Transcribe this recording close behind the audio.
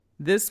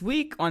This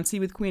week on Tea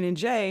with Queen and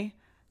Jay,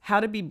 how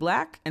to be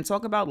black and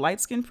talk about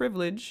light skin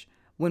privilege,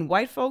 when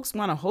white folks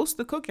want to host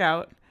the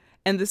cookout,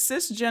 and the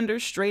cisgender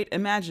straight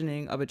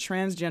imagining of a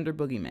transgender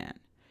boogeyman.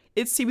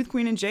 It's Tea with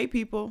Queen and Jay,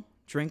 people.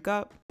 Drink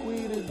up.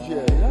 Queen and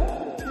Jay.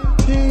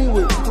 Tea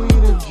with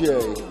Queen and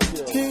Jay.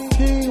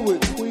 Tea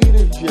with Queen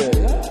and Jay.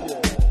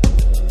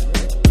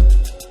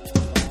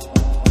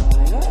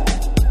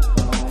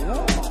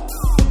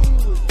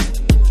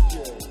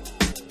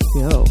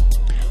 Yo.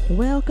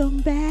 Welcome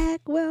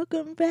back,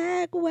 welcome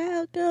back,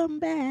 welcome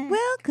back.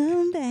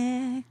 Welcome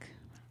back.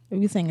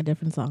 We sang a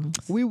different songs.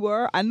 We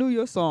were. I knew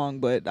your song,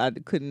 but I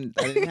didn't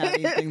have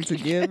anything to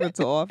give or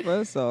to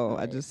offer, so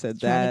I just said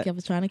that. I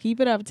was trying to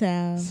keep it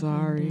uptown.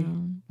 Sorry.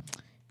 You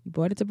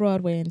brought it to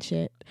Broadway and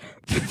shit.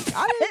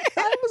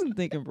 I wasn't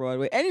thinking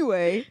Broadway.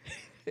 Anyway,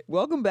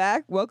 welcome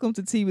back. Welcome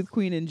to Tea with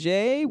Queen and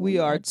Jay. We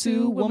are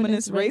two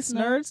womanist race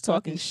nerds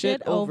talking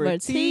shit over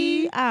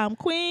tea. I'm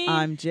Queen.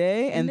 I'm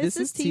Jay, and this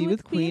is Tea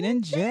with Queen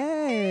and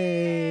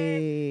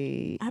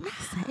Jay. I'm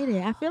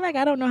excited. I feel like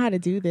I don't know how to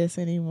do this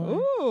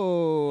anymore.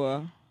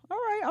 Ooh. All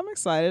right, I'm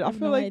excited. I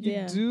feel no like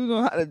idea. you do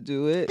know how to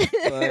do it,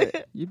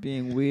 but you're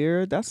being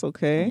weird. That's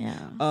okay.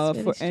 Yeah.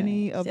 For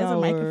any of There's our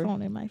a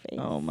microphone in my face.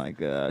 Oh my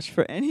gosh.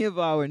 For any of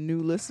our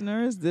new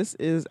listeners, this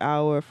is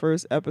our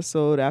first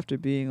episode after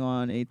being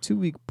on a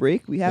 2-week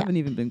break. We haven't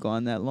even been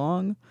gone that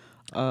long.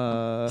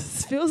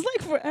 This feels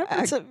like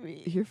forever to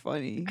me. You're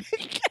funny.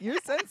 Your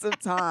sense of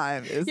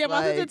time is Yeah,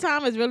 my sense of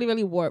time is really,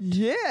 really warped.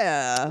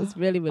 Yeah. It's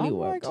really, really I'm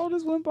warped. like,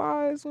 this went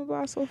by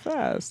so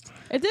fast.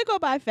 It did go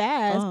by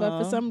fast, but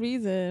for some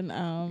reason,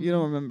 you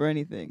don't remember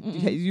anything.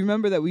 You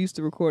remember that we used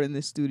to record in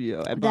this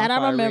studio at that I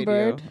Bonfire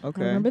remembered. Radio.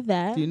 Okay. I remember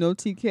that. Do you know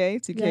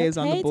TK? TK Yeah. is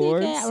on the Hey,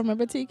 boards. TK. I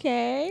remember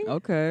TK.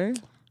 Okay.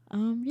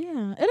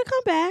 Yeah, it'll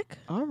come back.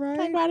 All right.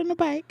 Like riding a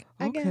bike,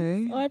 I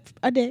Okay. guess, or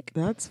a dick.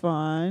 That's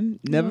fine.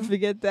 Never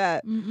forget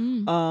that.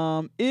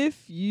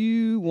 If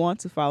you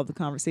want to follow the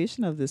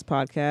conversation of this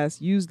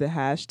podcast, use the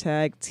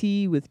hashtag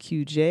Tea with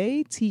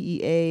QJ,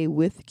 TEA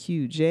with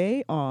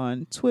QJ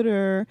on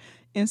Twitter,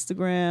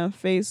 Instagram,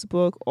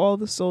 Facebook, all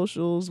the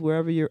socials,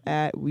 wherever you're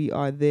at, we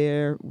are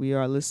there. We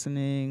are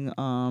listening.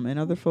 And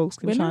other folks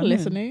can We're chime not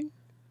listening. in.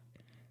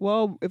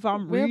 Well, if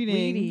I'm We're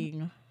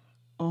reading.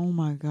 Oh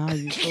my God,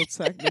 you're so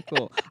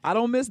technical. I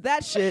don't miss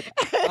that shit.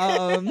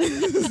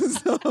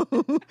 So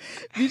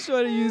be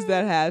sure to use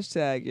that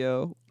hashtag,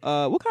 yo.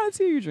 What kind of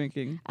tea are you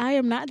drinking? I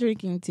am not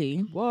drinking tea.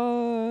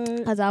 What?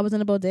 Because I was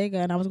in a bodega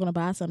and I was going to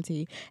buy some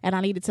tea. And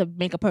I needed to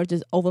make a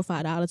purchase over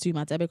 $5 to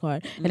my debit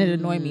card. And it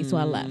annoyed me, so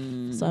I left.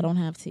 So I don't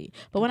have tea.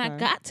 But when I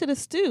got to the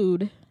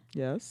stewed,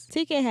 Yes.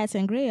 TK had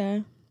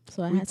sangria.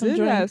 So I We had some did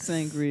drinks. have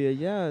sangria,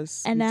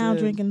 yes. And we now I'm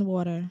did. drinking the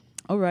water.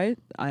 All right.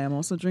 I am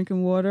also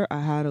drinking water.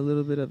 I had a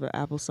little bit of an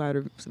apple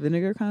cider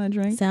vinegar kind of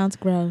drink. Sounds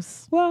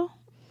gross. Well,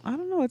 I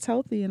don't know. It's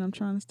healthy, and I'm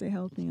trying to stay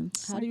healthy. And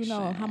How do you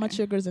know? How much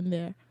sugar's in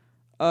there?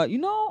 I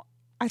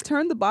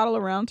turned the bottle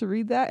around to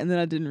read that, and then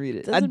I didn't read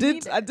it. I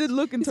did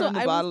look and turn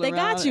the bottle around. They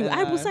got you.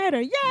 Apple cider.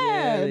 Yeah.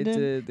 Yeah, they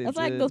did. That's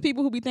like those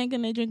people who be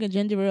thinking they drinking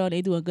ginger ale and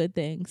they doing good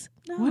things.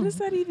 No. What does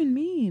that even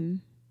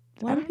mean?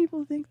 Why do What?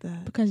 people think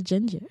that? Because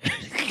ginger.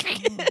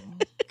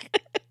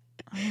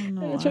 I don't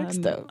know. Trick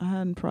stuff. I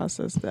hadn't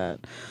processed that.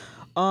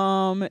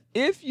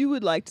 If you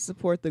would like to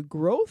support the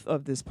growth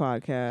of this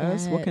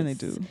podcast, what can they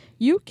do?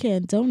 You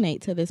can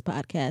donate to this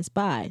podcast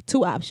by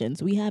 2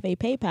 options. We have a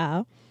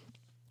PayPal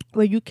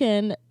where you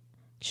can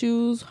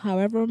choose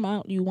however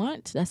amount you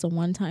want. That's a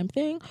one-time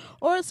thing,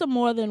 or it's a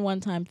more than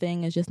one-time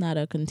thing. It's just not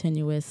a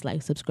continuous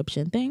like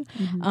subscription thing.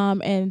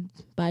 And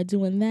by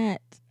doing that,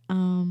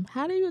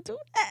 how do you do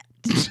that?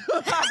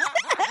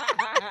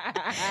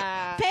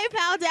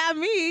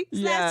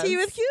 PayPal.me/Tea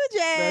with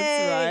QJ.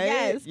 That's right.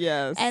 Yes.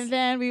 Yes. And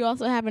then we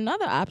also have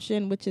another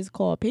option, which is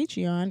called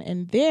Patreon,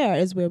 and there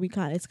is where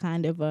it's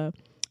kind of a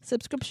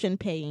subscription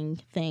paying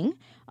thing.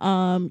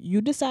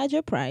 You decide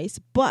your price,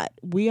 but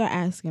we are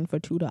asking for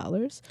 $2.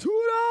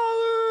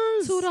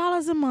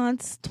 $2 a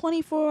month,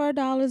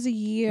 $24 a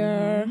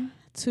year.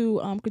 To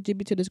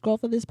contribute to this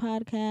growth of this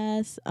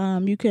podcast.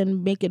 You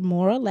can make it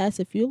more or less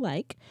if you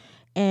like.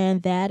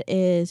 And that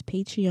is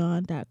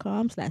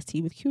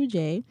patreon.com/Tea with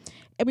QJ.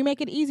 And we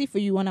make it easy for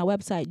you on our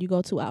website. You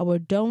go to our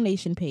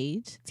donation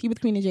page,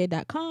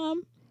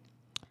 teawithqueenandj.com,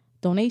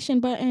 donation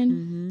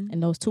button,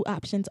 and those 2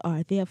 options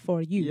are there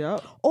for you.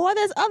 Yep. Or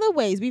there's other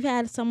ways. We've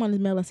had someone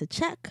mail us a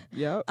check.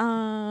 Yep.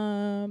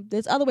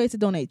 There's other ways to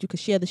donate. You could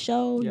share the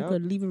show. Yep. You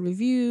could leave a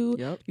review.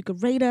 Yep. You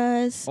could rate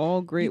us.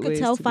 All great You could ways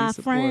tell to 5 be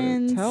supported.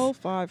 friends. Tell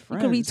 5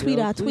 friends. You can retweet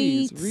yo, our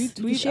please. tweets. Retweet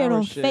You can share it our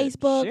on shit.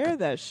 Facebook. Share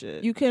that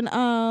shit. You can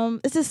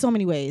it's just so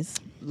many ways.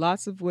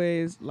 Lots of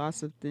ways,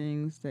 lots of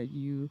things that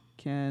you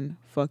can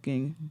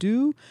fucking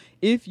do.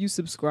 If you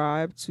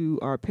subscribe to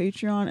our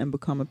Patreon and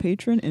become a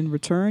patron, in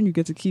return, you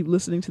get to keep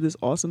listening to this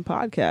awesome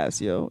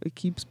podcast, yo. It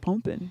keeps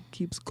pumping,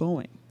 keeps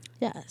going.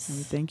 Yes. And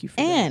we thank you for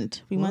that.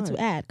 And we want to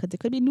What? add, because there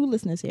could be new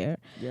listeners here,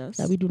 Yes.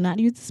 that we do not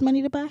use this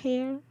money to buy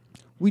hair.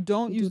 We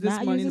don't We use do this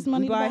not money. use this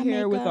money We to buy buy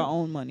hair with makeup. our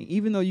own money.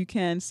 Even though you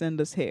can send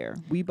us hair,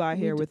 we buy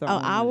hair with our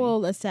own I money.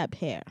 will accept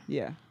hair.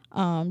 Yeah.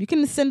 You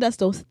can send us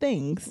those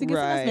things. You can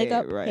send us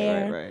makeup,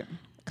 hair,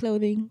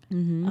 clothing.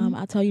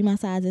 I'll tell you my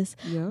sizes.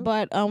 Yep.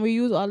 But we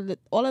use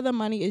all of the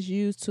money is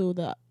used to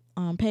the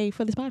pay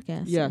for this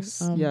podcast.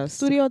 Yes, yes.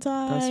 Studio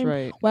time. That's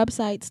right.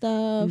 Website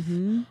stuff.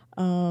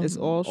 It's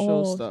all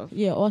show stuff.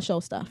 Yeah, all show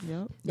stuff.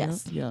 Yep.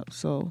 Yes. Yep.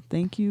 So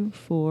thank you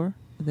for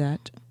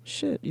that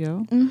shit,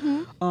 yo.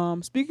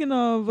 Mm-hmm. Speaking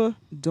of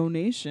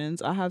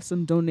donations, I have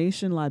some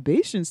donation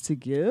libations to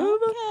give.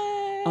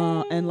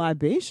 Okay. And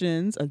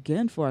libations,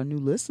 again, for our new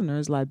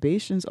listeners,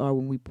 libations are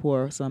when we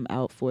pour some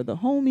out for the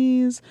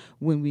homies,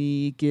 when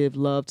we give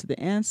love to the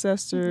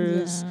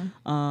ancestors.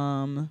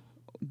 Yeah.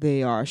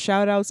 They are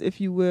shout outs, if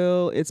you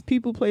will. It's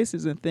people,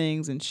 places, and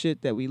things and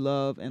shit that we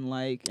love and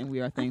like, and we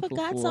are thankful for.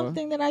 I forgot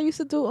something that I used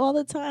to do all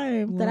the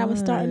time that I was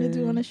starting to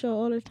do on the show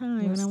all the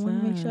time. What's and I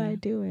want to make sure that? I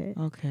do it.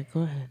 Okay,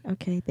 go ahead.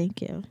 Okay,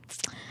 thank you.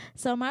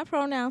 So my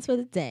pronouns for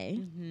the day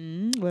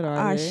What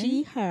are they?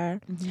 she, her,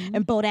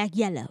 and Bodak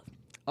Yellow.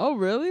 Oh,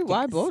 really?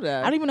 Why Yes.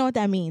 Bodak? I don't even know what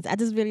that means. I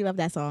just really love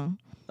that song.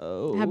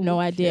 Oh, I have no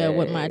idea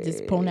what my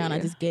okay. pronoun I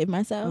just gave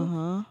myself.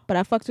 Uh-huh. But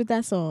I fucked with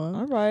that song.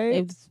 All right.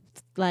 It was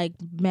like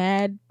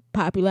mad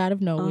popular out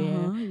of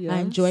nowhere. Yes. I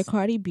enjoy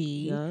Cardi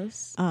B.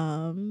 Yes.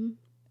 And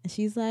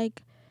she's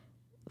like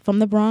from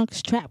the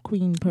Bronx, trap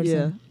queen person.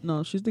 Yeah.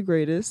 No, she's the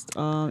greatest.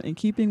 In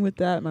keeping with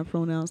that, my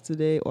pronouns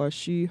today are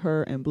she,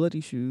 her, and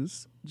bloody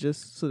shoes.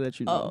 Just so that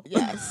you know. Oh,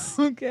 yes.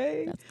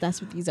 Okay.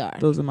 That's what these are.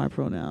 Those are my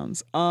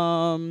pronouns.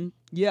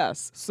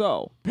 Yes.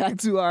 So back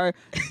to our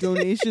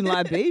donation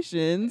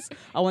libations.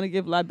 I want to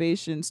give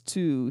libations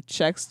to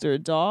Chexter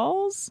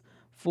Dolls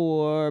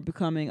for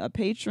becoming a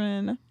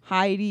patron,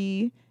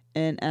 Heidi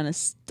and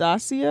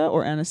Anastasia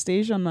or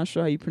Anastasia, I'm not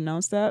sure how you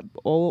pronounce that,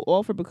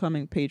 all for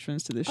becoming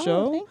patrons to the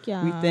show. Thank you.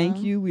 We thank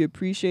you. We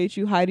appreciate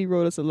you. Heidi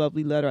wrote us a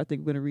lovely letter. I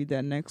think we're going to read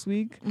that next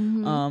week.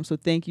 So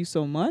thank you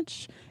so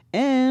much.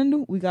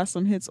 And we got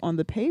some hits on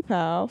the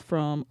PayPal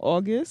from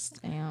August,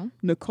 Damn.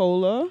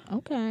 Nicola,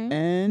 Okay.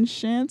 and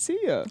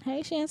Shantia.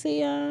 Hey,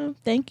 Shantia.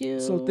 Thank you.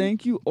 So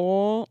thank you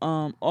all.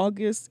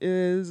 August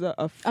is a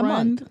A friend.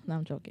 month. No,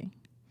 I'm joking.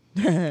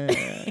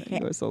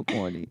 You're so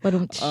corny. But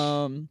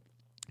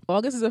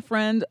August is a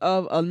friend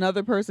of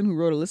another person who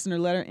wrote a listener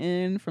letter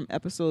in from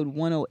episode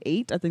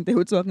 108. I think they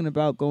were talking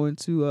about going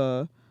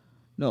to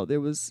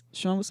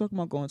Sean was talking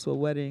about going to a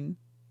wedding,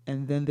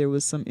 and then there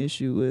was some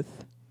issue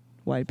with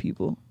white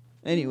people.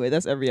 Anyway,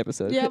 that's every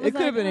episode. Yeah, it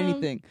could have been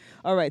anything.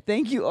 All right,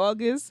 thank you,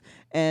 August.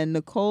 And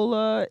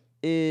Nicola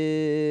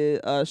is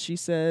she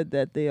said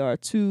that they are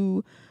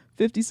two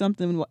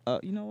 50-something.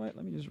 You know what?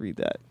 Let me just read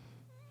that,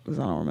 because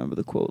I don't remember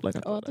the quote. Like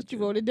I thought you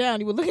wrote it down.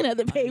 You were looking at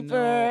the paper.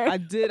 No, I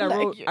did. I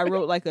Like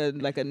wrote like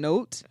a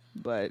note,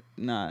 but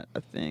not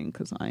a thing,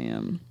 because I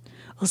am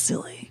a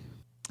silly.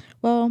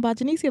 Well, while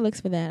Janicia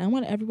looks for that, I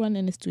want everyone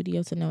in the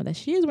studio to know that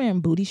she is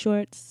wearing booty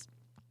shorts.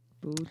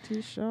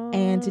 Booty shorts.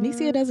 And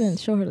Janicia doesn't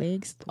show her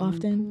legs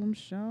often.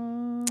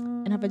 Shorts.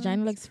 And her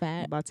vagina looks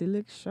fat. Body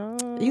lick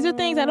shorts. These are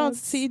things I don't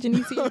see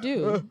Janicia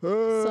do.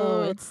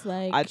 So it's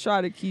like... I try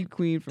to keep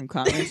Queen from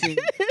commenting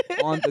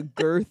on the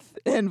girth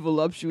and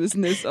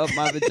voluptuousness of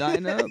my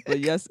vagina. But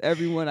yes,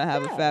 everyone, I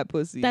have a fat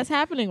pussy. That's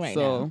happening right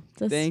now.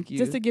 So, thank you.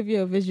 Just to give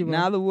you a visual.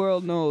 Now the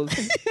world knows.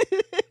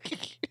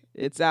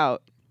 It's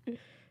out.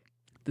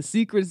 The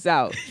secret's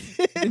out.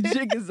 The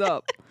jig is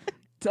up.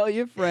 Tell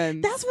your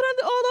friends. That's what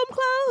under all them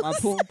clothes. My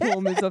poom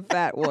poom is a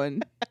fat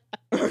one.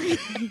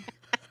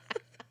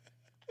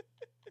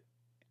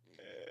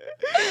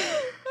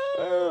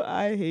 Oh,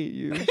 I hate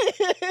you.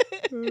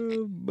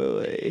 Oh,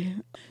 boy.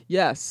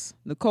 Yes,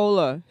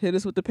 Nicola hit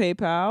us with the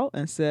PayPal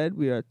and said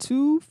we are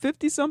two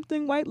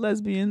 50-something white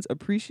lesbians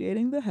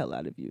appreciating the hell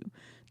out of you.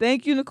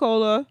 Thank you,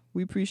 Nicola.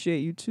 We appreciate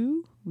you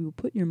too. We will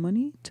put your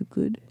money to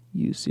good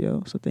use,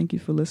 yo. So thank you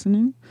for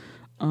listening.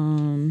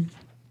 And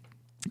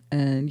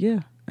yeah,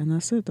 and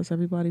that's it. That's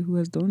everybody who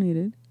has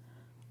donated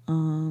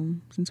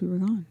since we were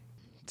gone.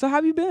 So how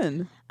have you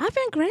been? I've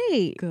been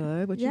great.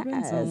 Good. What you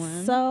been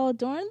doing? So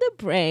during the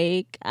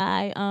break,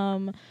 I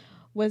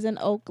was in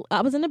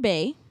I was in the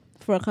Bay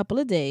for a couple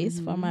of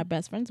days for my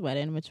best friend's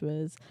wedding, which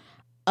was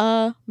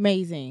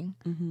amazing.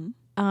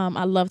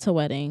 I loved her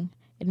wedding.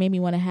 It made me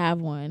want to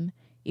have one,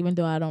 even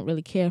though I don't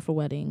really care for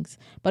weddings.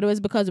 But it was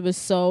because it was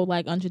so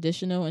like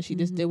untraditional, and she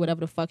just did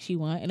whatever the fuck she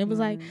want, and it was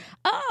like,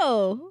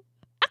 oh,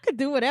 I could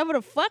do whatever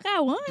the fuck I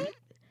want.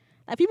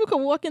 Like people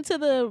can walk into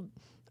the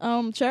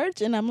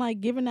church, and I'm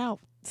like giving out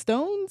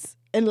stones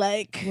and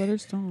like, What are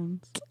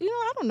stones? you know,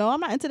 I don't know, I'm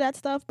not into that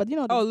stuff, but you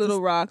know,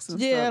 Little rocks and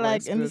yeah, stuff.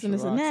 like and this and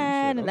this and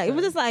that, and like it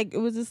was just like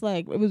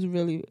it was a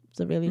really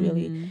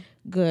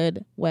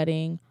good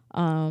wedding,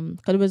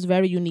 because it was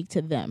very unique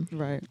to them,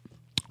 right,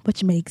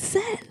 which makes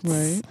sense,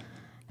 right.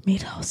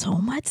 made so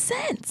much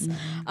sense.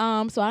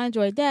 So I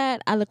enjoyed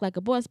that. I looked like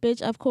a boss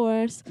bitch, of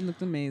course. It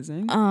looked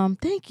amazing.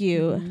 Thank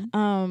you.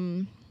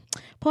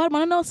 Part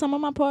want to know some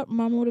of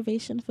my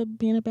motivation for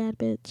being a bad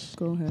bitch.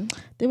 Go ahead.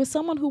 There was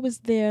someone who was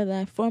there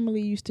that I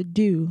formerly used to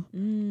do,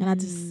 and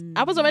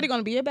I was already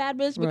going to be a bad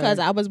bitch because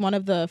I was one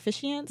of the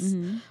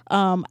officiants.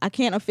 I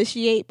can't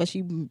officiate, but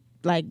she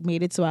like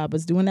made it so I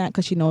was doing that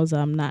because she knows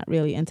I'm not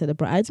really into the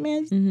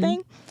bridesmaid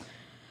thing.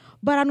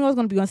 But I knew I was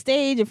going to be on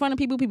stage in front of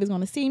people. People was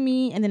going to see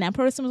me, and then that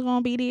person was going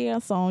to be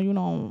there. So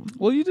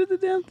Well, you did the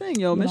damn thing,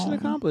 yo. Mission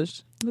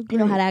accomplished. You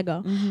know how that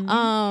go.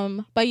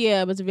 But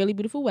yeah, it was a really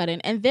beautiful wedding.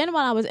 And then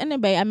while I was in the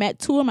Bay, I met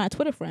 2 of my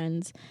Twitter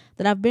friends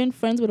that I've been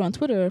friends with on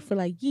Twitter for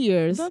like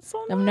years. That's so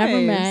nice. I've never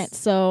met.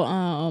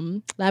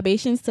 So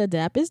libations to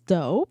Dap is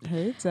dope.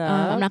 Hey,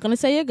 Dap. I'm not gonna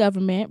say your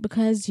government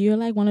because you're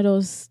like one of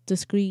those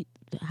discreet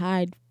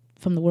hide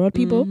from the world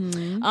people.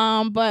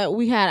 But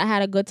I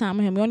had a good time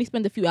with him. We only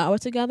spent a few hours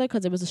together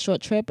because it was a short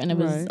trip and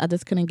I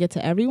just couldn't get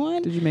to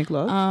everyone. Did you make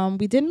love?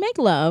 We didn't make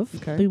love.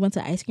 Okay. We went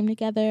to ice cream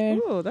together.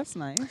 Oh, that's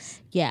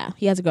nice. Yeah,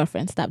 he has a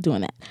girlfriend. Stop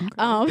doing that.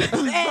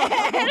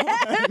 Okay.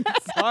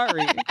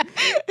 Sorry.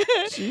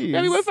 Jeez.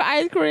 Then we went for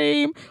ice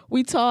cream.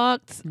 We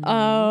talked.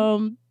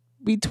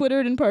 We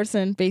Twittered in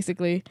person,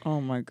 basically.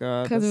 Oh my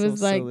god! Because it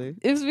was so like silly.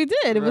 we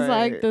did. It was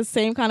like the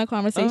same kind of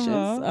conversations,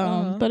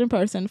 but in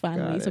person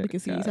finally, Got so it, we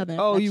could see got each it. other.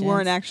 Oh, you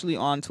weren't actually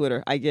on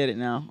Twitter. I get it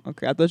now.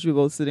 Okay, I thought you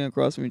were both sitting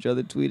across from each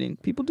other tweeting.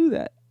 People do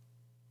that.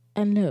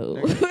 I know.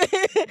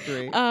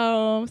 Great.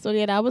 So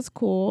yeah, that was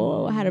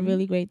cool. I had a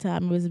really great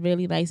time. It was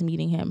really nice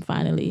meeting him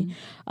finally.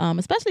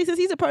 Especially since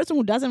he's a person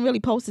who doesn't really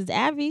post his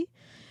Avi.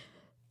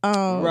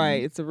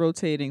 Right, it's a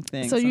rotating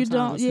thing. So you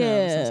don't, Sometimes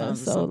it's him, sometimes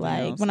it's so something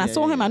like else. when I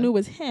saw him, I knew it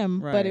was him,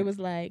 but Right. it was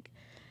like,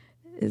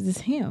 is this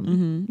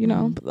him? You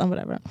know,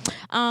 whatever.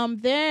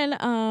 Then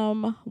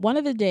one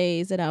of the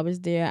days that I was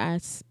there, I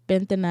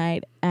spent the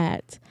night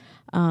at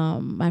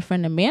my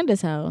friend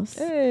Amanda's house.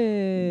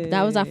 Hey.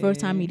 That was our first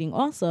time meeting.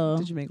 Also,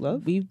 Did you make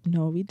love? we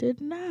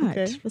did not.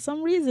 Okay. For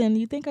some reason,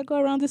 you think I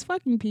go around just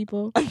fucking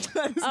people. That's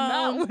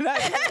not what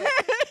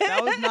that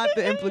was not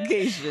the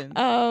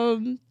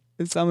implication.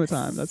 It's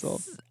summertime. That's all.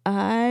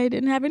 I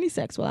didn't have any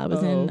sex while I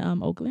was in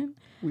Oakland.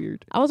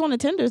 Weird. I was on the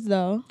Tinders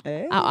though.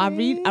 Hey. I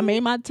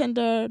made my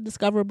Tinder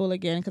discoverable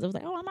again because I was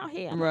like, oh, I'm out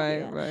here. I'm out Right,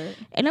 here. right.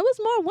 And it was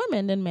more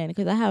women than men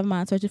because I have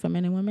mine searching for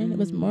men and women. It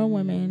was more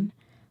women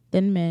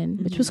than men,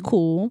 which was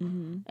cool.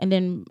 And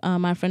then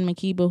my friend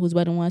Makiba, whose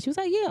wedding was, she was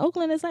like, yeah,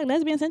 Oakland is like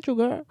lesbian central,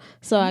 girl.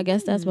 So I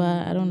guess that's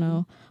why, I don't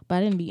know. But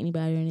I didn't meet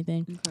anybody or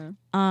anything.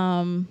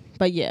 Okay.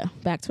 But yeah,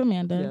 back to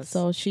Amanda. Yes.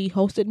 So she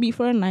hosted me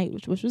for a night,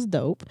 which was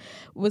dope. It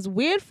was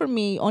weird for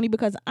me only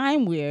because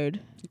I'm weird.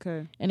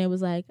 Okay. And it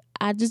was like,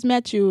 I just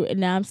met you and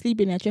now I'm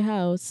sleeping at your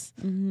house.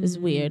 It's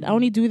weird. I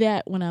only do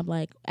that when I'm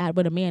like out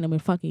with a man and we're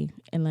fucking.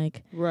 And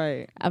like,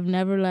 Right. I've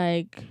never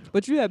like,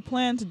 But you had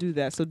planned to do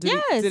that. So did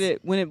Yes.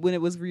 it when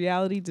it was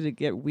reality, did it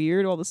get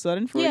weird all of a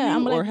sudden for Yeah, you?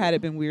 I'm or like- had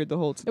it been weird the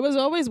whole time? it was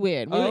always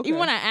weird. Oh, okay. Even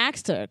when I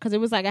asked her, because it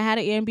was like I had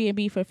an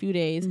Airbnb for a few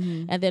days.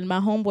 And then my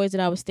homeboys that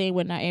I was staying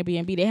with in our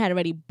Airbnb, they had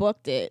already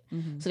booked it.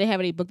 So they had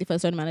already booked it for a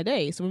certain amount of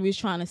days. So when we was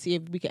trying to see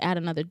if we could add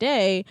another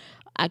day,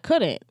 I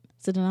couldn't.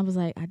 So then I was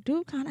like, I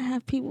do kind of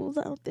have peoples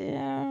out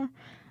there.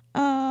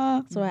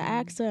 So I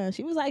asked her, and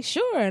she was like,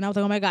 sure. And I was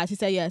like, oh my God, she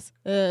said yes.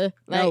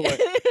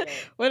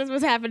 What is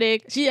what's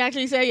happening? She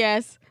actually said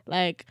yes.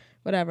 Like,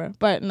 whatever.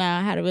 But nah,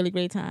 I had a really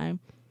great time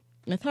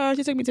with her.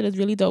 She took me to this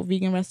really dope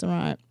vegan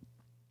restaurant.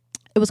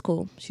 It was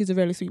cool. She's a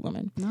really sweet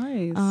woman.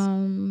 Nice.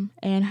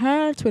 And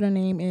her Twitter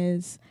name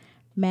is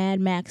Mad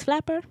Max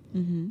Flapper.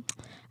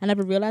 I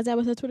never realized that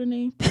was her Twitter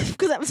name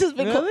because I was just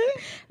been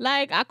Really?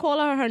 like I call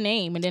her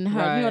name, and then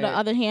her, you know, the Right.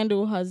 other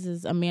handle hers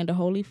is Amanda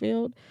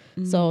Holyfield.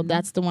 So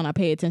that's the one I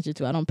pay attention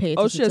to. I don't pay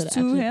attention Oh, she has to the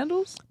two actual-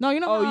 handles? No, you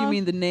know. Oh, how- you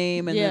mean the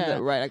name and then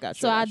the, right, I got you.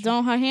 So I got you.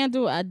 don't her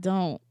handle. I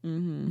don't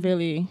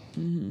really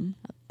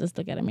just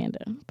look at Amanda,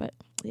 but.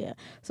 Yeah,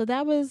 so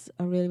that was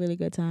a really, really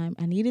good time.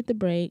 I needed the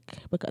break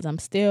because I'm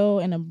still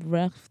in a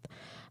breath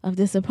of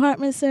this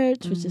apartment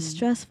search, which is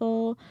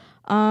stressful.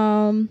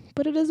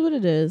 But it is what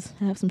it is.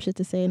 I have some shit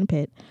to say in the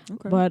pit.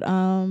 Okay. But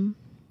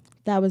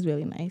that was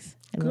really nice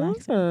and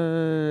relaxing.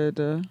 Good.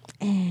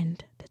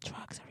 And the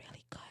drugs are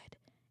really good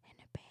in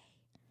the Bay.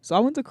 So I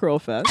went to Curl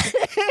Fest.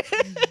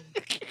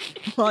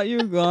 While you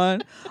were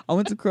gone, I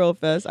went to Curl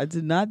Fest. I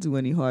did not do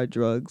any hard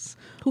drugs.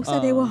 Who said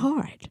they were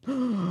hard?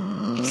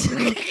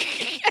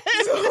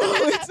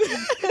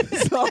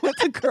 So I went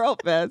to Curl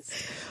Fest.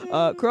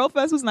 Curl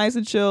Fest was nice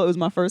and chill. It was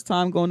my first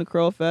time going to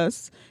Curl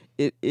Fest.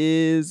 It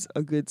is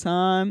a good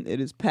time. It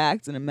is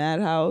packed in a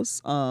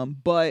madhouse.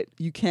 But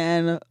you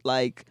can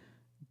like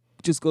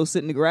just go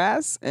sit in the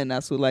grass, and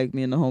that's what like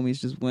me and the homies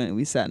just went and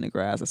we sat in the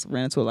grass. I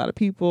ran into a lot of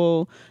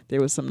people.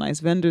 There was some nice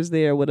vendors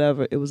there,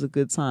 whatever. It was a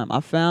good time. I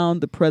found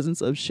the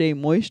presence of Shea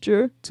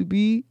Moisture to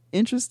be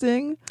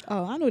interesting.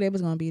 Oh, I knew they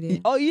was gonna be there.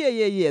 Oh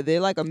yeah. They're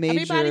like a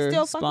major Everybody's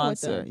still fucking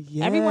sponsor. with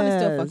them. Everyone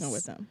is still fucking Yes.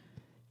 with them.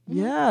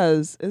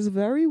 Yes, it's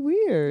very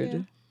weird. Yeah.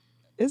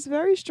 It's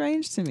very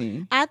strange to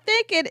me. I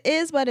think it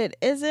is, but it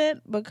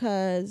isn't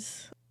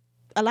because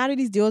a lot of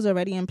these deals are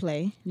already in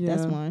play.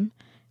 That's Yeah. one.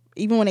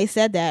 Even when they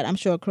said that, I'm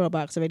sure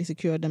Curlbox already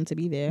secured them to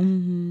be there.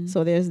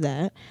 So there's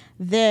that.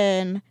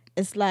 Then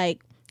it's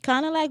like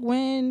kind of like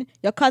when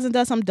your cousin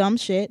does some dumb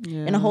shit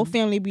and the whole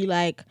family be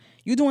like,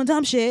 "You doing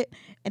dumb shit,"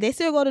 and they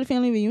still go to the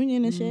family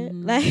reunion and shit.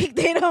 Like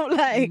they don't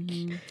like.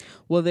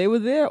 Well, they were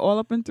there all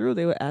up and through.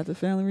 They were at the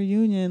family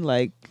reunion,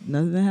 like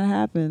nothing had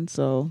happened.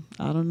 So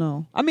I don't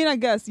know. I mean, I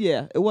guess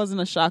it wasn't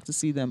a shock to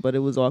see them, but it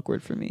was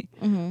awkward for me.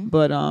 Mm-hmm.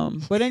 But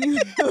anyway,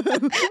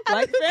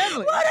 like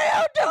family. What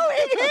are you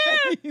doing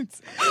here?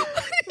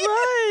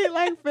 Right,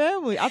 like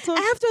family. I talk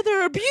After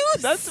their abuse.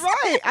 That's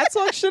right. I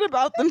talk shit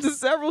about them to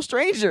several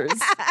strangers.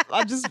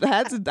 I just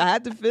had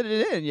to fit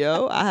it in,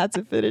 yo. I had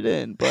to fit it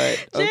in.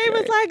 But Jay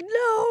was like,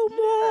 no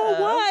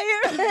more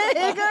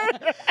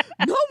wire.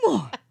 No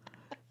more.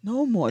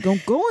 No more.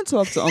 Don't go and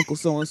talk to Uncle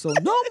so-and-so.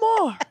 No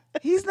more.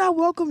 He's not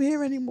welcome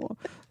here anymore.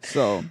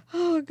 So,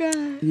 oh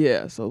God.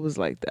 yeah, so it was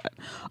like that.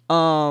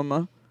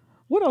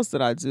 What else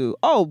did I do?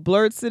 Oh,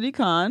 Blurred City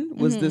Con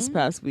was this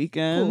past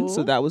weekend. Cool.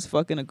 So that was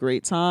fucking a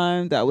great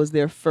time. That was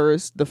the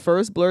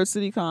first Blurred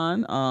City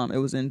Con. It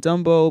was in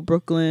Dumbo,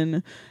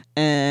 Brooklyn.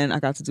 And I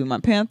got to do my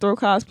Panthro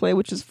cosplay,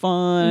 which is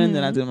fun.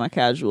 Then I did my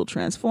casual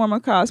Transformer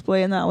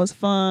cosplay, and that was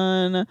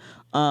fun.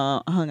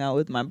 I hung out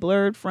with my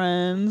Blurred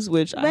friends,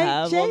 which I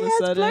have Jay all of a has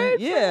sudden. Blurred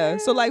Yeah.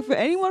 So like for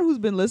anyone who's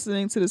been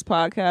listening to this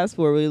podcast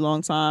for a really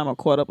long time or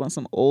caught up on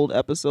some old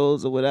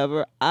episodes or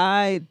whatever,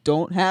 I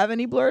don't have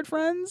any Blurred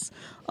friends.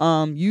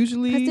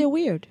 Usually Because they're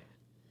weird.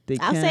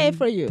 I'll say it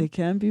for you. They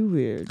can be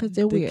weird. 'Cause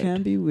they're weird. They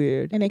can be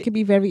weird. And they can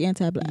be very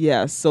anti-black.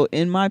 Yes. So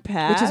in my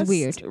past, Which is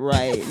weird.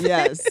 right?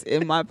 Yes.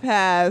 In my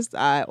past,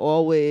 I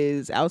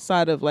always,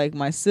 outside of like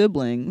my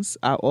siblings,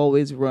 I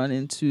always run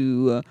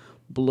into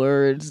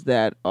blurs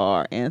that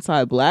are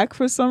anti-black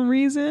for some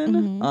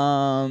reason.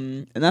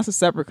 And that's a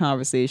separate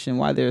conversation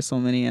why there are so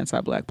many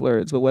anti-black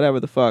blurs. But whatever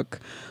the fuck.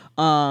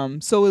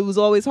 So it was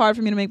always hard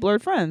for me to make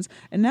blurred friends.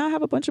 And now I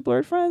have a bunch of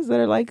blurred friends that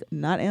are like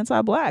not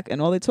anti-black.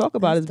 And all they talk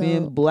about is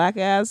being black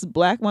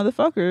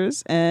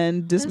motherfuckers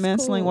and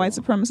dismantling white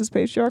supremacist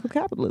patriarchal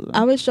capitalism.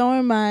 I was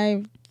showing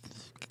my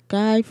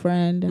guy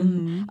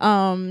friend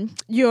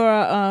your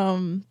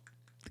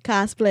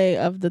cosplay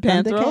of the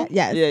Panthro? Thundercat.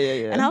 Yes.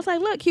 Yeah. And I was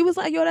like, look, he was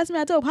like, yo, that's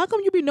mad dope. How come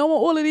you be knowing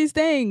all of these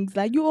things?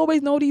 Like, you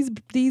always know these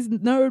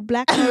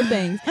black nerd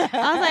things. I was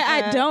like,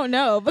 I don't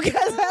know because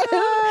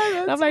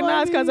I'm like,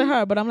 nah, it's because of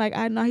her. But I'm like,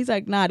 I know. He's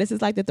like, nah, this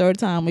is like the third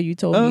time where you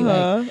told me,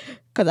 like,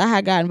 because I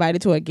had got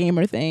invited to a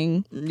gamer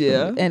thing.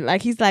 Yeah. And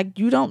like, he's like,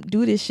 you don't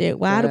do this shit.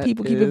 Why do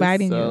people keep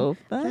inviting you?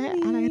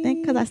 Funny. I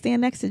think because I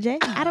stand next to Jay.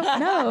 I don't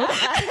know.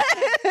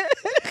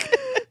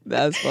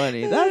 That's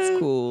funny. That's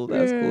cool.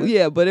 That's cool.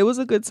 Yeah, but it was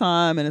a good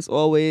time, and it's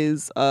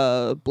always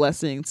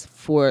blessings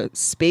for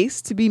space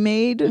to be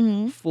made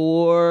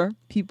for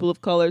people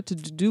of color to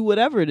do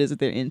whatever it is that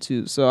they're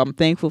into. So I'm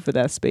thankful for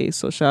that space.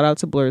 So shout out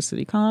to Blur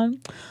City Con.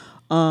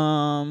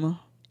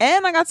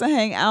 And I got to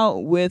hang out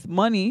with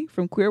Money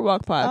from Queer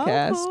Walk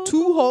Podcast cool.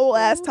 2 whole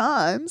ass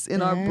times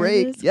in our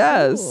break.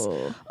 Yes.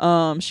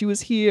 Cool. She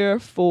was here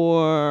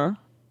for,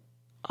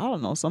 I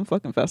don't know, some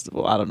fucking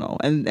festival. I don't know.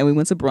 And we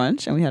went to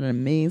brunch and we had an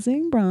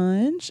amazing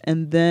brunch.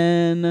 And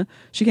then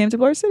she came to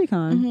Blur City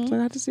Con. So I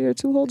got to see her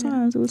 2 whole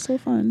times. It was so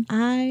fun.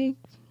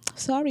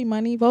 Sorry,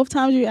 Money. Both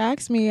times you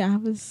asked me, I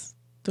was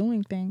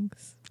doing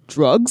things.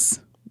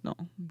 Drugs? No,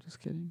 I'm just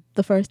kidding.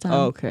 The first time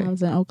okay. I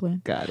was in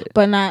Oakland. Got it.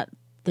 But not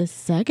the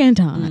second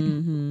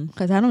time.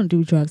 Because I don't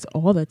do drugs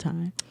all the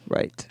time.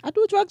 Right. I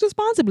do drugs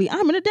responsibly.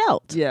 I'm an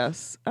adult.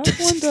 Yes. As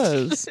one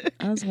does.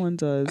 As one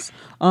does.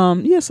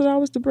 Yeah, so that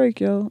was the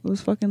break, yo. It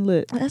was fucking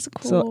lit. That's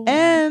cool. So,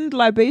 and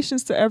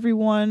libations to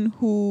everyone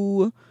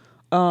who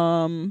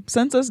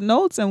sent us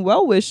notes and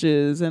well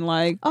wishes and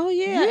like, oh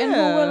yeah, and who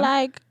were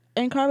like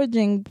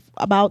encouraging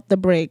about the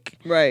break,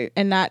 right,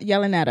 and not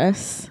yelling at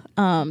us.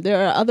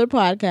 There are other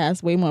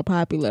podcasts way more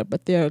popular,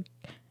 but their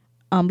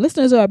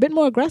listeners are a bit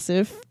more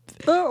aggressive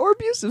or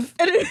abusive.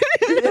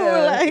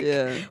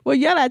 We'll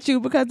yell at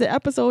you because the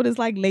episode is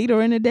like later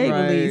in the day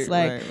release.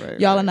 Like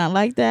y'all are not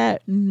like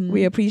that.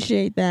 We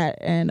appreciate that,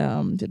 and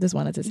just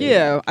wanted to say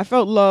that. I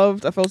felt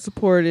loved, I felt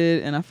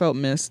supported, and I felt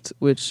missed,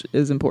 which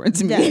is important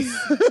to me. Yes.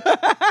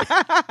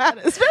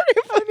 It's very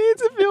funny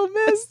to feel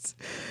missed.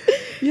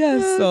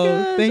 Yes,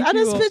 so thank you. I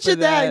just all pictured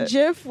for that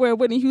GIF where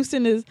Whitney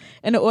Houston is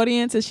in the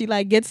audience and she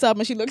like gets up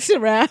and she looks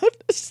around.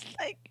 She's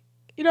like,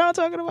 you know what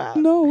I'm talking about?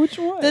 No, which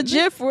one? The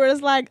GIF where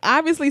it's like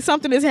obviously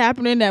something is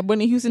happening that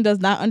Whitney Houston does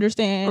not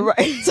understand.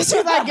 Right. So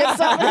she like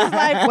gets up and is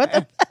like, what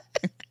the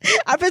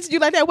I pictured you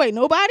like that. Wait,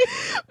 nobody?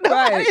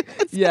 Right.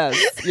 Yes.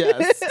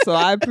 So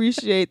I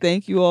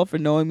thank you all for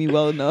knowing me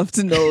well enough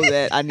to know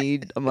that I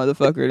need a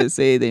motherfucker to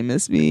say they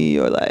miss me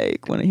or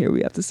like want to hear what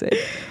we have to say.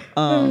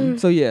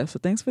 So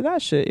thanks for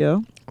that shit,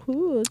 yo.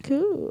 Cool.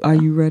 Are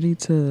you ready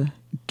to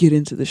get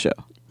into the show?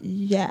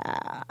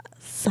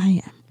 Yes,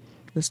 I am.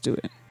 Let's do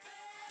it.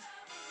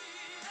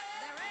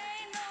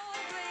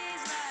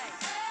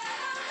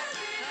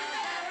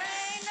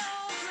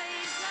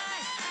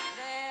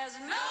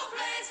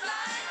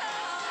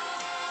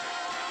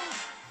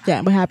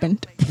 Yeah, what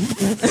happened?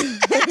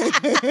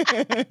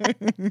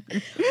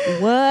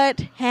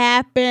 What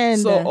happened?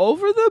 So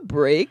over the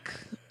break,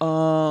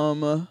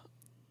 for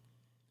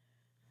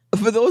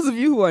those of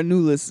you who are new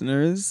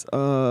listeners,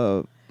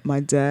 my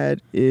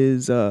dad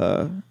is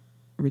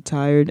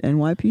retired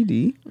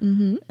NYPD,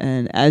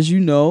 and as you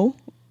know,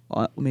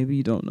 maybe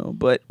you don't know,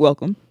 but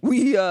welcome.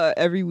 We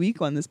every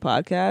week on this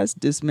podcast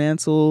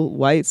dismantle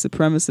white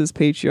supremacist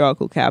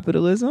patriarchal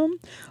capitalism.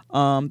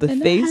 The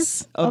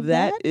face of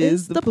that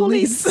is the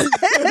police.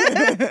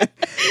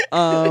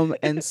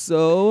 And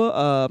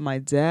so my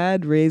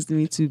dad raised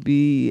me to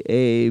be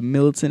a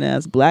militant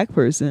ass black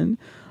person,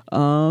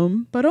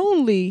 but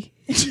only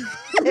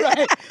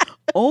right,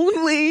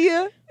 only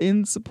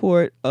in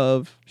support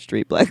of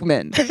straight black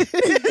men.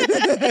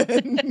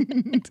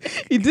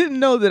 He didn't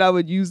know that I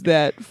would use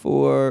that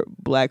for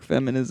black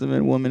feminism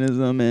and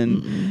womanism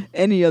and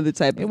any other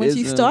type of And when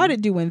she ism.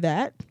 started doing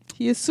that,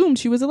 he assumed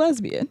she was a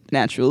lesbian.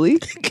 Naturally.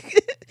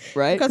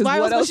 Right? Because why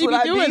what would else she be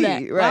I doing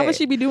that? Right. Why would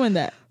she be doing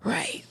that?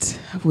 Right.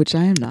 Which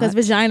I am not. Because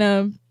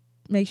vagina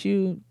makes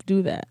you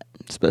do that.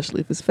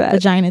 Especially if it's fat.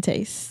 Vagina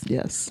taste.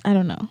 Yes. I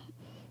don't know.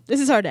 This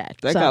is her dad.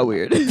 That so. got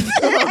weird.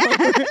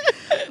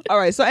 All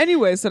right. So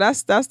anyway, so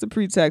that's the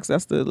pretext.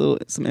 That's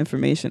some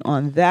information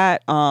on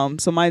that.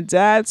 So my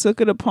dad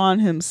took it upon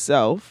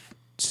himself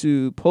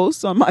to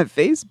post on my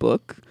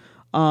Facebook.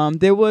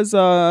 There was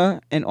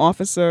an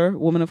officer,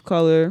 woman of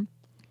color,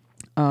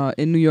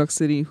 in New York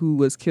City who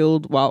was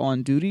killed while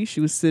on duty.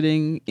 She was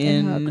sitting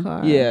in her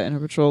car. in her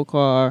patrol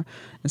car,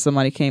 and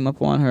somebody came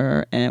up on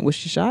her. And was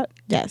she shot?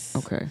 Yes.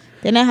 Okay.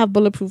 They now have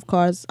bulletproof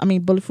doors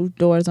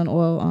on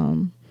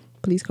all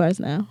police cars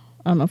now.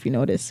 I don't know if you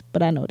noticed,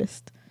 but I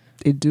noticed.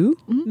 They do?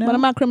 Mm-hmm. One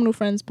of my criminal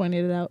friends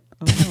pointed it out.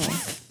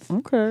 Oh.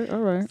 Okay.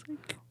 All right.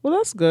 Well,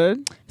 that's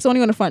good. It's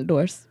only on the front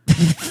doors.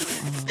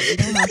 You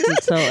don't have to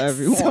tell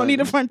everyone. It's only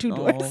the front two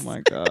doors. Oh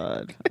my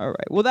God. All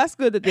right. Well, that's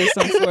good that there's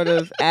some sort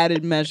of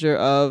added measure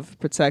of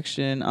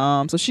protection.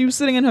 So she was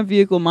sitting in her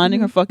vehicle,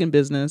 minding her fucking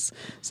business.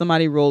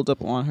 Somebody rolled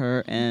up on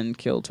her and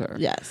killed her.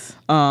 Yes.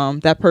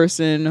 That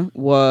person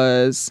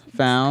was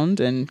found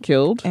and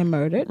killed. And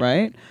murdered.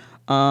 Right.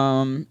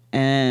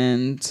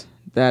 And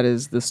that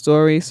is the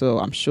story. So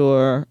I'm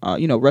sure,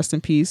 rest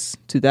in peace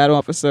to that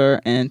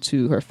officer and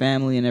to her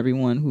family and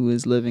everyone who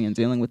is living and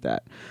dealing with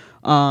that.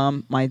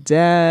 My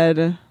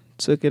dad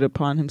took it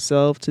upon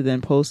himself to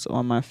then post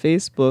on my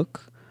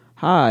Facebook,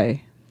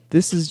 "Hi,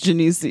 this is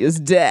Janicia's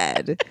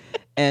dad,"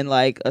 and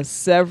like a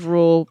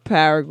several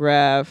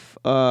paragraph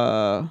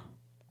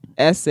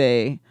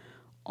essay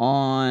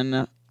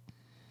on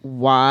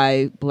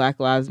why Black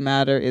Lives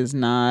Matter is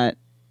not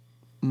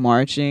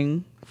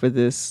marching for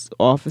this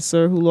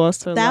officer who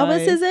lost her life. That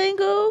was his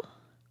angle?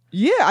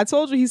 Yeah, I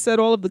told you he said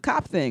all of the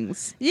cop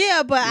things.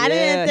 Yeah, but I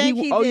didn't think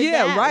he did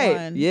that right.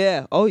 one.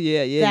 Yeah. Oh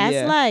yeah, yeah.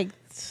 That's like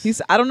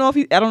He's. I don't know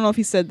if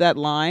he said that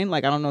line.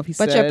 Like I don't know if he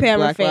but said. your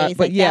paraphrase, Black Lives,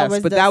 but like, yes,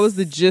 that was that was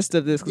the gist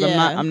of this because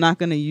Yeah. I'm not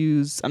gonna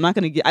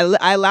get.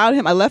 I allowed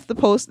him. I left the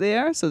post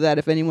there so that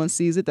if anyone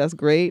sees it, that's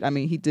great. I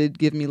mean, he did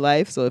give me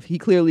life, so if he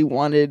clearly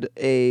wanted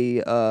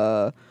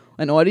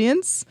an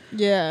audience,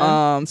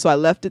 Yeah. so I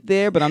left it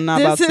there, but I'm not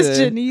This about is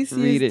to Janicia's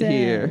read it dad.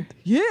 here.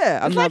 Yeah,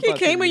 I'm It's not like he about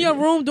to came in read your it.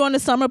 room during the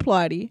summer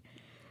party.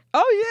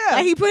 Oh yeah,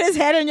 Like he put his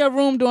head in your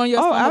room during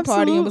your summer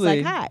party and was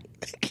like,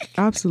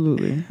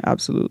 absolutely. "Hi."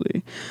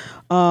 Absolutely.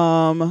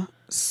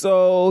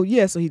 So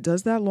he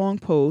does that long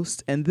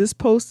post, and this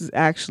post is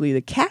actually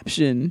the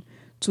caption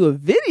to a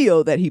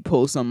video that he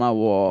posts on my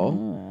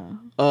wall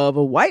of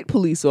a white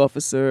police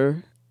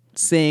officer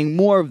saying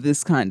more of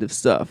this kind of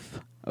stuff.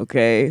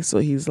 Okay, so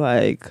he's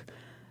like,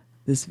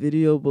 this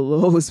video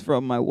below is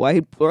from my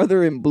white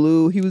brother in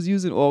blue. He was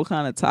using all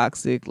kind of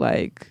toxic,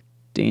 like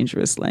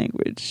dangerous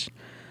language.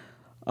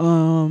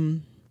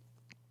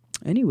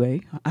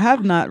 Anyway, I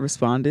have not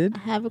responded. I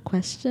have a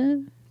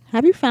question.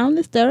 Have you found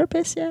this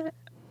therapist yet?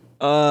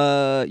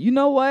 You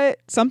know what?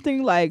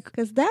 Something like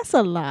Because that's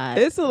a lot.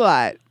 it's a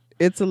lot.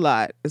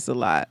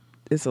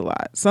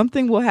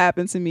 Something will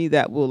happen to me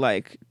that will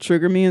like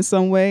trigger me in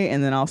some way,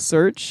 and then I'll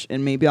search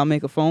and maybe I'll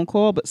make a phone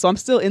call. But so I'm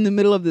still in the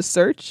middle of the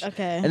search.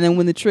 Okay. And then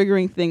when the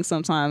triggering thing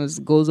sometimes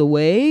goes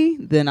away,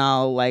 then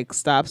I'll like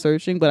stop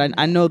searching. But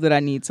I know that I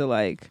need to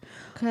like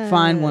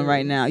find one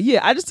right now. Yeah,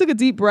 I just took a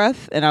deep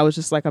breath and I was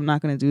just like, I'm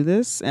not going to do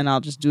this, and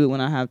I'll just do it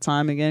when I have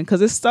time again, because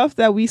it's stuff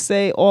that we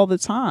say all the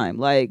time.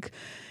 Like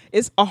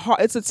it's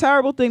a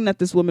terrible thing that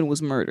this woman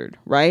was murdered,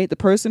 right? The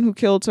person who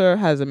killed her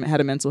had a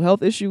mental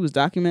health issue. It was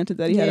documented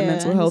that he had a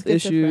mental health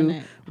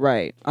issue.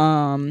 Right.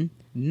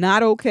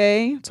 Not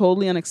okay,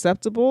 totally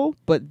unacceptable,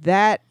 but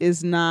that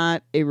is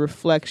not a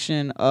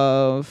reflection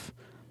of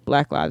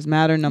Black Lives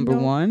Matter, number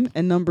one.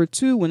 And number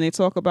two, when they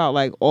talk about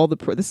like all the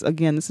this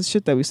is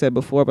shit that we said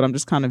before, but I'm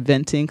just kind of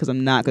venting because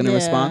I'm not going to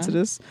respond to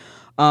this.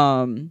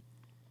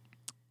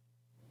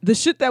 The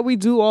shit that we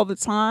do all the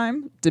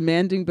time,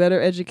 demanding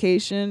better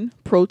education,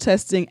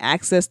 protesting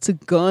access to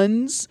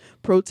guns,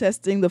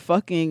 protesting the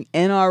fucking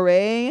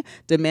NRA,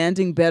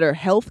 demanding better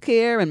health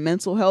care and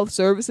mental health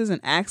services and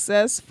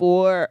access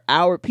for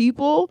our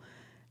people.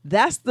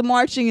 That's the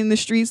marching in the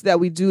streets that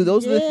we do.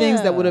 Those are the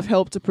things that would have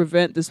helped to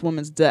prevent this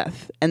woman's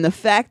death. And the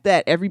fact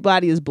that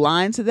everybody is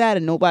blind to that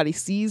and nobody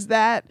sees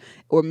that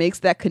or makes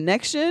that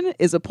connection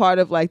is a part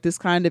of like this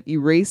kind of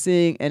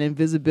erasing and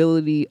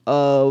invisibility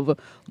of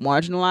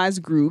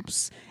marginalized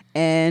groups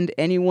and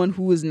anyone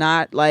who is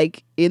not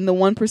like in the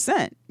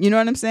 1%. You know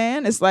what I'm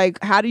saying? It's like,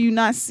 how do you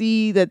not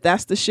see that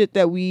that's the shit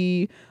that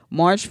we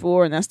march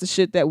for, and that's the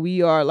shit that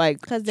we are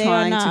like trying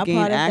to gain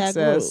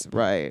access?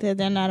 Right.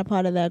 They're not a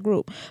part of that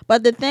group.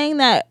 But the thing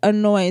that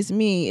annoys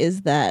me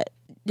is that,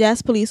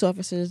 yes, police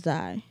officers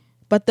die,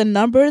 but the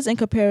numbers in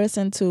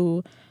comparison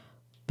to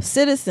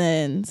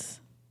citizens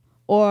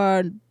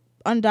or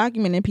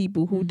undocumented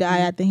people who die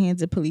at the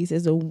hands of police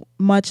is a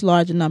much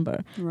larger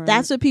number. Right.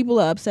 That's what people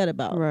are upset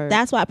about. Right.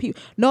 That's why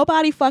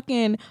nobody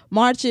fucking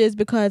marches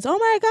because, oh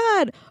my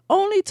God,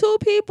 only 2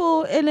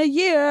 people in a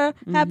year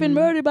have been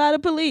murdered by the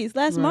police.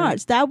 Let's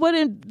march. That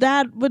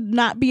would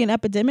not be an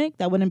epidemic.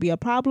 That wouldn't be a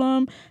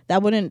problem.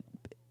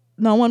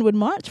 No one would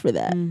march for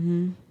that.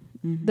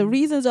 The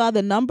reasons are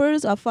the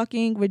numbers are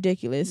fucking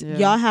ridiculous. Yeah.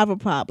 Y'all have a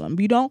problem.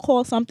 You don't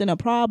call something a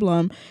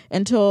problem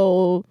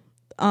until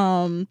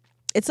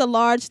it's a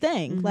large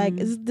thing. Like,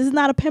 this is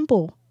not a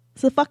pimple.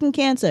 It's a fucking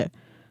cancer.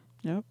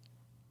 Yep.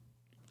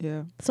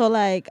 Yeah. So,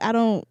 like,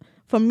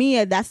 for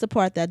me, that's the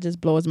part that just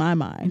blows my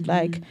mind.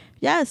 Like,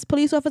 yes,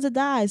 police officer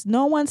dies.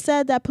 No one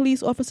said that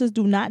police officers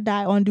do not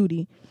die on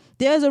duty.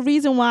 There's a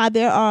reason why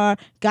there are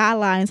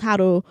guidelines how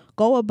to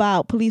go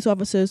about police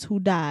officers who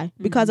die,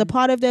 because a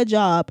part of their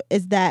job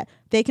is that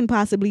they can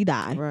possibly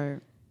die. Right.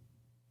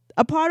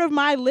 A part of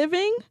my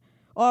living,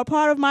 or a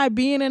part of my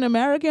being an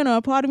American, or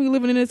a part of me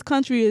living in this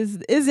country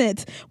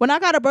isn't. When I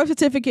got a birth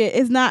certificate,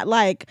 it's not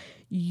like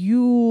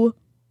you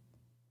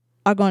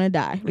are going to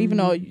die, even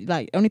though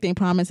like only thing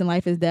promised in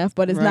life is death.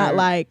 But it's not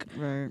like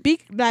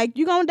like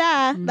you gonna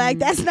die. Like,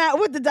 that's not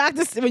what the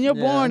doctor said when you're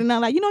born. And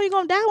not like, you're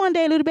gonna die one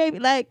day, little baby.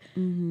 Like,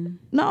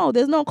 no,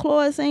 there's no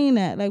clause saying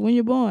that. Like, when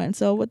you're born,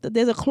 so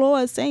there's a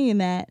clause saying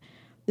that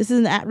this is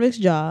an at-risk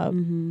job.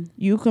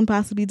 You can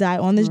possibly die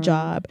on this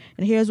job,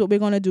 and here's what we're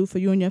gonna do for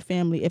you and your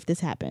family if this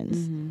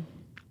happens.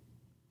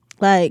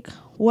 Like,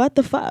 what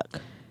the fuck?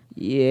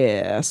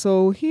 Yeah.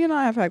 So he and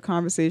I have had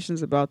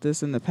conversations about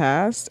this in the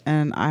past,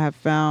 and I have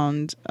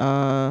found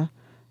that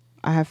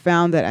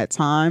at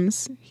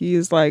times he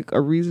is like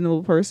a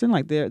reasonable person.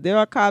 Like, there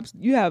are cops.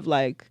 You have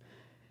like,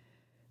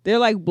 they're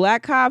like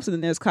black cops, and then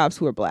there's cops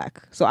who are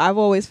black. So I've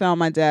always found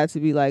my dad to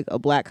be like a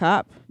black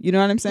cop. You know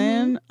what I'm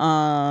saying?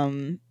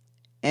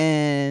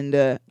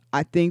 And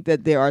I think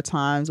that there are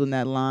times when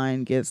that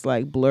line gets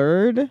like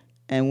blurred,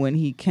 and when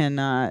he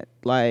cannot,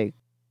 like,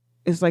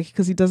 it's like,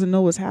 because he doesn't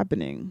know what's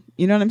happening.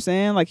 You know what I'm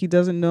saying? Like, he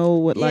doesn't know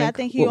what, like, I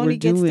think he what only we're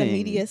gets doing. the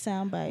media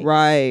soundbite.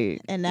 Right.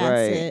 And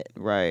that's it.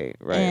 Right.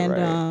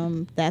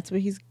 And that's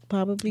what he's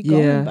probably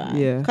going by.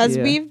 Yeah. Because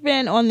we've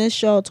been on this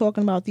show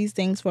talking about these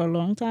things for a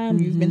long time.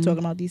 You've been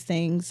talking about these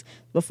things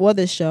before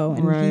this show,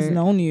 and he's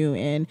known you,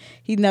 and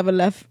he's never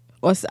left,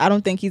 or I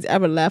don't think he's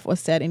ever left or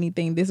said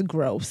anything this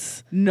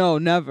gross. No,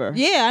 never.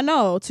 Yeah, I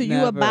know, to you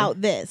Never.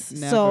 about this.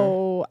 Never.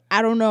 So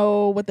I don't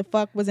know what the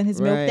fuck was in his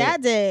milk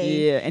that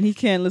day. Yeah, and he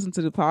can't listen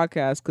to the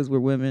podcast because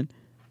we're women.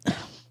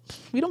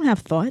 We don't have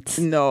thoughts.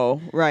 No,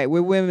 right.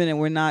 We're women,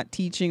 and we're not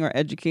teaching or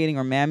educating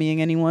or mammying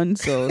anyone,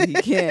 so he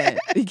can't.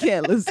 He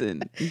can't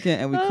listen. He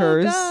can't, and we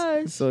curse,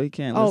 gosh. so he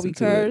can't. Oh, listen we to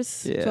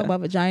curse. It. Yeah. Talk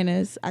about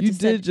vaginas. You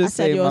did just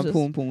say my yours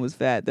poom poom was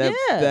fat. Yeah.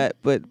 That,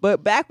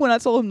 but back when I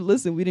told him to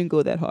listen, we didn't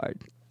go that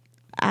hard.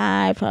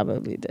 I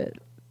probably did.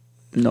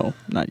 No,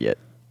 not yet.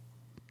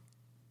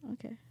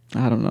 Okay.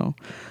 I don't know,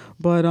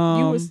 but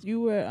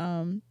You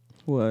were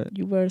what?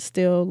 you were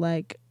still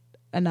like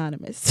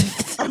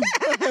anonymous. Like,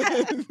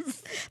 I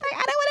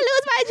don't want to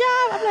lose my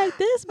job. I'm like,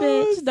 this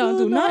bitch don't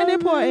do nothing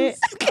important.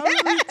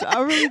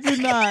 I really do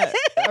not.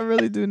 I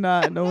really do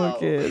not. No one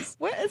cares.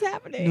 What is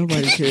happening?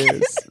 Nobody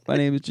cares. My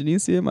name is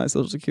Janicia. My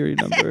social security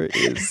number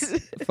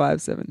is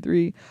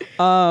 573.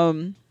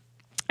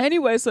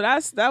 Anyway, so that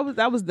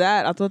was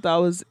that. I thought that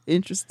was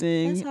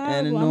interesting That's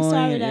and horrible. annoying I'm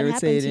sorry and that happened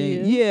to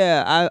irritating. you.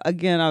 Yeah,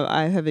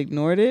 I have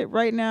ignored it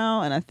right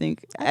now, and I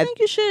think I think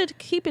you should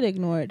keep it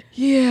ignored.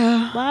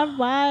 yeah.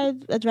 Why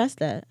address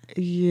that?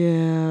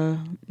 Yeah.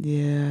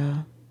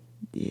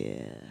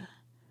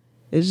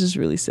 It's just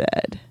really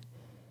sad.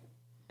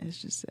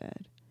 It's just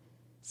sad.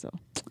 So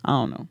I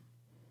don't know,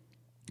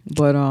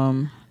 but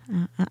I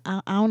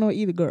don't know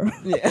either, girl.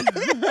 yeah.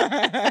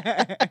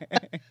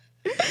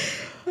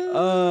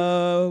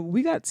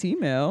 We got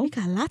T-mail. We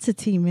got lots of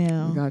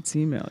T-mail. We got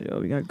T-mail, yo.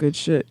 We got good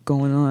shit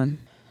going on.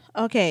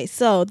 Okay,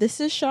 so this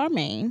is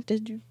Charmaine.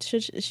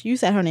 You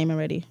said her name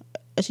already?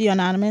 Is she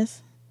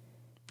anonymous?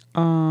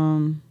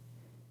 No.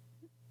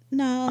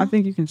 I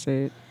think you can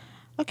say it.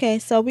 Okay,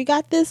 so we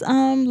got this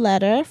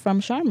letter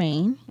from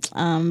Charmaine.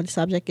 The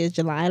subject is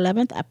July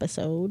 11th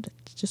episode,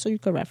 just so you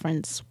can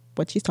reference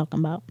what she's talking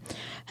about.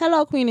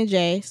 Hello, Queen and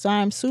Jay. So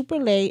I'm super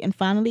late and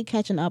finally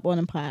catching up on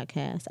the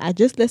podcast. I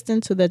just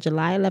listened to the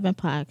July 11th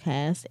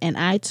podcast, and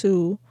I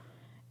too,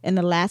 in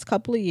the last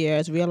couple of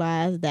years,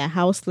 realized that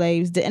house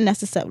slaves didn't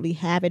necessarily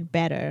have it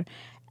better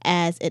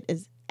as it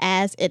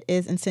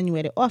is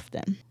insinuated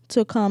often.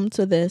 To come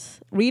to this,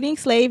 reading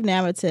slave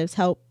narratives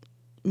helped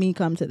me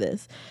come to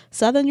this.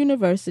 Southern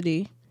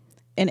University,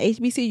 an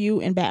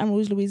HBCU in Baton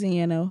Rouge,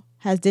 Louisiana,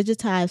 has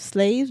digitized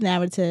slaves'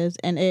 narratives,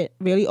 and it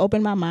really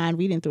opened my mind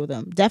reading through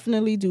them.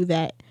 Definitely do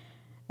that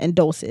in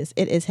doses.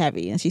 It is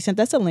heavy. And she sent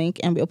us a link,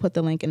 and we'll put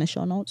the link in the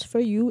show notes for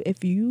you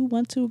if you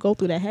want to go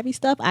through that heavy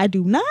stuff. I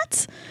do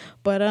not,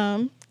 but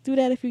do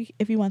that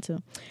if you want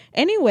to.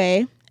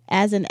 Anyway,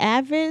 as an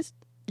avid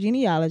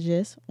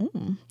genealogist,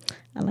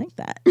 I like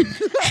that.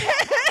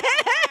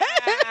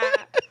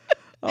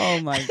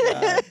 Oh my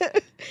God.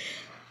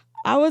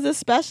 I was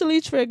especially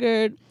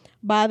triggered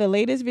by the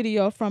latest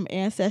video from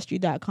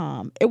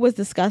Ancestry.com. It was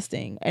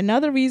disgusting.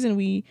 Another reason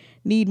we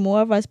need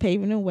more of us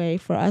paving the way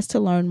for us to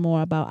learn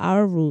more about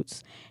our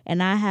roots,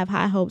 and I have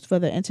high hopes for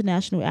the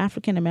International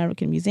African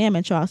American Museum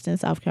in Charleston,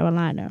 South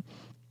Carolina.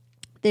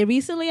 They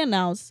recently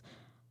announced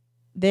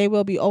they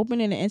will be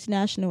opening an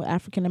International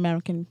African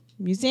American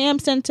Museum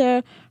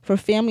Center for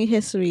Family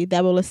History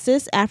that will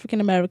assist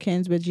African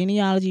Americans with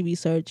genealogy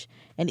research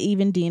and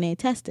even DNA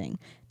testing.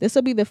 This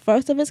will be the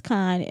first of its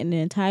kind in the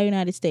entire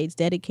United States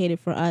dedicated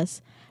for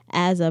us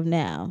as of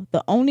now.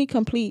 The only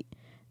complete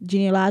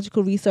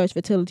genealogical research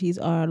facilities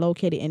are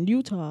located in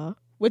Utah,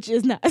 which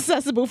is not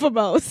accessible for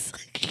most.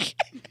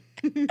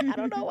 I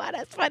don't know why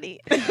that's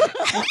funny.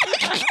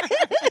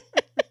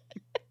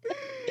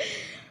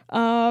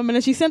 And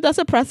then she sent us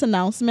a press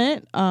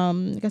announcement.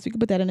 I guess we could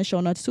put that in the show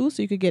notes too,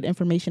 so you could get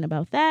information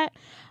about that.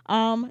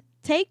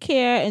 Take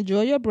care,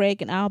 enjoy your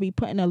break, and I'll be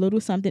putting a little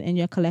something in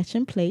your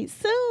collection plate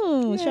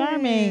soon. Yay.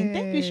 Charmaine.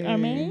 Thank you,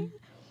 Charmaine.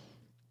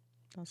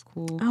 That's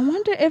cool. I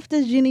wonder if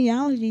the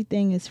genealogy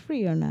thing is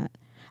free or not.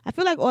 I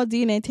feel like all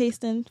DNA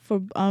tasting for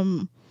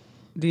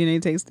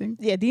DNA tasting?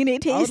 Yeah,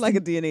 DNA tasting. I would like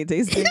a DNA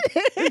tasting.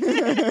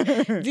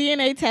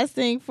 DNA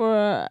testing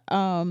for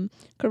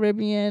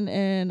Caribbean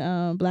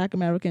and Black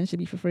Americans should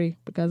be for free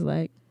because,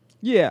 like,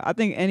 yeah, I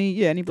think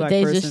any Black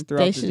person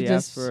throughout the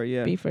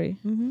diaspora, be free.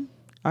 Mm-hmm.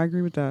 I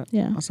agree with that.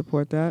 Yeah, I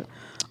support that.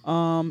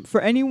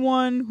 For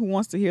anyone who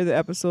wants to hear the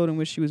episode in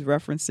which she was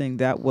referencing,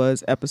 that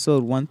was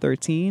episode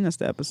 113. That's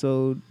the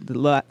episode, the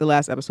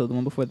last episode, the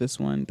one before this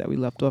one that we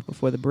left off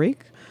before the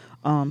break.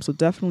 So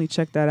definitely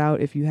check that out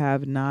if you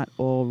have not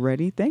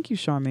already. Thank you,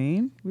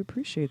 Charmaine. We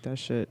appreciate that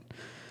shit.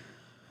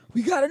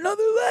 We got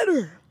another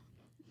letter.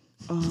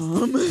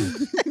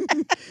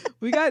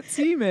 We got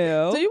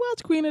T-mail. Do you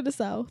watch Queen of the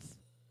South?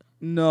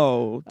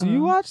 No. Do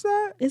you watch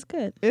that? It's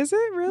good. Is it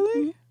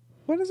really? Mm-hmm.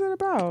 What is it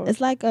about? It's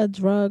like a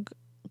drug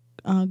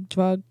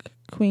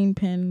queen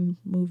pin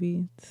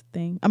movie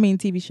thing. I mean,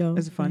 TV show.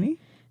 Is it funny?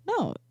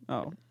 No.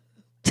 Oh.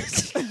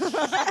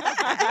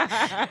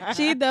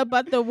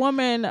 But the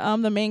woman,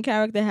 the main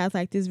character has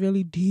like this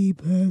really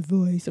deep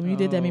voice. So when you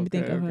did that, made me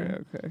think of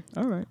her. Okay.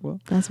 All right. Well,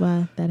 that's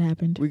why that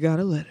happened. We got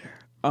a letter.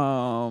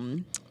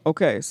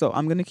 Okay. So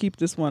I'm gonna keep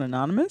this one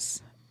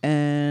anonymous,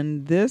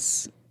 and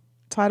this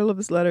title of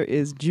this letter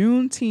is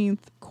Juneteenth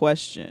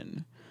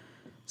question.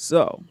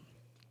 So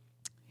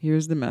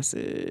here's the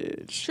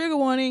message. Trigger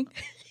warning.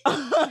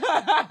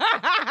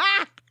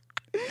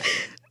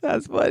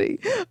 That's funny.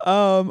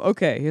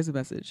 Okay, here's the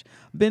message.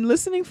 Been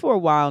listening for a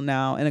while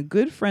now, and a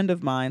good friend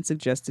of mine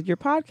suggested your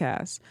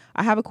podcast.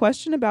 I have a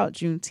question about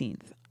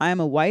Juneteenth. I am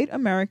a white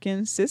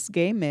American cis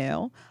gay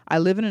male. I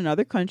live in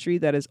another country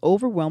that is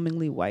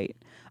overwhelmingly white.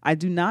 I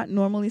do not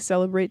normally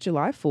celebrate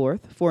July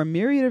 4th for a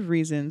myriad of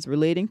reasons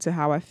relating to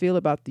how I feel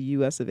about the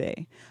US of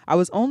A. I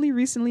was only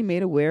recently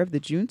made aware of the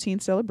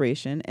Juneteenth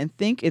celebration and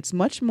think it's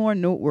much more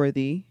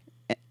noteworthy.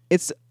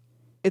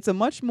 It's a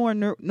much more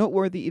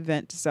noteworthy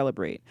event to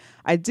celebrate.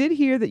 I did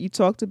hear that you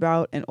talked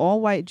about an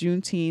all-white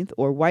Juneteenth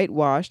or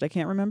whitewashed, I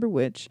can't remember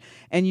which,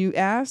 and you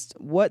asked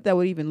what that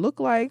would even look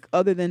like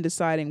other than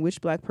deciding which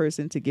Black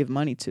person to give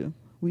money to.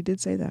 We did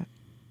say that.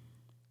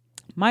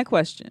 My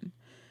question: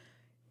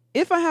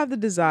 if I have the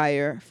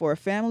desire for a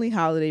family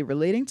holiday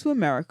relating to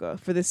America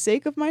for the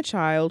sake of my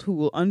child who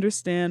will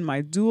understand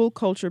my dual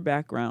culture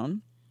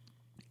background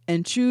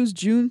and choose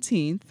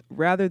Juneteenth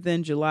rather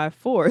than July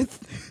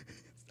 4th...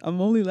 I'm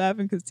only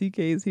laughing because TK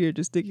is here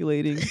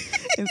gesticulating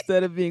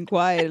instead of being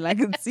quiet, and I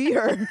can see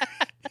her in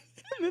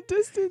the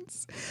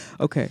distance.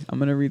 Okay, I'm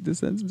going to read the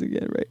sentence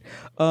again, right?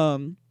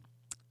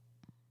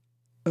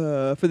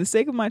 For the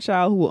sake of my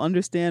child who will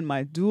understand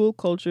my dual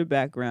culture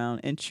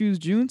background and choose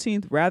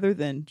Juneteenth rather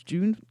than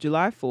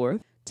July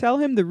 4th, tell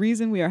him the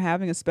reason we are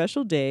having a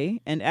special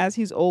day, and as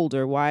he's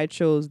older, why I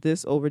chose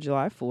this over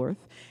July 4th,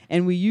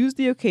 and we use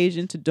the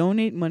occasion to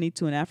donate money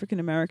to an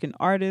African-American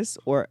artist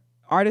or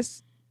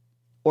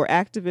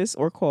activist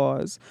or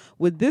cause.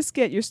 Would this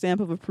get your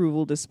stamp of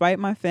approval despite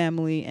my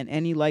family and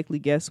any likely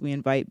guests we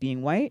invite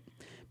being white?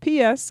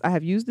 P.S. I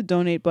have used the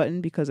donate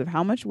button because of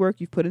how much work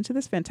you've put into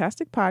this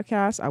fantastic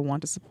podcast. I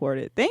want to support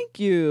it. Thank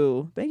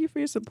you. Thank you for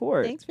your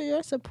support. Thanks for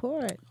your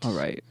support. All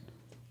right.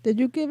 Did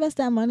you give us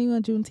that money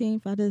on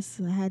Juneteenth? I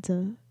had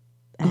to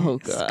ask. Oh,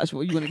 gosh.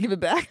 Well, you want to give it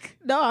back?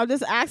 No, I'm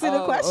just asking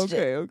a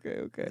question.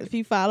 Okay. If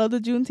you follow the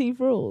Juneteenth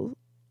rules.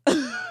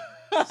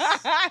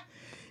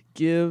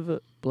 Give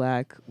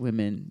Black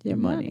women your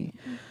money.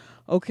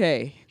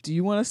 Okay. Do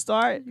you want to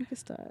start? You can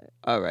start.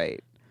 All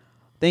right.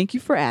 Thank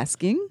you for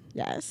asking.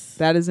 Yes.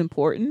 That is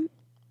important.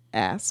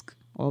 Ask.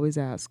 Always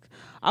ask.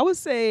 I would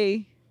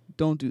say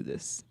don't do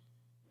this.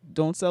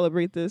 don't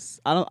celebrate this.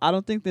 I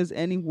don't think there's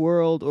any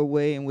world or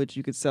way in which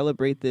you could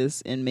celebrate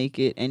this and make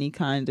it any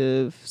kind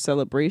of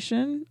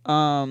celebration.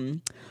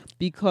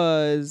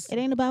 Because it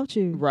ain't about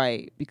you.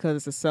 Right, because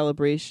it's a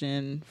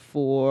celebration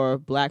for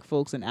Black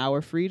folks and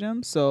our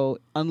freedom. So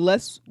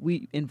unless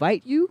we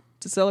invite you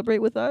to celebrate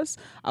with us,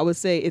 I would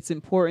say it's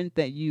important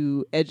that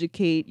you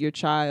educate your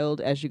child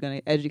as you're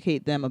going to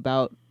educate them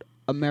about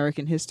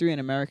American history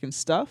and American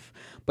stuff.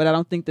 But I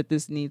don't think that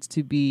this needs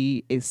to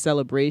be a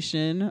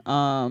celebration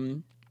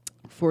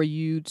for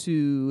you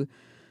to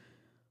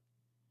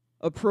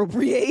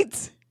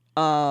appropriate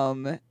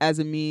as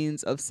a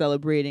means of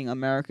celebrating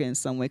America in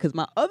some way. Because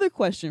my other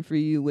question for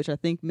you, which I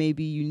think may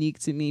be unique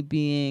to me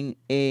being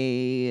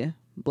a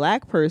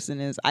Black person,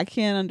 is I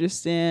can't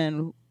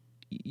understand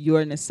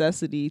your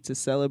necessity to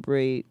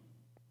celebrate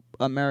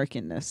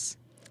Americanness.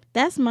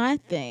 That's my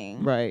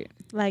thing. Right.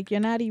 Like, you're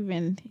not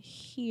even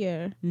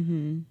here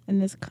Mm-hmm. in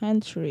this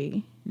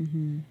country.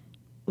 Mm-hmm.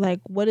 Like,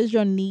 what is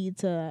your need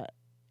to,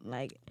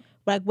 like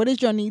what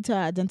is your need to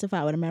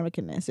identify with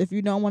Americanness? If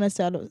you don't want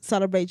to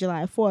celebrate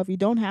July 4th, you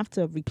don't have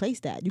to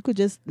replace that. You could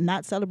just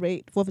not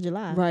celebrate 4th of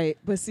July. Right.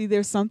 But see,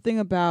 there's something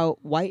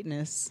about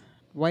whiteness,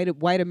 white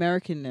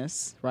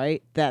Americanness,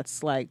 right?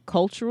 That's like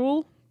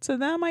cultural to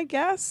them, I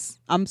guess.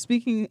 I'm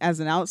speaking as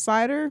an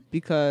outsider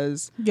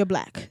because You're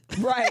Black.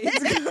 right,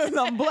 because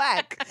I'm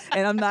Black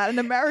and I'm not an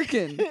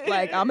American.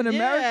 Like, I'm an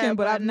American,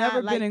 but I've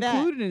never not been like that.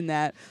 included in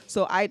that.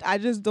 So I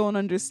just don't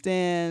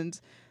understand.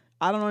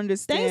 I don't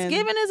understand.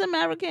 Thanksgiving is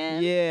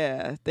American.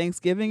 Yeah,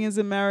 Thanksgiving is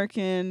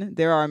American.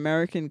 There are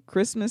American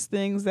Christmas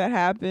things that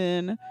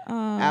happen.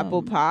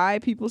 Apple pie,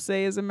 people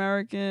say, is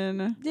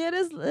American. Yeah,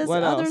 there's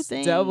What other else?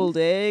 things. Deviled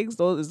eggs.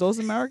 Is those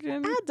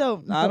American? I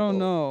don't know. I don't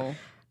know.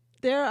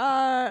 There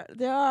are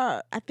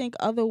I think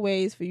other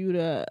ways for you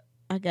to,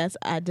 I guess,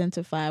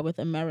 identify with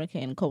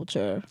American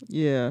culture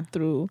Yeah.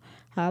 through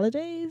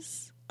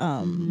holidays.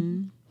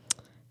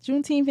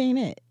 Juneteenth ain't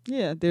it.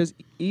 Yeah, there's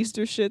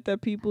Easter shit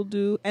that people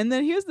do. And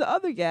then here's the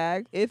other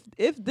gag. If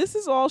this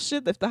is all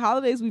shit, if the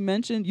holidays we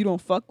mentioned you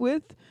don't fuck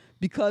with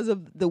because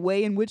of the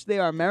way in which they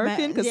are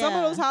American, because some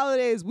of Yeah. those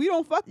holidays we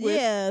don't fuck with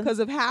Yeah. because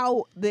of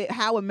how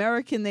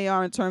American they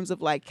are in terms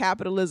of like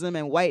capitalism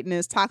and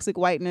whiteness, toxic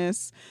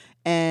whiteness.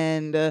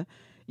 And,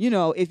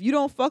 if you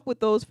don't fuck with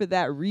those for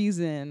that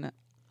reason,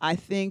 I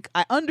think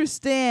I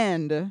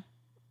understand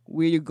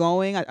where you're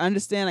going. I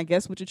understand, I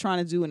guess, what you're trying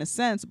to do in a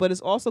sense, but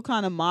it's also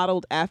kind of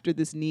modeled after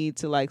this need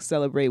to like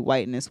celebrate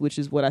whiteness, which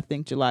is what I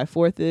think July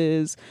 4th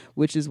is,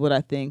 which is what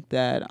I think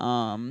that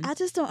I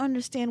just don't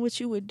understand what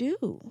you would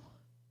do.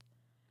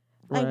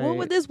 Like, what right.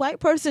 would this white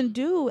person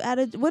do?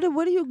 What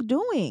are you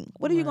doing?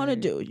 What are you gonna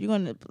Right. do? You're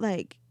gonna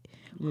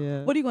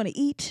Yeah. what are you gonna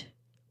eat?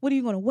 What are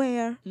you gonna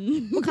wear?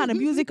 What kind of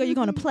music are you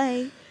gonna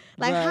play?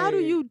 Like, how do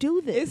Right. you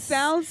do this? It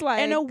sounds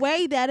like in a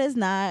way that is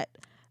not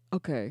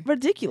okay.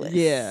 ridiculous.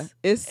 Yeah,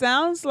 it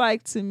sounds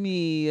like to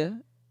me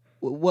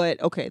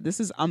this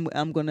is I'm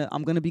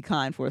gonna be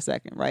kind for a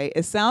second, right?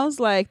 It sounds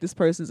like this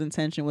person's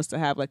intention was to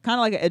have like kind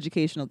of like an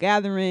educational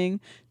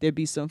gathering. There'd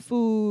be some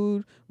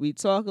food, we'd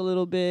talk a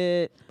little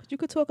bit. But you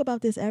could talk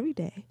about this every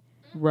day.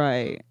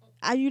 Right.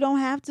 You don't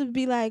have to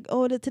be like,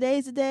 oh,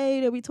 today's the day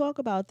that we talk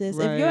about this.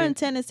 If your Right.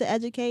 intent is to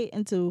educate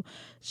and to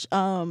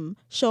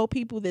show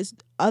people this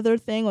other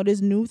thing or this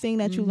new thing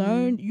that you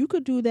learned, you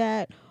could do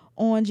that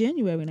on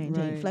January 19th.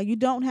 Right. Like, you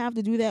don't have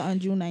to do that on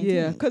June 19th.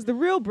 Yeah, because the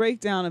real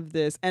breakdown of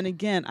this, and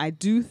again, I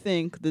do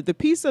think that the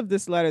piece of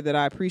this letter that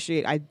I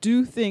appreciate, I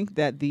do think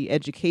that the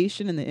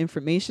education and the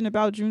information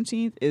about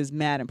Juneteenth is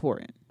mad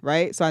important,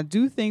 right? So I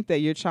do think that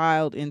your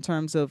child, in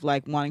terms of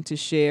like wanting to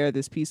share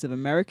this piece of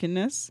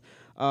Americanness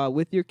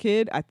with your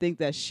kid, I think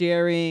that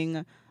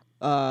sharing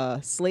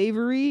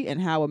slavery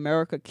and how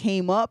America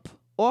came up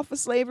off of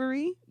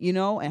slavery,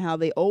 and how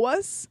they owe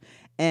us,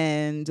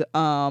 and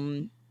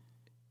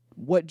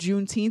what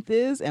Juneteenth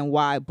is and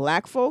why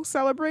Black folks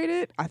celebrate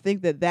it, I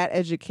think that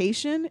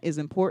education is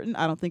important.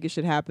 I don't think it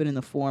should happen in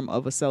the form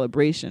of a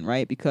celebration,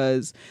 right?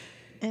 Because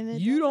And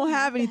it you don't doesn't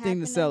have anything happen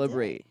to that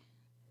celebrate. day.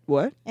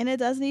 What? And it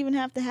doesn't even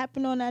have to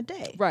happen on that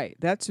day. Right,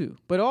 that too.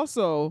 But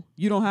also,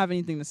 you don't have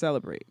anything to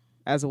celebrate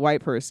as a white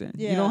person.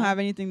 You don't Yeah. have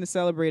anything to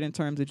celebrate in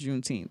terms of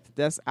Juneteenth.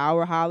 That's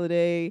our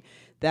holiday.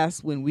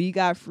 That's when we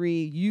got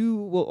free. You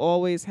will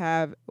always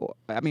have,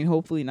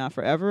 hopefully not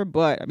forever,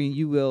 but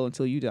you will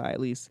until you die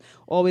at least,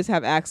 always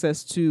have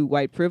access to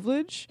white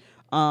privilege.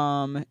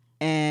 And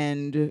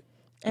the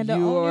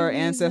your only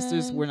ancestors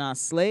reason- were not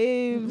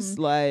slaves.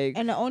 Like,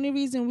 And the only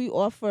reason we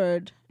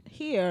offered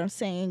here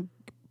saying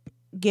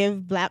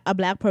give a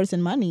black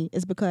person money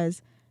is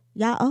because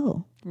y'all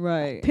owe.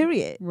 right.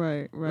 Period.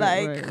 Right,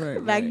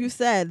 Like you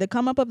said, the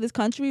come up of this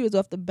country was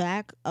off the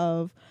back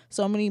of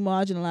so many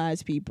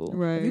marginalized people.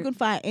 Right. If you can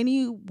find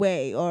any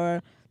way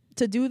or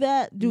to do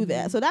that, do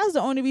that. So that's the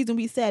only reason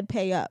we said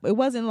pay up. It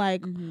wasn't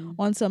like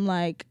on some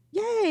like,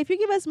 yay, if you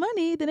give us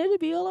money, then it'll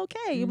be all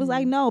okay. It was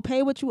like, no,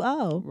 pay what you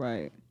owe.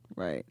 Right.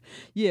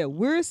 Yeah,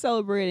 we're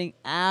celebrating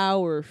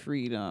our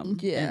freedom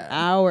Yeah. and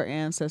our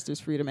ancestors'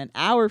 freedom. And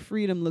our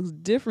freedom looks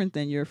different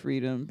than your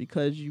freedom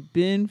because you've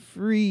been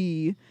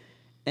free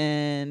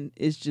and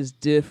it's just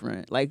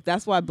different. Like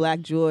that's why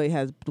Black Joy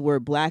has the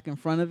word black in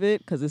front of it,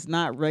 because it's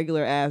not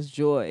regular ass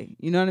joy.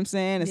 You know what I'm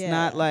saying? It's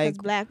not like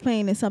Black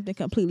Plain is something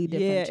completely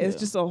different. Yeah, it's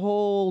just a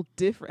whole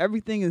different.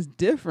 Everything is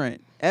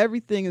different.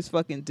 Everything is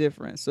fucking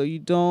different. So you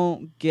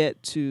don't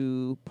get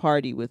to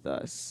party with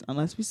us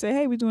unless we say,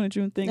 hey, we're doing a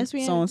June thing, so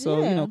and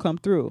so, you know, come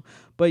through.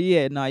 But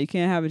yeah, no, you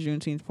can't have a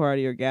Juneteenth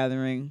party or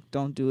gathering.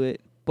 Don't do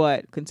it.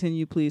 But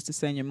continue, please, to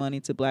send your money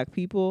to Black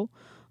people.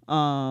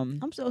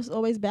 I'm so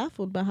always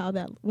baffled by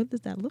what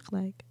does that look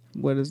like?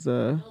 What is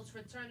the those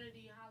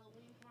fraternity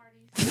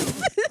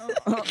Halloween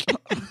parties?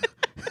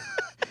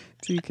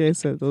 TK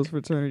said those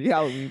fraternity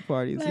Halloween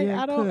parties. Like,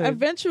 yeah, I don't.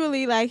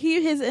 Eventually, like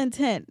his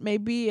intent may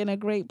be in a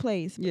great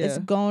place. Yeah. It's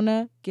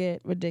gonna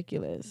get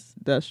ridiculous.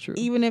 That's true.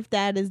 Even if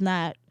that is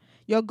not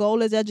your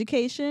goal is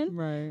education,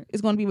 right?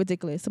 It's gonna be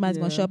ridiculous. Somebody's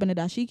gonna show up in a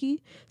dashiki.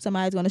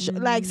 Somebody's gonna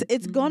like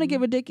it's gonna get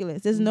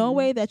ridiculous. There's no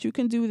way that you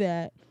can do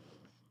that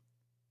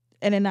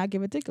and then not get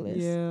ridiculous.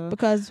 Yeah.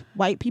 Because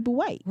white people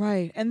white.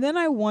 Right. And then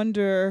I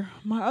wonder,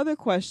 my other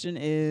question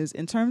is,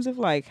 in terms of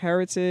like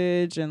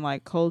heritage and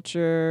like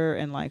culture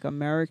and like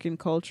American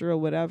culture or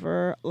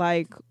whatever,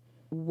 like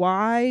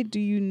why do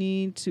you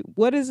need to,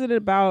 what is it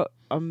about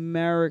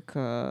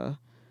America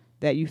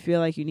that you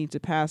feel like you need to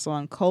pass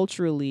on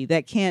culturally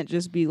that can't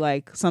just be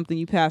like something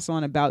you pass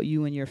on about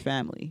you and your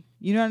family?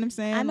 You know what I'm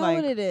saying? I know like,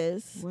 what it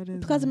is. What is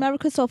because it?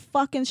 America's so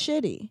fucking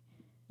shitty.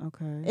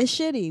 Okay. It's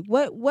shitty.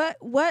 What?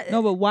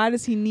 No, but why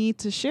does he need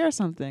to share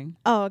something?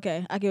 Oh,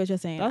 okay. I get what you're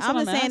saying. That's I'm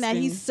what just I'm saying that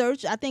asking. he's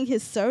search. I think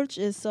his search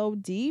is so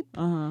deep.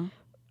 Uh-huh.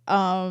 I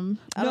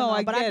don't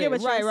know, but I get what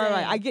you're saying.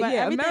 Right. I get. But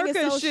Yeah, everything America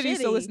is so shitty,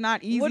 so it's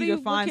not easy to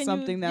find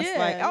something that's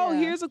like, oh,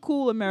 here's a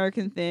cool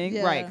American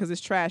thing, right? Because it's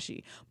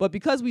trashy. But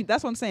because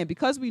that's what I'm saying.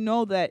 Because we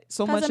know that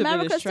so much of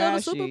it is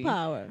trashy. Still the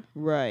superpower,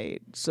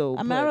 right? So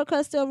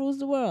America still rules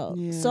the world.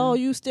 Yeah. So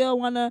you still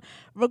wanna,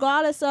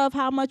 regardless of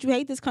how much you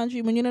hate this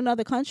country, when you're in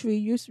another country,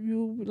 you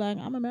like,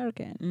 I'm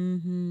American.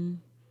 Mm-hmm.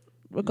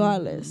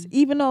 Regardless,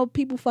 even though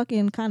people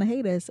fucking kind of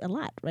hate us a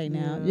lot right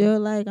now, you're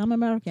like, I'm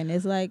American.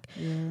 It's like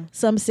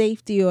some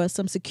safety or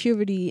some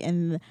security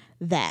in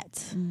that.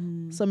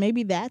 So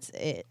maybe that's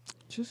it.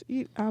 Just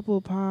eat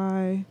apple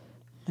pie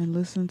and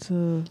listen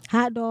to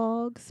hot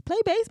dogs, play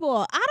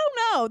baseball. I don't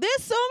know.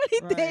 There's so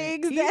many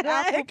things eat that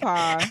apple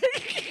pie.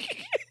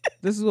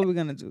 This is what we're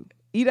gonna do: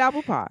 eat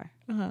apple pie.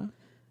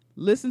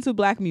 Listen to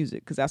black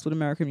music, because that's what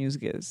American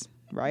music is,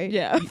 right?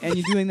 Yeah. And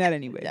you're doing that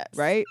anyway, Yes.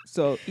 right?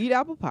 So eat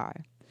apple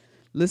pie.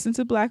 Listen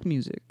to black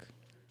music.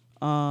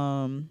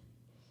 Get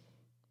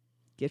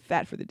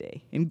fat for the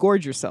day.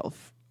 Engorge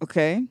yourself.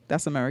 Okay?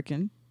 That's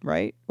American,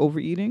 right?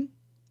 Overeating.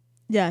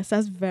 Yes,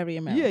 that's very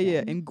American.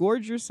 Yeah.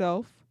 Engorge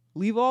yourself.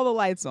 Leave all the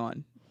lights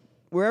on.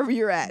 Wherever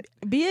you're at.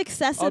 Be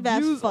excessive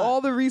Abuse as fuck.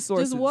 all the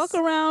resources. Just walk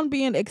around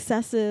being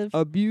excessive.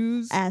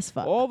 Abuse as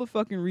fuck. all the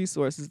fucking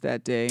resources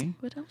that day.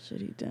 What else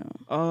should he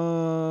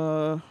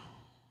do?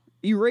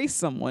 Erase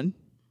someone.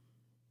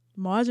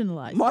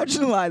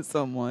 Marginalize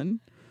someone.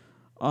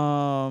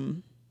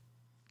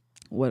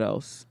 What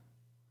else?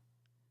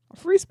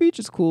 Free speech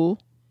is cool.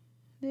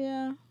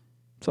 Yeah.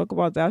 Talk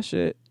about that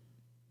shit.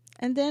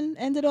 And then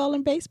end it all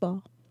in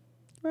baseball.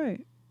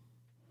 Right.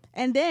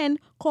 And then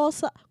call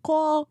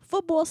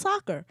football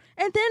soccer.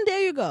 And then there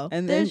you go.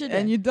 And There's then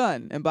your day. you're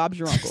done. And Bob's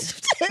your uncle.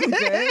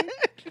 Okay.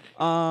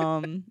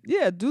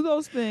 Yeah, do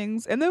those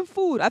things. And then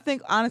food. I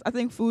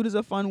think food is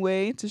a fun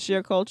way to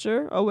share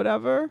culture or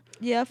whatever.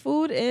 Yeah,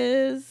 food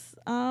is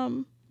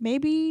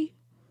maybe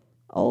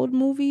old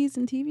movies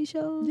and TV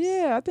shows.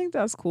 Yeah, I think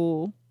that's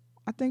cool.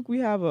 I think we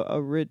have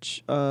a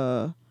rich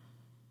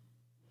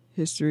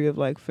history of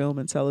like film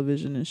and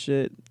television and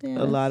shit. Yeah,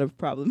 a lot of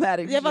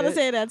problematic shit. Yeah, I'm about to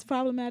say that's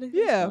problematic.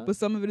 Yeah, but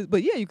some of it is.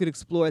 But yeah, you could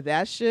explore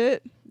that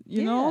shit.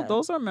 You know, Yeah.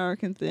 those are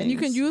American things. And you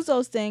can use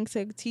those things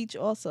to teach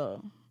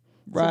also.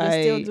 Right. So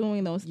they're still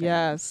doing those things.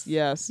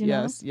 Yes. You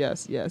know?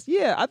 Yes.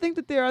 Yeah, I think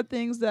that there are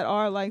things that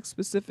are like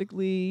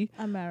specifically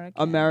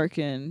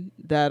American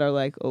that are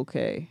like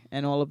okay,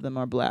 and all of them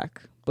are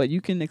black. But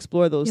you can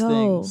explore those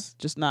things,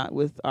 just not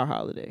with our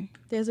holiday.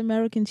 There's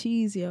American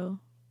cheese, yo.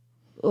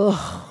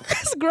 Ugh,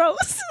 that's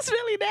gross. It's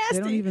really nasty.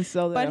 They don't even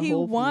sell that at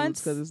Whole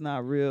Foods because it's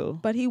not real.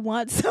 But he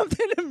wants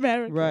something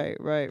American. Right.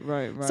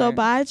 So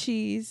buy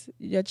cheese.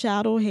 Your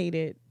child will hate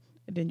it,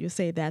 and then you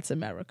say that's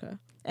America,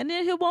 and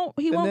then he won't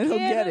he'll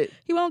get it.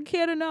 He won't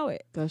care to know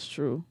it. That's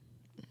true.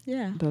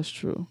 Yeah. That's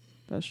true.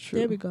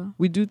 There we go.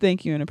 We do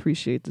thank you and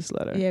appreciate this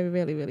letter. Yeah, we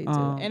really, really do.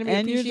 And we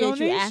and your appreciate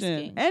donation. you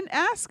asking. And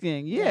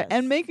asking, yeah. Yes.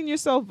 And making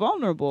yourself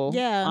vulnerable,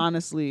 Yeah.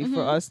 honestly,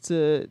 for us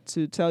to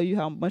tell you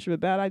how much of a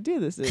bad idea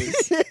this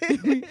is.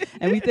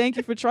 And we thank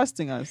you for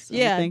trusting us.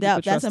 Yeah, And we thank you for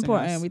that's trusting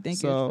important. us. We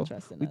thank you So for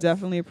trusting we us.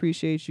 definitely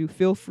appreciate you.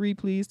 Feel free,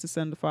 please, to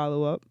send a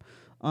follow-up.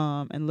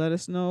 And let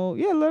us know.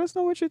 Yeah, let us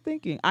know what you're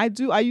thinking. I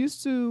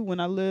used to, when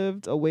I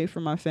lived away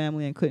from my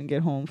family and couldn't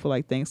get home for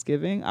like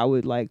Thanksgiving, I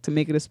would like to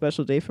make it a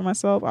special day for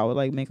myself. I would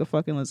like make a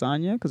fucking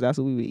lasagna because that's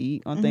what we would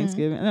eat on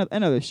Thanksgiving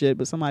and other shit.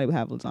 But somebody would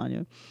have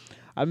lasagna.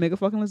 I'd make a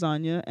fucking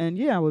lasagna, and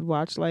yeah, I would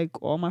watch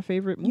like all my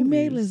favorite movies. You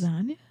made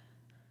lasagna?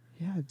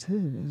 Yeah, I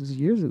did. It was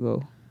years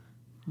ago.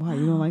 Why,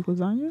 you don't like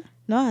lasagna?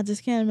 No, I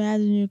just can't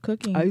imagine you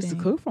cooking. I used to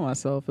cook for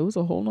myself. It was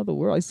a whole nother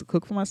world. I used to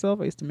cook for myself.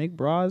 I used to make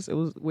bras.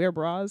 Wear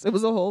bras. It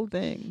was a whole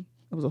thing.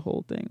 It was a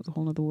whole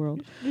nother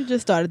world. You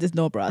just started this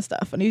no bra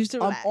stuff. I need you to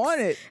relax. I'm on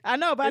it. I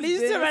know, but I need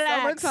you to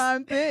relax.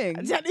 Summertime thing.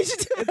 I need you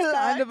to It's relax.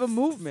 kind of a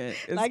movement.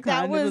 It's like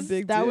kind of a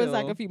big deal. That was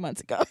like a few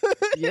months ago.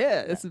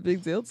 Yeah, it's a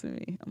big deal to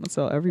me. I'm gonna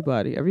tell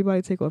everybody.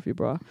 Everybody, take off your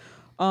bra.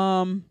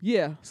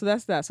 Yeah. So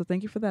that's that. So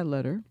thank you for that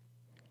letter.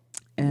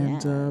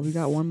 And we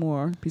got one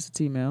more piece of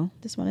tea mail.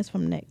 This one is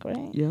from Nick,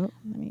 right? Yep.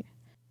 Let me.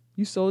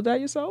 You sold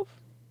that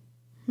yourself?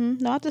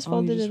 No, I just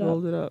folded you just it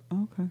rolled it up.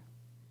 Okay.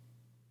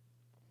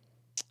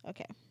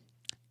 Okay.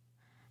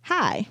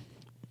 Hi.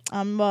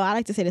 Well, I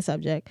like to say the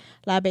subject.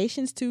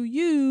 Libations to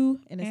you.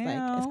 And it's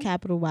like, it's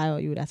capital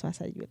Y-O-U. That's why I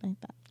said you would like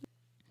that.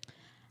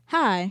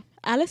 Hi.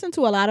 I listen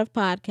to a lot of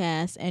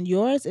podcasts, and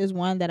yours is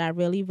one that I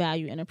really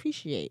value and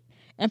appreciate.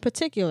 In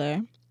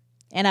particular,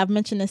 and I've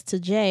mentioned this to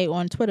Jay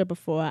on Twitter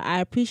before, I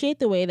appreciate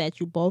the way that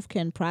you both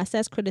can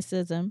process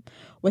criticism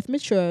with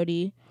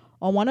maturity.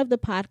 On one of the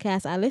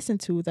podcasts I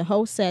listened to, the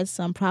host said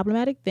some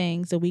problematic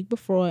things the week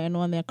before, and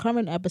on their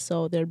current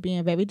episode, they're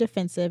being very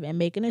defensive and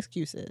making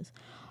excuses,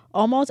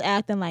 almost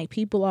acting like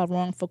people are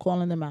wrong for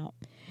calling them out.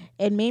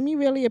 It made me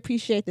really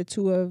appreciate the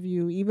two of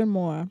you even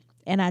more,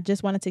 and I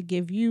just wanted to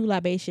give you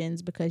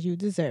libations because you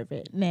deserve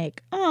it.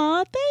 Nick.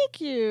 Aw, thank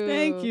you.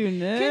 Thank you,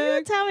 Nick. Can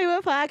you tell me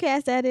what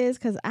podcast that is?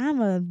 Because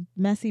I'm a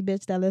messy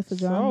bitch that lives for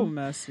drama. So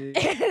messy.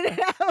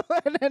 I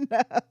want to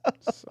know.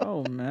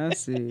 So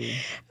messy.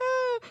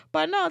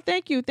 But no,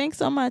 thank you. Thanks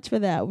so much for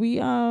that. We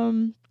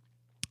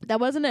that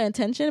wasn't the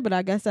intention, but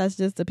I guess that's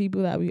just the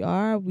people that we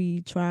are.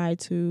 We try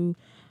to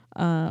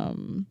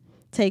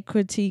take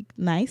critique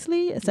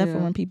nicely, except for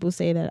when people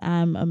say that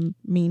I'm a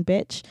mean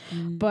bitch.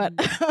 But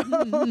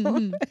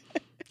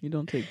you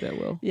don't take that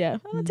well. Yeah,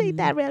 I don't take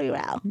that really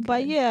well. Okay.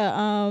 But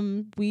yeah,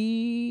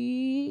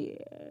 we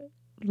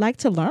like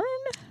to learn.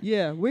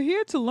 Yeah, we're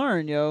here to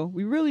learn, yo.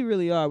 We really,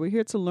 really are. We're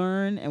here to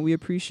learn, and we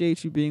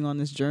appreciate you being on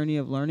this journey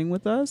of learning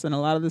with us. And a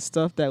lot of the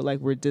stuff that like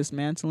we're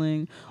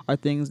dismantling are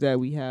things that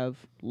we have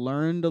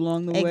learned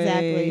along the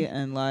way,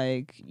 and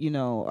like, you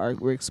know,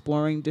 we're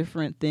exploring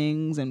different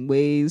things and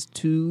ways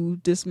to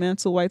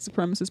dismantle white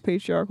supremacist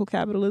patriarchal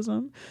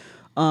capitalism.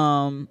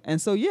 And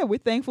so yeah, we're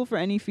thankful for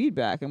any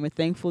feedback, and we're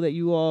thankful that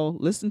you all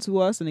listen to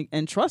us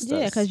and trust us.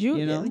 Yeah, because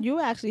you know? you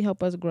actually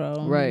help us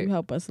grow. Right. You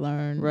help us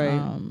learn. Right.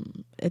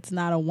 It's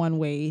not a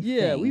one-way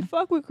thing. We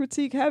fuck with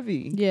critique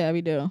heavy. Yeah, we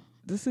do.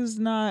 This is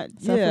not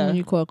Except for when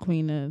you call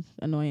Queen an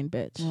annoying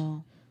bitch.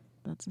 Well,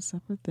 that's a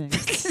separate thing.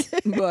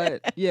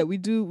 But yeah, we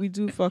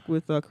do fuck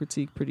with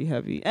critique pretty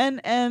heavy.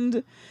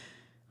 And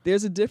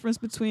there's a difference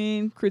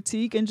between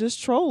critique and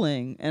just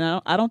trolling.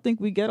 And I don't think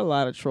we get a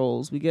lot of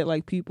trolls. We get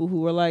like people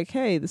who are like,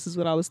 hey, this is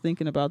what I was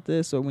thinking about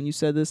this, or when you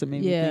said this, it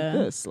made me think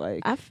this.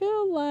 Like, I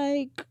feel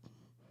like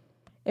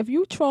if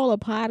you troll a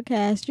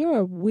podcast, you're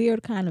a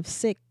weird kind of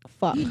sick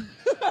fuck.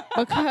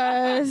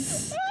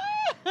 Because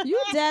you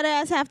dead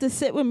ass have to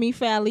sit with me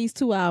for at least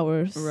 2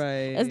 hours.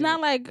 Right. It's not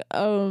like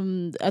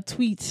a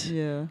tweet.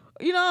 Yeah.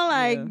 You know,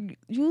 like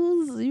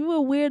you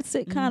a weird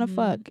sick kind of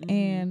fuck.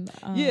 And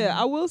yeah,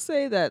 I will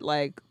say that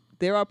like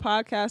there are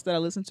podcasts that I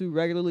listen to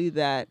regularly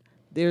that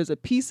there's a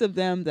piece of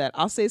them that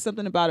I'll say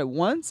something about it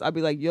once. I'll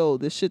be like, yo,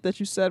 this shit that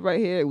you said right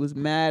here, it was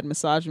mad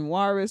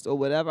misogynoirist or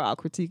whatever. I'll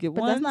critique it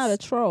once. But that's not a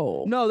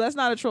troll. No, that's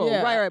not a troll.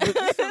 Yeah. Right. But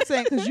that's what I'm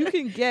saying, because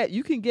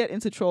you can get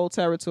into troll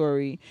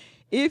territory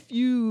if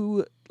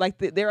you like.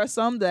 There are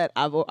some that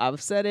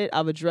I've said it,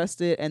 I've addressed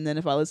it, and then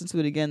if I listen to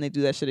it again, they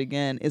do that shit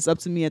again. It's up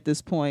to me at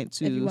this point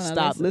to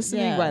stop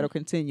listening, right, or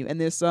continue. And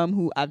there's some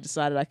who I've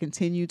decided I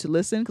continue to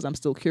listen because I'm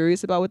still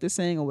curious about what they're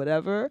saying or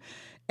whatever.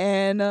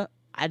 And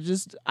I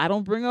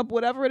don't bring up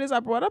whatever it is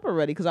I brought up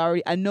already because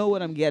I know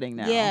what I'm getting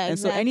now. Yeah, and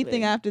so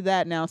anything after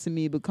that now to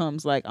me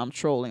becomes like I'm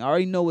trolling. I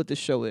already know what the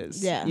show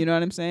is. Yeah, you know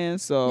what I'm saying.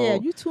 So yeah,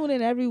 you tune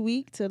in every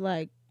week to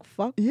like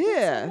fuck. With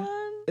someone.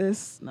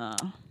 It's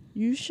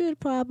You should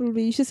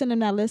send them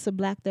that list of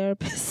black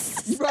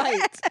therapists.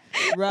 right.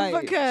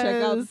 Because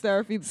check out the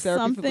therapy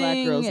for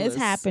black girls is list.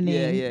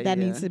 happening that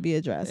needs to be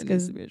addressed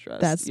because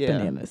that's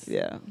bananas.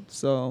 Yeah.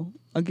 So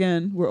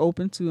again, we're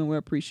open to and we're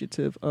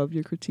appreciative of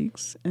your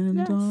critiques,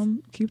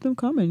 and keep them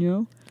coming,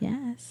 yo.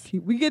 Yes.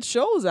 We get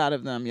shows out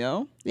of them,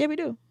 yo. Yeah, we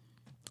do.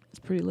 It's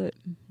pretty lit.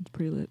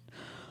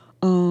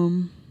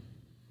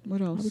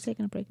 What else? Are we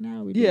taking a break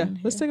now?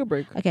 Let's take a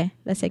break. Okay,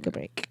 let's take a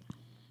break.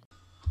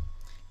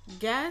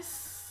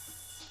 Guess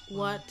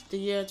what the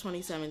year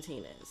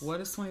 2017 is. What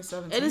is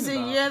 2017? It is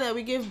about? a year that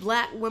we give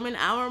black women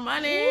our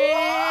money.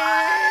 Yes.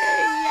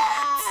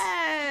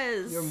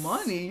 Yes. Your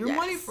money? Your Yes.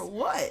 money for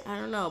what? I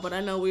don't know, but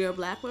I know we are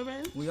black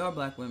women. We are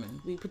black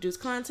women. We produce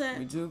content.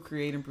 We do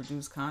create and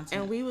produce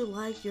content. And we would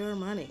like your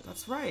money.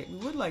 That's right. We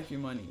would like your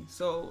money.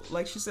 So,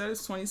 like she said,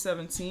 it's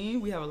 2017.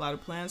 We have a lot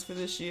of plans for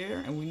this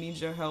year, and we need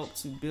your help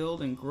to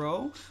build and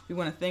grow. We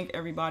want to thank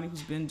everybody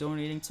who's been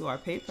donating to our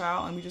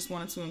PayPal, and we just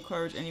wanted to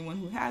encourage anyone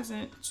who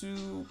hasn't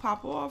to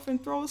pop off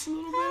and throw us a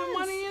little bit of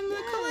money in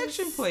the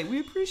collection plate. We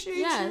appreciate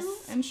you,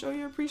 and show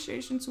your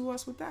appreciation to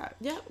us with that.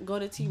 Yep. Go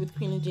to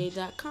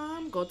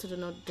teawithqueenandj.com. Go to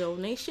the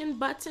donation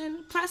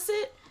button. Press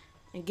it.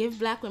 And give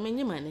black women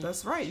your money.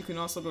 That's right. You can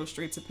also go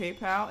straight to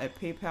PayPal at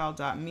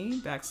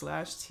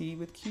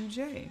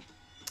paypal.me/TWithQJ.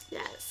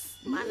 Yes.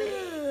 Money.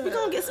 We're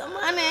going to get some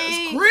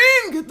money.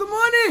 Green, get the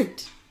money.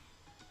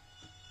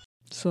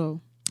 So,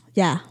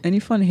 Yeah. any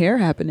fun hair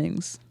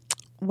happenings?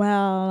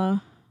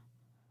 Well,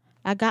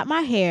 I got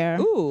my hair.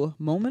 Ooh,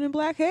 moment in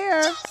black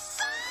hair.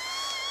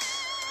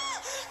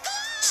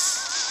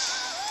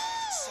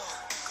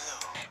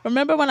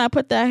 Remember when I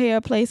put that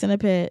hair place in the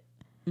pit?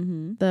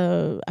 Mm-hmm.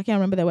 I can't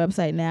remember their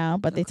website now,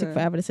 but they took Okay.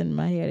 forever to send me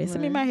my hair. They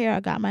sent me Right. my hair. I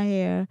got my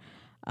hair.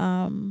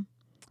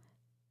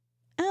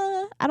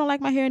 I don't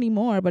like my hair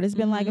anymore, but it's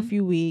been like a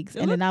few weeks,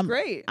 It and then looked I'm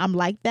great. I'm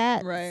like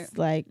that. Right. It's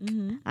like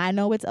Mm-hmm. I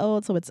know it's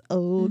old, so it's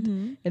old,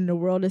 Mm-hmm. and the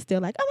world is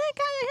still like, oh my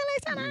god, your hair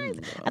looks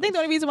so nice. I think the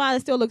only reason why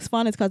it still looks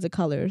fun is because of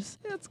colors.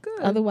 Yeah, it's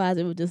good. Otherwise,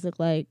 it would just look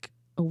like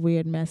a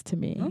weird mess to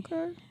me.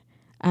 Okay.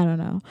 I don't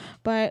know.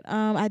 But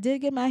I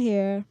did get my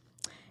hair,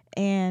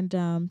 and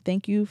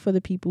thank you for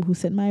the people who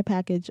sent my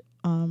package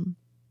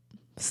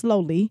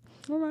slowly,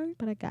 All right.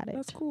 but I got it.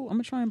 That's cool. I'm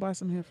gonna try and buy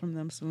some hair from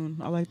them soon.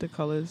 I like the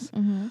colors.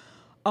 Mm-hmm.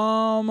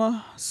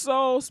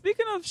 So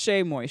speaking of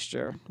Shea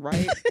Moisture,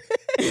 right?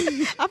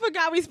 I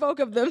forgot we spoke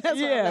of them. That's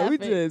why I'm Yeah, we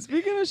laughing. did.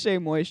 Speaking of Shea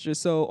Moisture,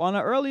 so on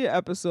an earlier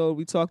episode,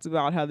 we talked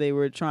about how they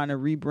were trying to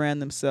rebrand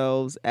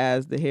themselves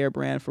as the hair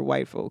brand for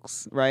white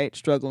folks, right?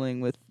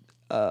 Struggling with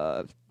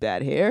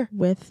bad hair.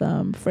 With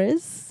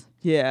Frizz.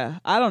 Yeah,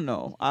 I don't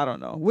know.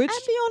 Which, I'm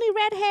the only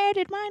red-haired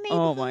in my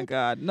neighborhood. oh my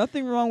God,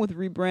 nothing wrong with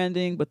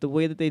rebranding, but the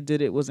way that they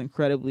did it was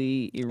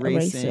incredibly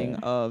erasing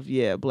Eraser. of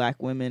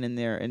black women and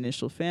their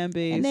initial fan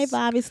base. And they've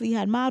obviously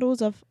had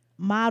models of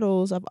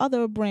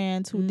other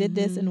brands who did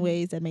this in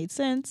ways that made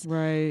sense.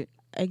 right.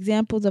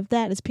 Examples of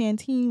that is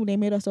Pantene, when they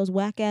made us those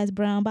whack-ass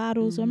brown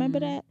bottles. Remember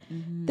that?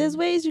 There's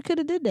ways you could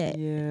have did that.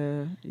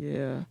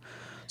 Yeah.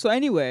 So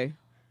anyway,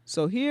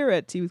 so here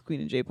at Tea with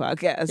Queen and J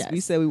podcast, we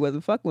Yes. said we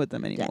wasn't fucking with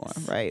them anymore,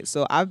 Yes. right?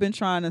 So I've been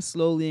trying to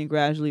slowly and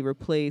gradually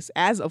replace,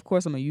 as of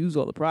course I'm gonna use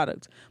all the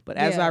product, but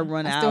as I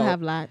run out, I still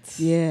have lots.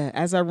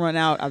 as I run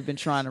out, I've been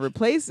trying to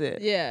replace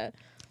it. Yeah.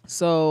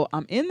 So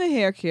I'm in the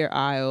hair care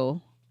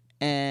aisle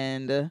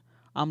and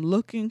I'm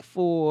looking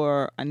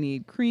for, I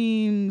need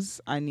creams,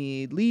 I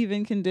need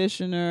leave-in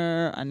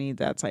conditioner, I need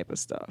that type of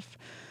stuff.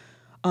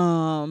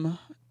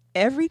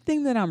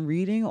 Everything that I'm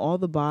reading, all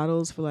the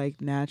bottles for like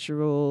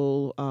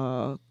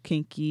natural,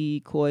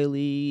 kinky,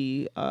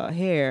 coily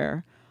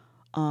hair,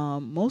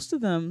 most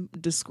of them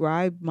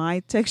describe my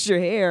texture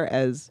hair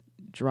as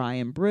dry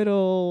and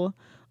brittle.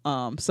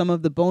 Some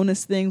of the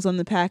bonus things on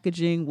the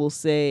packaging will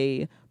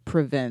say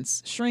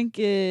prevents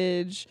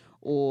shrinkage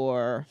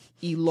or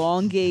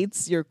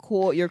elongates your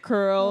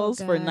curls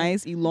for God.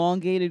 nice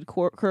elongated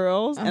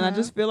curls. And I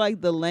just feel like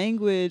the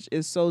language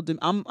is so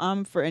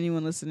I'm for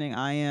anyone listening,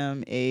 I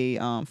am a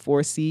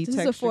 4C This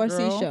is texture a 4C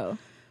girl. show.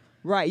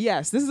 Right,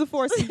 yes, this is a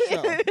 4C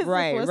show. It's a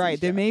right. 4C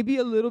There show. may be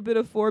a little bit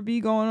of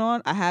 4B going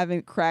on. I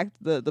haven't cracked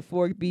the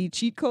 4B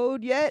cheat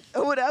code yet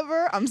or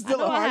whatever. I'm I still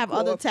know a I have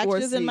other hardcore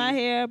textures in 4C. my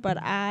hair, but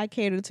I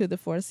cater to the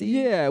 4C.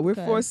 Yeah, we're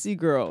 'cause 4C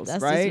girls,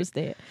 That's right? just what's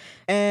there.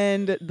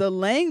 And the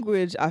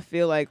language I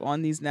feel like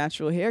on these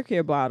natural hair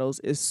care bottles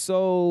is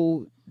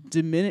so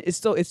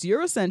it's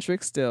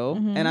Eurocentric still,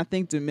 and I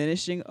think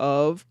diminishing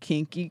of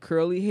kinky,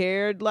 curly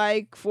haired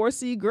like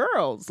 4C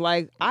girls.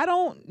 Like I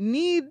don't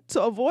need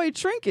to avoid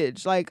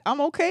shrinkage. Like I'm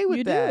okay with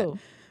You that. do.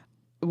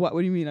 What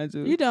do you mean I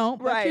do? You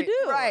don't, but you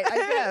do. Right, I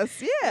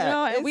guess. Yeah. You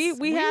know, and it's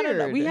we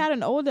had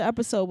an older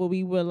episode where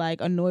we were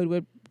like annoyed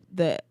with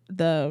the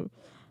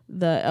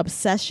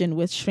obsession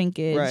with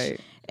shrinkage. Right.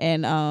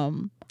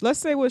 And Let's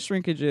say what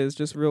shrinkage is,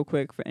 just real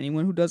quick for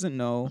anyone who doesn't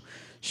know.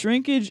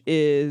 Shrinkage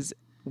is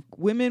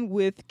women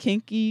with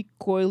kinky,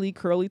 coily,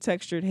 curly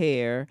textured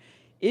hair.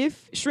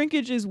 If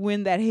shrinkage is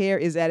when that hair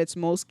is at its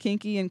most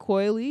kinky and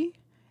coily,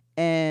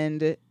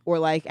 or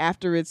like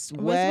after it's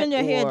wet. when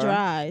your hair or-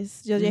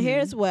 dries, your hair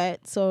is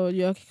wet, so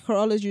your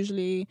curl is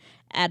usually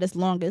at its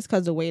longest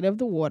because the weight of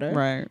the water.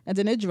 Right. And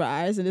then it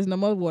dries and there's no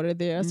more water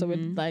there, so it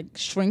like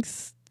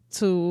shrinks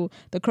to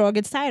the curl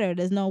gets tighter.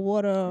 There's no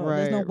water,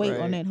 there's no Right, weight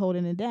on right. it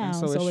holding it down. And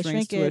so it it's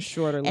shrinks to a shrinkage,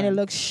 shorter and it length.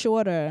 looks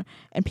shorter,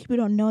 and people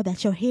don't know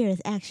that your hair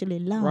is actually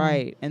long.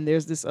 Right. And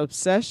there's this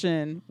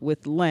obsession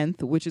with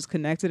length, which is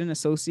connected and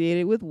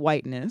associated with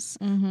whiteness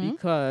Mm-hmm.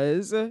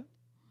 because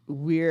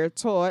we're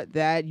taught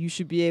that you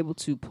should be able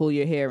to pull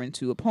your hair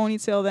into a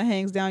ponytail that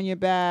hangs down your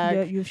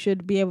back. You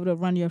should be able to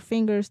run your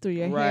fingers through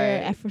your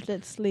hair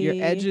effortlessly. Your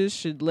edges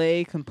should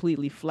lay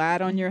completely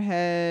flat on your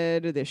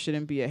head. There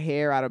shouldn't be a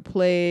hair out of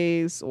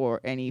place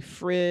or any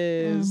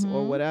frizz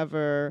or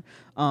whatever.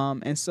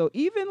 And so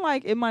even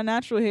like in my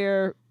natural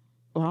hair,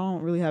 well, I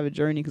don't really have a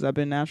journey because I've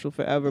been natural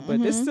forever,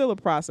 but it's still a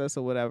process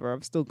or whatever.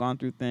 I've still gone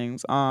through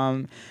things.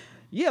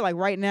 Yeah, like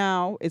right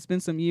now, it's been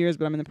some years,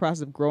 but I'm in the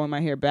process of growing my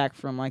hair back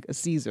from like a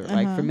Caesar.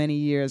 Like for many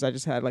years, I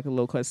just had like a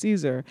low cut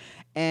Caesar.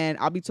 And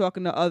I'll be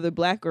talking to other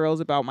black girls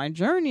about my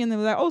journey, and they're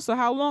like, oh, so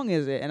how long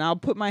is it? And I'll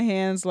put my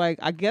hands like,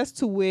 I guess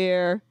to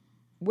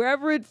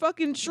wherever it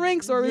fucking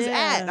shrinks or is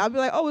at. And I'll be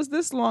like, oh, it's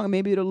this long. And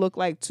maybe it'll look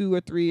like 2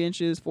 or 3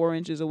 inches, 4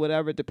 inches or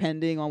whatever,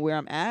 depending on where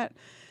I'm at.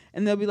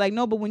 And they'll be like,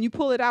 no, but when you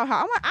pull it out,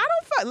 how? I'm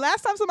like,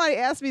 last time somebody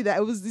asked me that,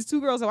 it was these 2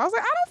 girls. I was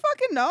like, I don't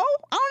fucking know.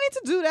 I don't need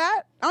to do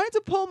that. I don't need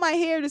to pull my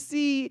hair to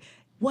see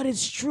what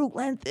its true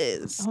length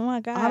is. Oh my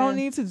God. I don't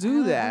need to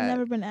do that. I've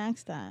never been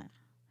asked that.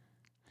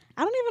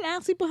 I don't even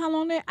ask people how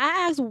long I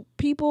ask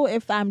people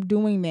if I'm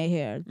doing their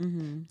hair,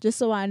 just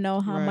so I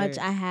know how much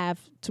I have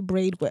to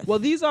braid with. Well,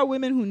 these are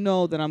women who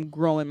know that I'm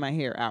growing my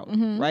hair out,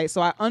 right? So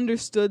I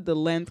understood the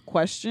length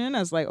question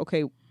as like,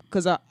 okay,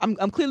 because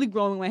I'm clearly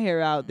growing my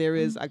hair out. There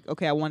is,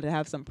 okay, I want to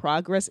have some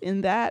progress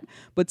in that.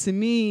 But to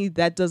me,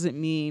 that doesn't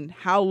mean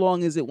how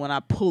long is it when I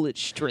pull it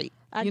straight.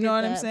 You know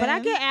what I'm saying? But I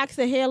get asked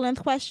the hair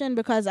length question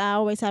because I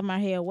always have my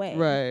hair wet.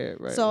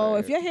 Right. So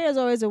if your hair is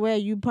always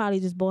wet, you probably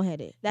just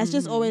bullheaded. That's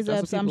just always the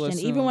assumption.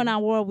 Even when I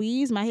wore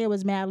weaves, my hair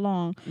was mad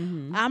long.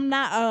 I'm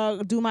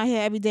not do my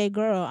hair every day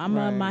girl.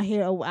 I'm my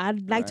hair. I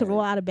like to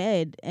roll out of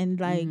bed and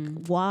like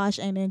wash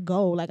and then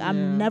go. Like I've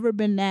never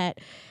been that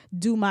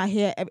do my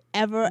hair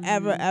ever.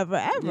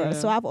 Yeah.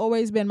 So I've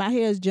always been, my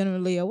hair is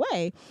generally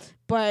away.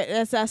 But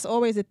that's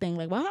always a thing.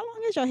 Like, well, how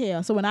long is your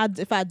hair? So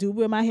if I do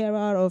wear my hair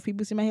out, or if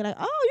people see my hair, like,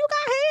 oh, you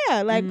got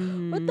hair. Like,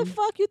 what the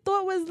fuck you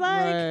thought was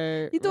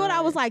like? You thought I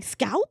was like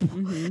scalp?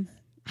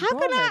 How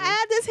can I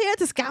add this hair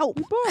to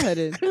scalp?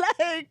 Bald-headed.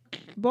 Like,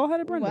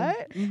 bald-headed Brenda.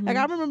 What? Like,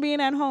 I remember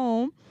being at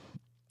home,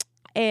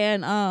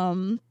 and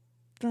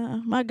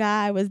my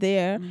guy was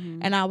there,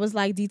 and I was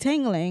like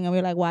detangling, and we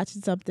were like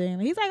watching something.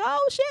 And he's like,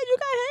 "Oh shit, you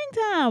got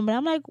hang time!" And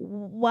I'm like,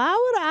 "Why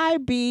would I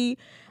be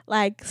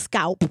like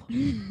scalp?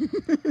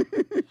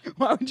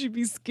 Why would you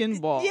be skin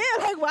bald?" Yeah,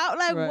 like wow,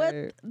 like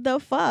what the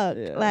fuck?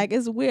 Yeah. Like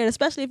it's weird,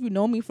 especially if you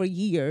know me for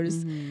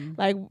years.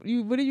 Like,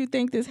 what do you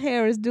think this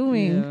hair is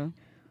doing?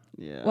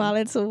 Yeah. While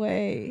it's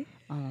away.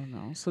 I don't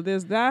know. So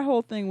there's that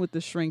whole thing with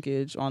the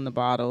shrinkage on the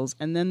bottles,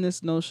 and then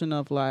this notion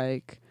of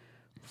like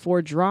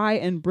for dry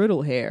and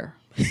brittle hair.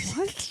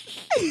 What?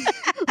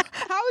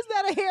 How is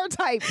that a hair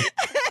type? How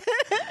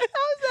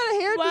is that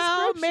a hair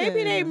description?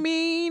 Maybe they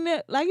mean,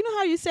 like, you know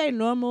how you say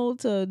normal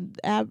to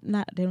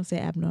they don't say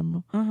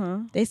abnormal.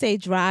 They say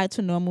dry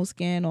to normal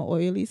skin or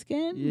oily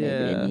skin.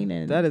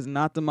 Yeah, that is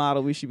not the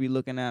model we should be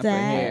looking at for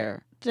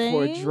hair.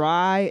 For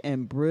dry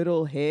and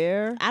brittle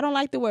hair. I don't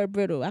like the word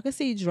brittle. I can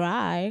see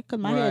dry because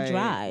my hair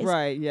dries.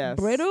 Right, yes.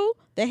 Brittle,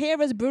 the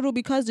hair is brittle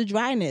because the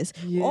dryness.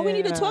 Yeah. All we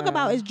need to talk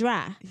about is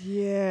dry.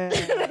 Yeah.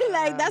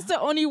 Like, that's the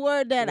only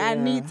word that I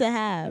need to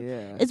have.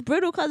 Yeah. It's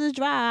brittle because it's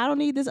dry. I don't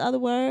need this other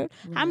word.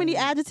 How many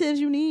adjectives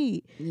you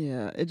need?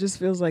 Yeah, it just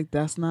feels like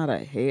that's not a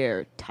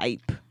hair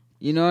type.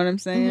 You know what I'm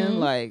saying?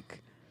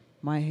 Like,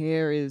 my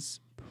hair is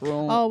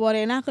prone. Oh, well,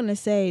 they're not going to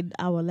say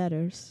our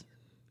letters.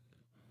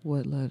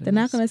 What letters? They're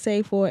not going to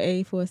say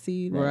 4A,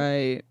 4C.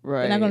 Right.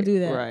 They're not going to do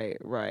that.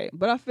 Right.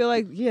 But I feel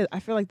like,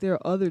 there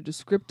are other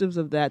descriptives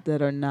of that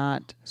are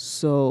not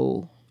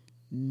so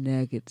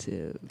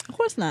negative. Of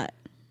course not.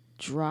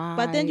 Dry.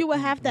 But then you would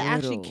have to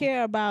actually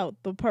care about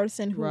the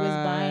person who is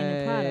buying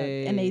the product,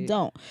 and they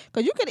don't.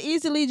 Because you could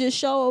easily just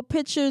show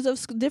pictures of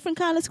different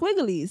kind of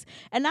squigglies,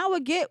 and I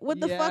would get what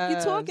the fuck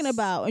you're talking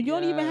about, and you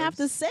don't even have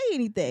to say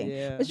anything.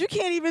 Yeah. But you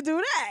can't even do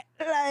that.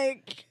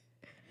 Like...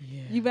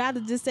 Yeah. You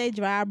rather just say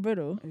dry or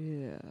brittle.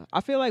 Yeah.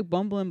 I feel like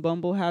Bumble and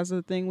Bumble has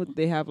a thing with,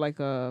 they have like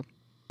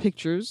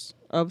pictures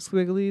of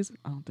squigglies.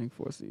 I don't think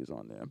 4C is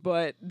on there,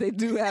 but they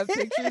do have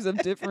pictures of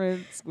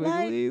different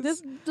squigglies. Like,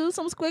 just do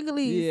some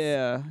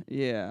squigglies.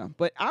 Yeah.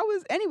 But I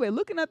was, anyway,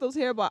 looking at those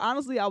hair, but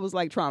honestly, I was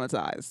like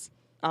traumatized.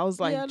 I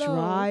was like,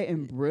 dry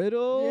and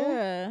brittle?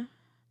 Yeah.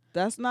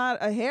 That's not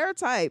a hair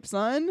type,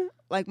 son.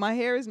 Like, my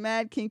hair is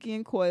mad kinky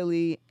and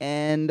coily,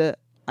 and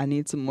I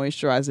need to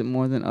moisturize it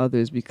more than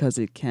others because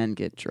it can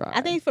get dry.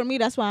 I think for me,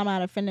 that's why I'm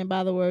not offended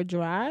by the word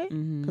dry,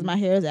 because my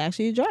hair is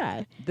actually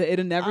dry.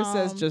 It never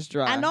says just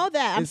dry. I know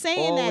that. I'm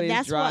saying that.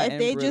 That's why if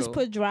they just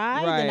put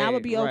dry, then I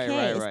would be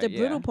okay. It's the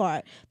brittle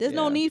part. There's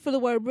no need for the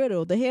word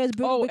brittle. The hair is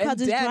brittle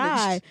because it's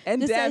dry.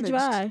 And just damaged. Say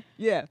dry.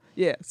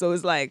 Yeah. So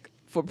it's like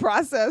for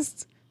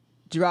processed,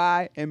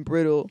 dry, and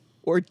brittle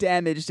or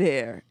damaged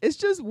hair. It's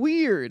just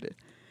weird.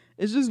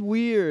 It's just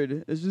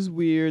weird. It's just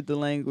weird, the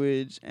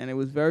language, and it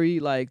was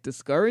very like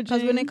discouraging.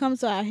 Because when it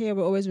comes to our hair,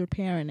 we're always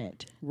repairing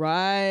it.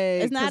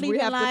 Right. It's not we even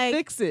have like to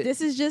fix it. this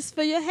is just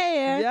for your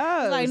hair.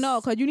 Yes. It's like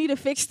no, because you need to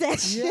fix that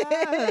shit.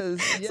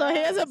 Yes. So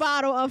here's a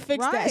bottle of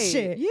fix that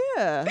shit.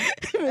 Yeah.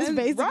 It's And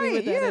basically right.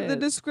 what that Yeah. is. The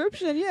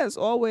description. Yes.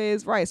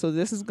 Always right. So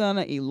this is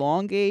gonna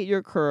elongate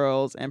your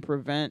curls and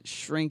prevent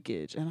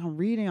shrinkage. And I'm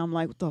reading. I'm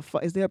like, what the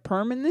fuck? Is there a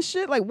perm in this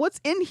shit? Like,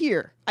 what's in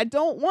here? I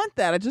don't want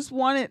that. I just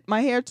want my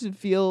hair to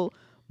feel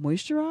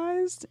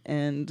moisturized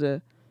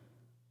and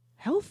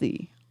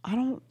healthy. I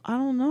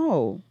don't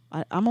know.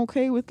 I'm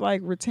okay with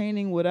like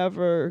retaining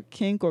whatever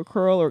kink or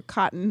curl or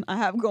cotton I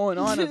have going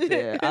on up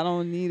there. I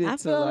don't need it I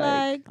to feel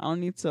like I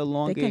don't need to They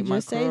elongate can my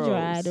just curls. say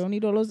dry. They don't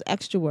need all those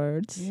extra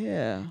words.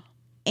 Yeah.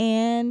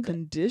 And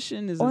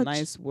Condition is or a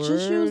nice word.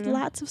 just use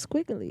lots of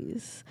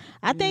squigglies.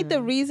 I think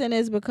the reason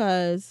is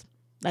because,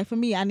 like for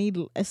me, I need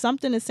if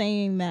something is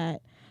saying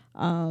that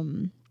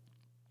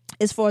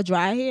is for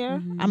dry hair,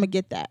 I'm gonna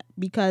get that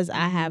because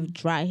I have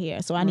dry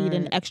hair, so I need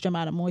an extra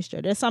amount of moisture.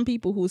 There's some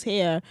people whose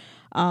hair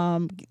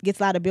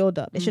gets a lot of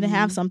buildup. They shouldn't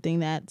have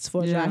something that's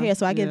for dry hair,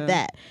 so I get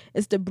that.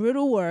 It's the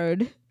brittle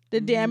word, the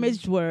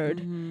damaged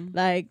word.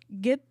 Like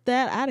get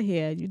that out of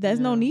here. There's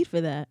no need for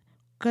that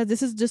because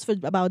this is just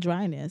about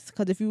dryness.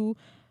 Because if you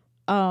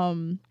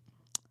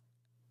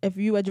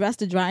address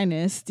the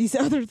dryness, these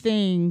other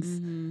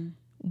things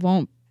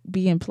won't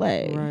be in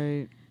play.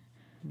 Right.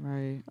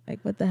 Like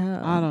what the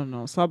hell? I don't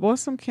know. So I bought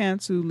some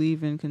Cantu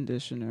leave-in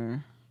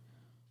conditioner.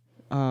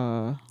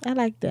 I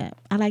like that.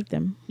 I like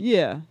them.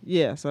 Yeah.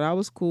 So that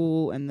was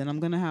cool. And then I'm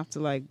gonna have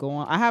to like go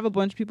on. I have a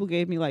bunch of people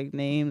gave me like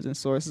names and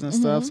sources and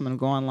stuff. So I'm gonna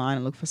go online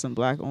and look for some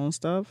Black-owned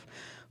stuff.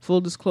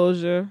 Full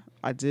disclosure,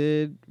 I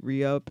did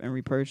re-up and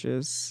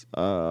repurchase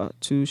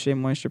 2 Shea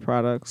Moisture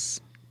products,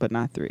 but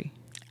not 3.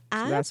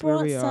 I that's where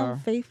brought we some are.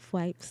 face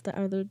wipes the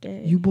other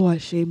day. You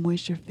bought Shea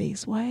Moisture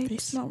face wipes? They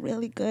smell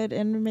really good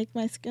and make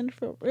my skin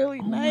feel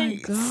really Oh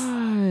nice. my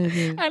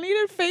god. I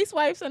needed face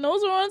wipes and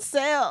those were on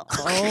sale.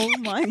 Oh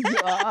my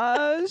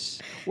gosh.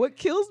 What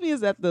kills me is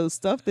that the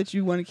stuff that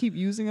you want to keep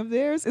using of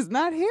theirs is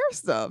not hair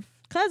stuff.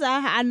 Cause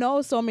I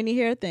know so many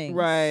hair things.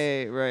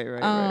 Right.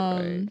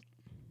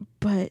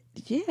 But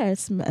yeah,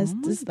 it's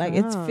just like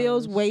it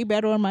feels way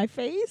better on my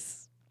face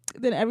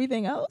than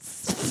everything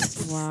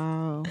else.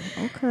 Wow.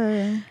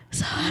 Okay.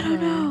 So I don't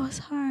know. It's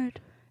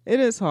hard. It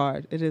is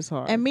hard.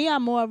 And me,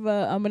 I'm more of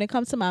a when it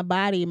comes to my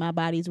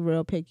body's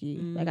real picky.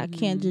 Like I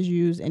can't just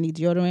use any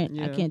deodorant.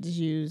 Yeah. I can't just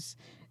use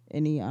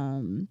any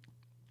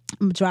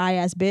dry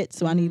ass bits.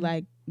 So I need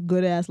like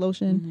good ass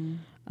lotion.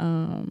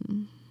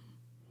 And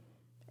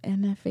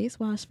that face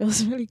wash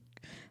feels really.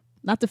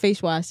 Not the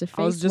face wash. The face.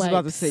 I was just wipes.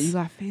 about to say you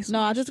got face. No,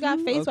 I wash just got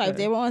too? face wipes.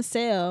 They were on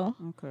sale.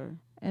 Okay.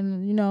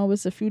 And you know,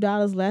 it's a few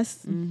dollars less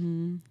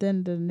than the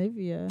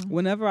Nivea.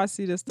 Whenever I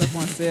see this stuff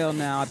on sale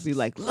now, I'd be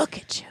like, look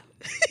at you.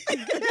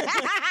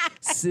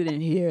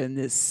 Sitting here in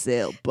this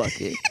sale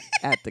bucket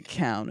at the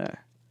counter.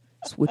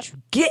 That's what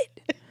you get.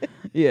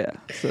 Yeah.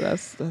 So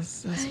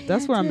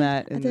that's where I'm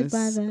at in I did this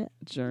buy that.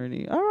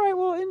 journey. All right,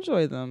 well,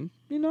 enjoy them.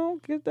 You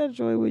know, get that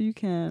joy where you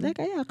can. Like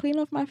I clean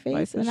off my face,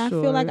 Like, for and I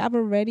sure. feel like I've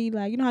already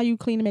like you know how you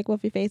clean and make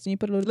off your face and you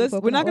put a little. Listen,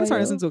 bit we're not going going to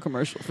turn this into a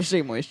commercial for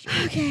Shea Moisture.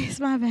 Okay, it's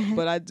my bad.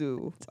 But I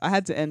do. I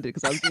had to end it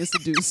because I was being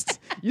seduced.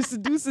 You're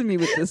seducing me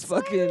with this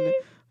fucking. I'm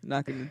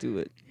not going to do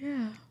it.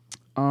 Yeah.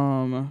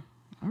 All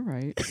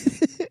right.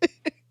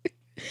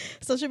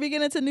 So should we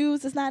get into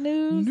news? It's not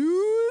news.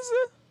 News?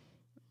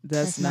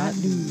 That's not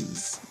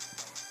news.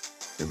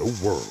 In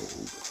a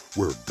world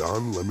where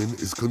Don Lemon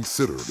is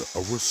considered a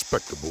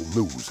respectable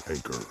news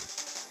anchor.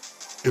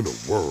 In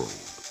a world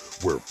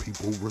where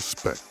people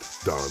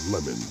respect Don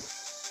Lemon,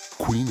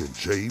 Queen and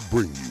Jay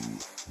bring you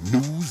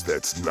news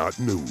that's not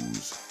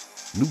news.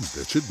 News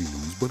that should be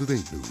news, but it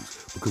ain't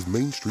news, because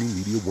mainstream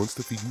media wants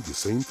to feed you the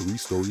same 3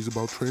 stories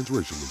about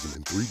transracialism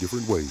in 3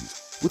 different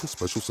ways, with a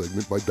special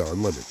segment by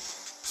Don Lemon.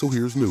 So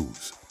here's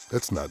news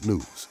that's not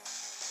news.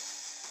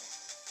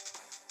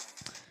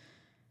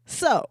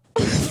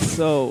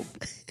 So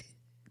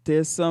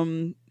there's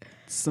some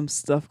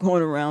stuff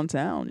going around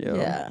town, yo.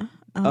 Yeah.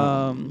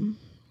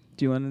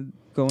 Do you want to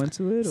go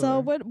into it? So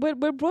or?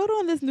 we're brought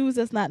on this news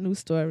that's not news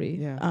story.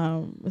 Yeah.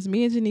 It was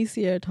me and Janice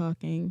here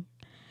talking,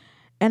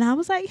 and I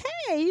was like,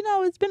 "Hey, you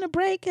know, it's been a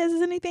break.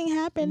 Has anything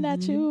happened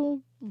that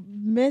you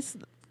missed?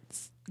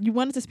 You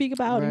wanted to speak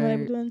about and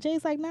whatever?" And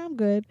Jay's like, "Nah, I'm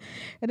good."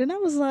 And then I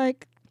was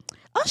like,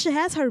 "Usher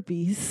has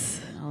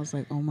herpes." I was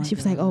like, "Oh my!" She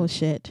was like, "Oh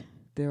shit."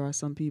 There are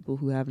some people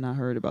who have not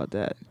heard about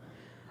that.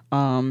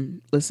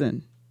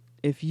 Listen,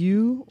 if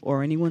you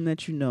or anyone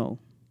that you know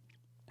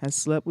has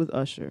slept with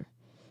Usher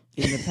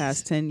in the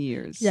past 10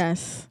 years,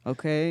 Yes.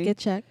 okay, Get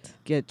checked.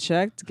 get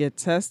checked, get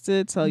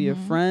tested, tell your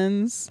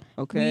friends,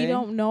 okay. We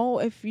don't know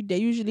if they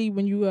usually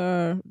when you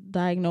are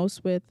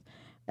diagnosed with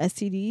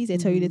STDs, they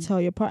tell you to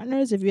tell your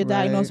partners. If you're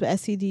diagnosed with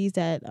STDs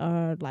that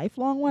are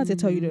lifelong ones, they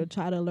tell you to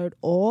try to alert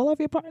all of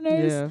your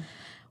partners. Yeah.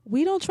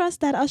 we don't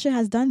trust that Usher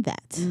has done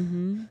that.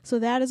 Mm-hmm. So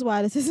that is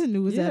why this is a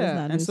news. That is not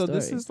a and news so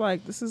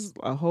story. this is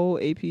a whole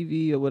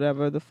APV or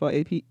whatever the fuck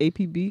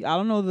APB. I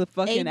don't know the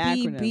fucking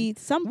acronym.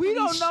 Some We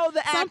police, don't know the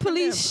acronym. some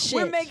police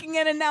We're shit. making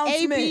an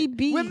announcement. ABB.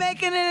 We're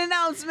making an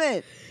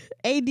announcement.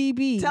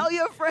 ADB. Tell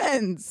your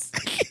friends.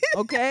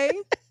 Okay?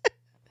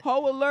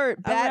 Ho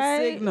alert, bat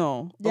right.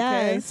 signal.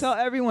 Okay? Yes. Tell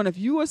everyone if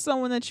you are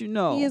someone that you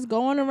know. He is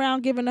going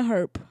around giving a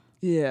herp.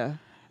 Yeah.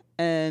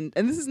 And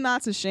this is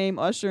not to shame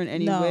Usher in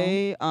any No.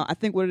 way. I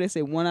think, what did they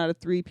say? 1 out of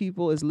 3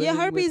 people is living Yeah,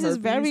 with herpes is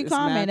very It's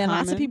common, mad and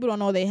lots of common. people don't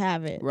know they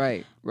have it.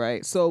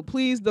 Right. So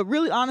please,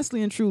 really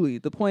honestly and truly,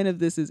 the point of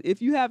this is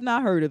if you have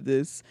not heard of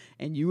this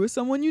and you or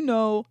someone you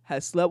know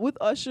has slept with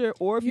Usher,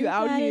 or if You you're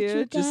out got it, here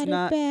you just got it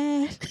not,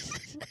 bad.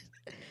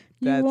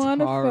 You that's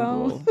want a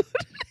horrible. phone.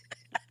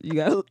 You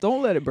got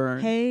don't let it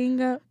burn.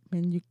 Hang up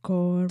and you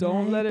call.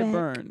 Don't right let it back.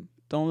 burn.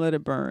 Don't let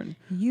it burn.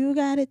 You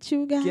got it.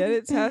 You got Get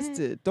it bad.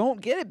 tested. Don't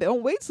get it.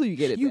 Don't wait till you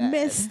get it. You bad.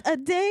 missed a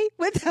day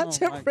without Oh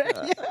your my friend.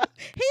 God.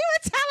 He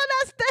was telling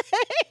us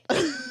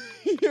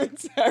that. You're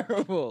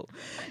terrible.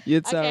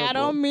 You're terrible. Okay, I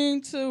don't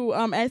mean to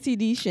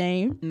STD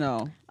shame.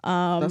 No,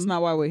 that's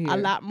not why we're here. A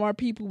lot more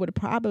people would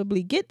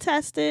probably get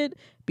tested,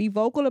 be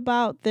vocal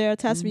about their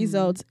test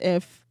results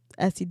if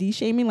STD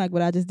shaming, like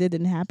what I just did,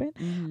 didn't happen.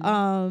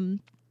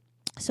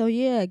 So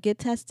yeah, get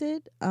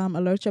tested.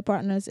 Alert your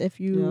partners if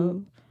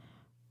you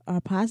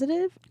are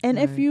positive, and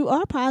if Right. you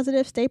are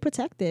positive, stay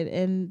protected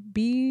and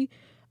be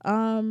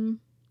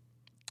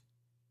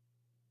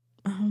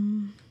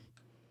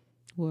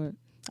What?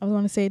 I was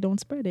going to say don't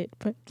spread it,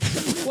 but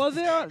Well,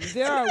 there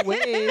are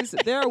ways.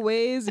 There are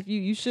ways if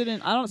you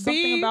shouldn't. I don't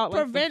something about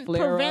like prevent the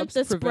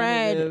the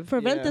preventative,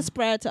 prevent the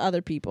spread to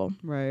other people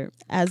right.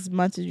 as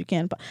much as you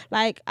can.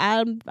 Like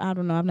I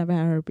don't know, I've never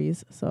had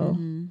herpes, so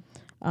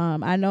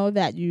I know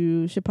that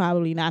you should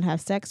probably not have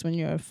sex when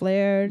you're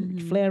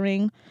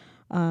flaring.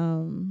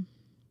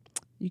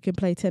 You can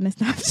play tennis.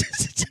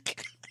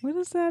 What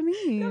does that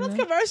mean? Those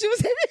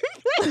commercials.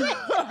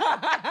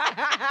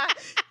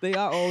 They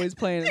are always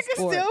playing a You can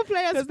sport still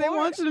play a because they sport.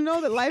 want you to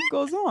know that life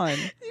goes on.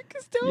 You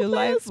can still Your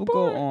play a life will go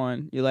sport.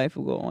 on. Your life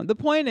will go on. The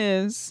point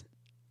is,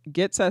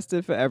 get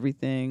tested for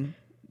everything.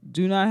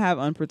 Do not have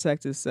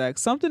unprotected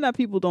sex. Something that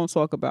people don't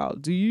talk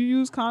about. Do you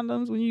use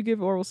condoms when you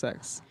give oral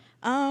sex?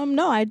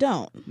 No, I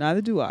don't. Neither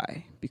do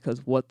I.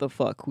 Because what the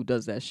fuck? Who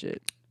does that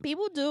shit?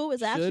 People do.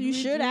 Is Should actually you we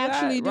should do that?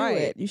 actually do Right.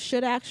 it. You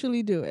should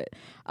actually do it.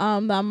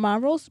 My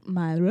most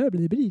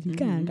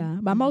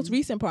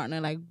recent partner,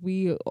 like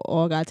we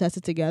all got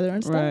tested together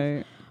and stuff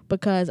Right.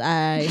 because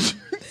I.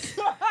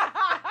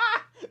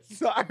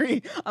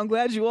 Sorry. I'm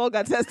glad you all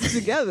got tested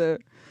together.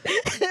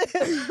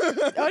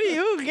 Only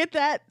you get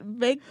that.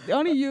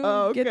 Only you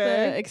get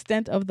Okay. the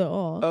extent of the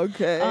all.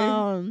 Okay.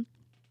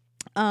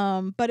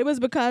 But it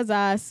was because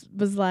I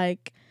was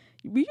like,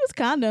 we use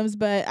condoms,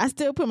 but I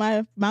still put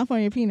my mouth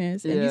on your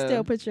penis, and you Yeah.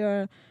 still put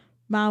your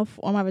mouth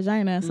on my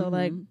vagina. So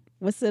like,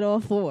 what's it all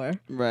for?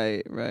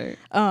 Right.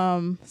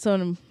 So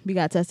then we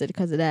got tested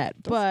because of that.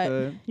 But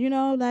good. you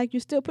know, like you're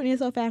still putting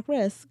yourself at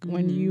risk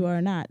when you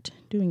are not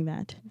doing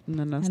that.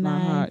 No, that's and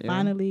not I hot. Yeah.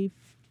 finally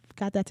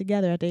got that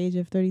together at the age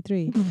of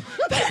 33.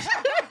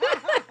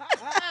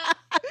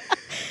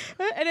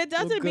 And it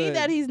doesn't mean good.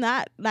 that he's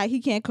not like he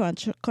can't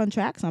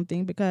contract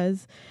something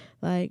because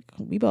like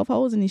we both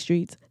hoes in these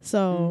streets.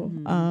 So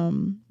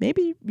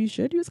maybe you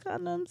should use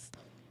condoms.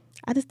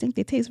 I just think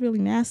they taste really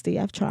nasty.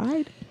 I've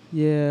tried.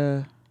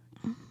 Yeah.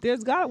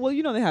 There's well,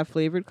 you know they have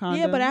flavored condoms.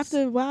 Yeah, but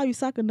after a while you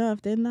suck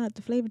enough,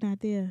 the flavor not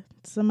there.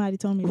 Somebody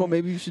told me Well, that.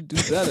 maybe you should do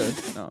better.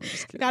 No, I'm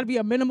just kidding. Gotta be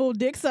a minimal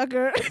dick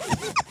sucker.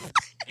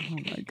 Oh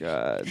my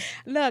god.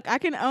 Look, I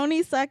can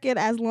only suck it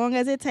as long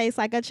as it tastes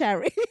like a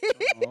cherry.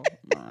 Oh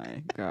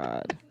my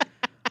god.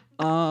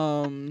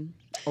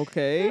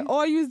 Okay.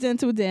 Or use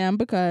dental dam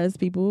because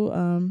people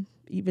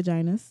eat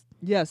vaginas.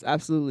 Yes,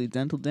 absolutely.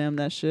 Dental dam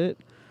that shit.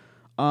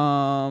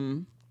 I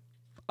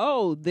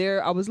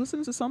was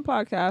listening to some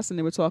podcasts and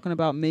they were talking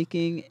about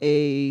making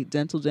a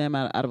dental dam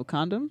out of a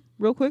condom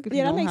real quick. If you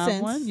Yeah, that don't makes have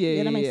sense. one.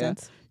 Yeah, that makes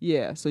sense.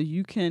 Yeah, so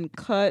you can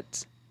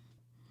cut.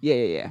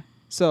 Yeah.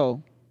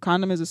 So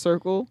condom is a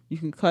circle. You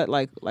can cut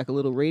like a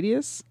little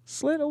radius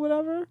slit or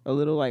whatever, a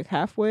little like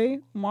halfway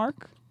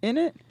mark in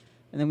it,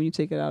 and then when you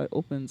take it out, it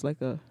opens like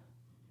a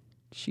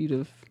sheet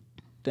of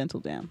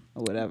dental dam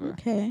or whatever.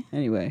 Okay.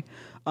 Anyway,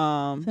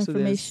 It's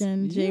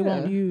information Jay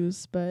won't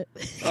use, but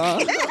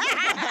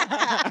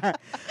I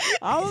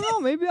don't know.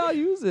 Maybe I'll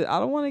use it. I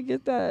don't want to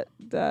get that.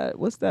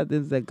 What's that?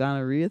 There's that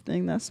gonorrhea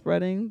thing that's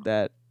spreading.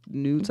 That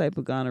new type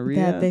of gonorrhea.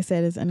 that they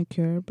said is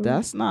incurable.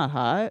 That's not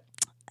hot.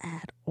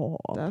 at all.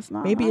 That's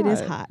not. Maybe it is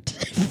hot.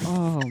 hot.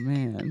 Oh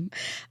man.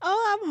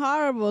 Oh, I'm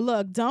horrible.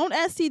 Look, don't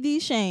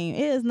STD shame.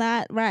 It is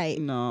not right.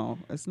 No,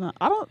 it's not.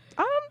 I don't.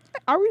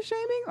 Are we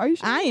shaming? Are you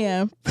shaming? I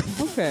am.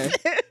 Okay.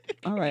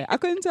 All right. I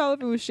couldn't tell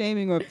if it was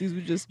shaming or if these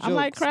were just jokes. I'm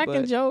like cracking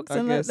but jokes, I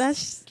and guess-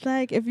 that's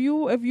like if you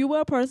were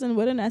a person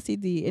with an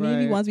STD, any of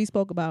the Right. ones we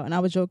spoke about, and I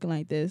was joking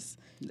like this.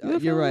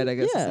 You're right. I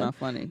guess Yeah. it's not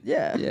funny.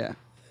 Yeah. Yeah.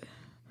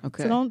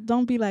 Okay. So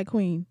don't be like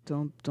Queen.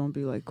 Don't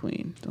be like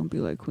Queen. Don't be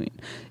like Queen.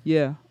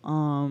 Yeah.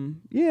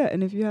 Yeah.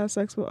 And if you have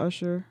sex with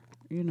Usher,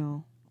 you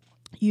know,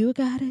 You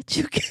got it.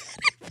 You got it.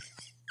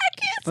 I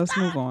can't let's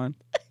stop. move on.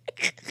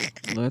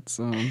 Let's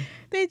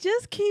They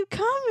just keep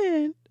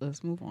coming.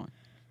 let's move on.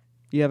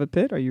 You have a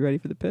pit? Are you ready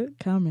for the pit?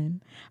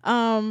 Coming.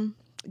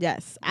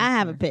 Yes, I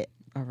have a pit.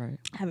 All right.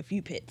 I have a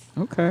few pits.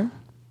 Okay.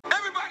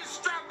 Everybody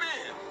strap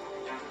in.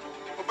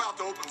 We're about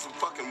to open some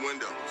fucking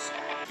windows.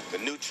 The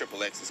new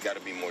Triple X has got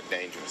to be more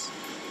dangerous,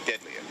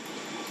 deadlier,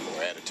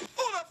 more attitude.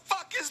 Who the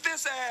fuck is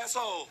this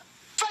asshole?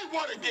 Say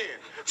what again?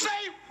 Say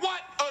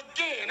what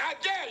again? I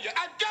dare you.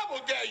 I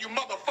double dare you,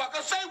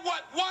 motherfucker. Say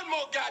what one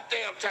more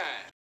goddamn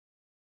time.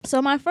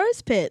 So my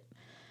first pit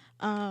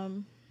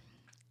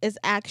is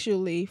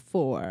actually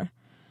for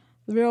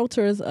the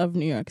realtors of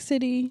New York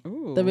City,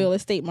 Ooh. the real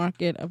estate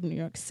market of New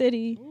York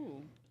City.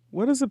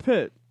 What is a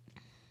pit?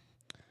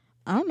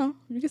 I don't know.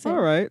 You can say.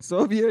 All right.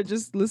 So if you're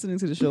just listening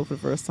to the show for the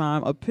first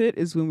time, a pit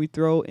is when we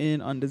throw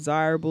in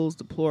undesirables,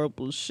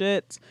 deplorable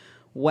shit,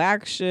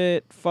 whack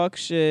shit, fuck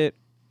shit,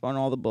 on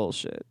all the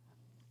bullshit.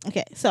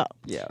 Okay, so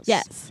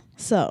Yes.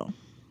 So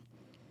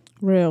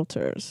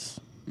realtors,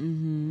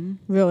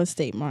 real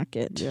estate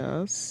market.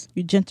 Yes.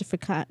 You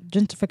gentrification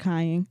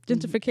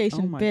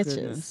Oh my bitches.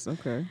 goodness.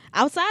 Okay.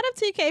 Outside of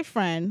TK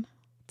friend,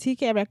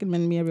 TK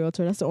recommended me a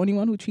realtor. That's the only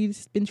one who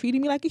been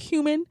treating me like a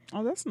human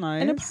Oh, that's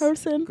nice. and a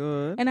person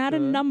Good. and not a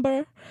good.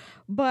 number.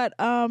 But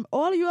all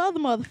of you other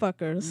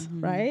motherfuckers,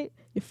 right?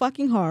 You're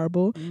fucking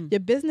horrible. Your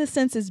business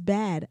sense is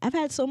bad. I've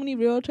had so many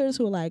realtors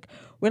who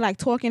we're like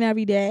talking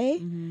every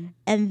day,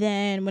 and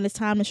then when it's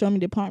time to show me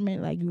the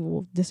apartment, like you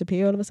will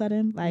disappear all of a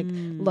sudden. Like,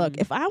 look,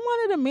 if I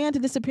wanted a man to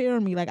disappear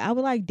on me, like I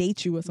would like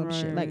date you or some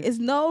shit. Like, Right. it's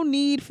no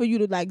need for you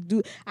to like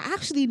do. I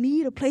actually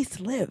need a place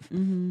to live.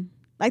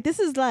 Like, this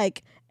is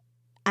like,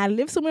 I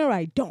live somewhere or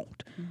I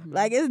don't.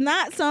 Like, it's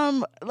not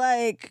some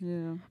like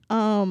Yeah.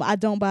 I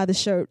don't buy the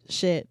shirt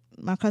shit.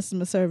 My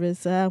customer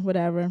service,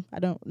 whatever. I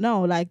don't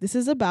know. Like, this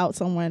is about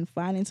someone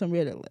finding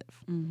somewhere to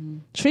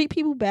live. Treat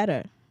people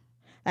better.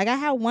 Like, I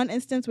had one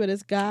instance where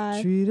this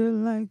guy. Treat her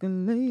like a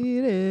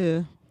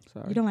lady.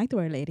 Sorry. You don't like the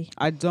word lady.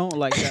 I don't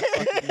like that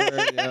fucking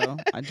word, yo.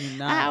 I do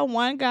I had not.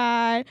 one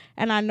guy,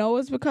 and I know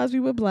it's because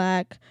we were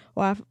black,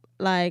 or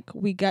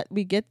we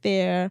get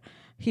there.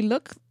 He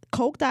looked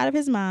coked out of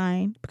his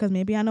mind, because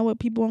maybe I know what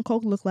people on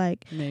coke look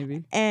like.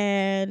 Maybe.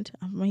 And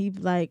he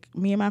like,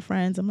 me and my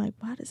friends, I'm like,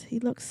 why does he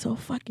look so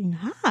fucking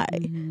high?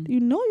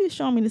 You know you're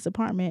showing me this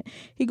apartment.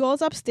 He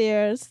goes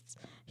upstairs.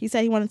 He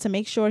said he wanted to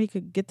make sure he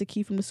could get the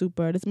key from the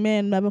super. This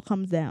man never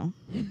comes down.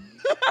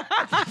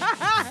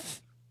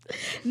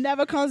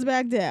 Never comes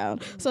back down.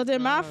 So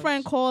then my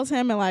friend calls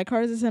him and like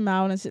curses him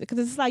out and shit, because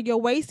it's like, you're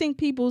wasting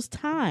people's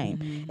time.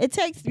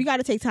 You got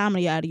to take time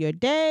out of your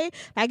day.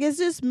 Like, it's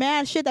just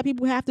mad shit that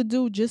people have to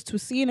do just to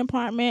see an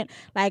apartment.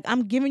 Like,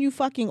 I'm giving you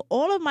fucking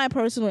all of my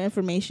personal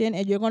information,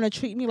 and you're gonna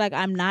treat me like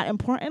I'm not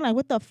important. Like,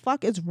 what the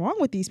fuck is wrong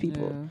with these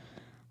people?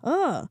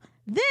 Yeah.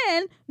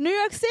 Then New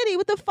York City,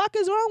 what the fuck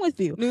is wrong with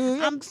you? New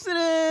York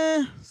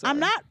City.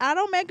 I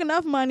don't make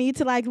enough money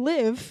to like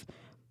live,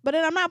 but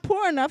then I'm not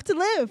poor enough to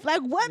live.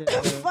 Like, what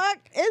the fuck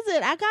is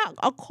it? I got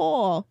a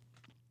call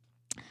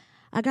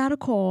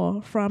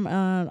from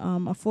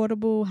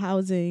affordable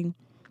housing.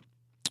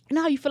 You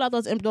know how you fill out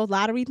those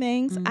lottery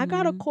things? I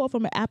got a call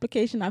from an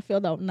application I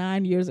filled out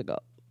 9 years ago.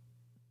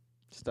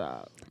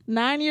 Stop.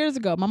 9 years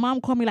ago. My mom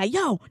called me like,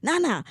 yo,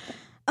 Nana,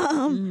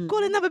 call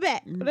the number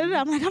back. I'm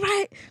like, all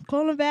right,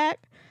 call him back.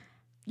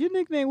 Your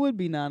nickname would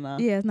be Nana.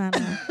 Yeah, it's not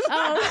Nana.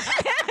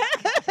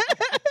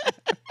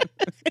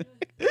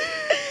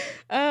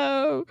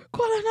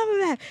 Call that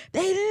number back.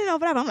 They didn't know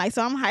whatever. I'm like,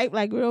 so I'm hyped,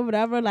 like real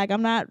whatever. Like,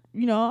 I'm not,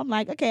 I'm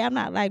like, okay, I'm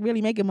not like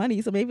really making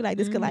money, so maybe like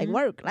this could like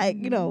work, like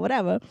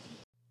whatever.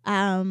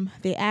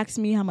 They asked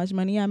me how much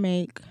money I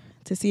make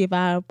to see if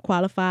I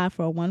qualify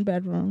for a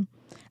 1-bedroom.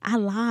 I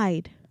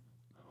lied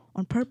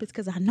on purpose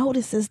because I know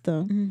the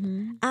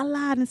system. I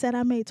lied and said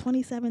I made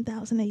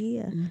 $27,000 a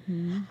year.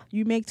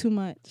 You make too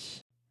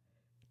much.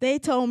 They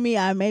told me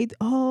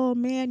oh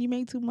man, you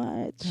make too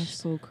much. That's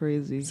so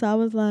crazy. So I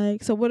was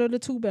like, so what are the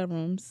 2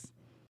 bedrooms?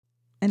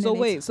 And So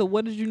then wait, so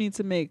what did you need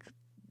to make?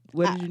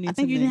 What did you need I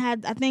think to you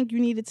make? I think you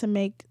needed to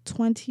make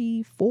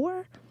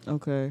 24.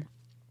 Okay.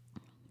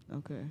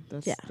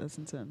 That's Yeah. that's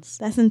intense.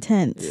 That's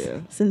intense.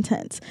 Yeah. It's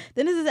intense.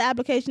 Then this is an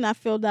application I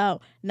filled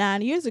out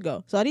 9 years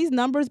ago. So are these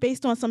numbers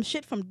based on some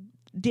shit from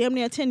damn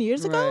near 10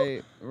 years ago?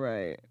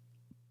 Right.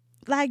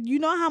 Like, you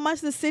know how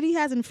much the city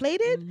has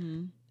inflated?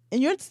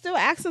 And you're still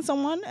asking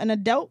someone, an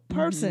adult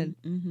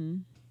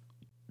person,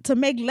 to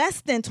make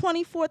less than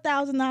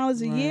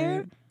 $24,000 a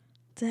year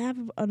to have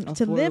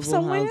to live Affordable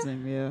somewhere?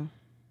 housing, yeah.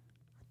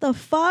 The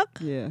fuck?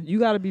 Yeah. You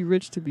got to be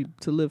rich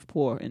to live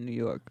poor in New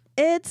York.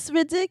 It's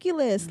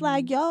ridiculous.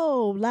 Like,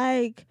 yo,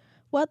 like,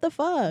 what the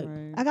fuck?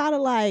 Right. I gotta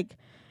like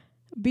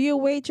be a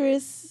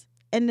waitress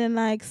and then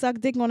like suck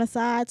dick on the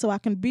side so I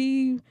can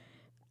be,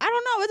 I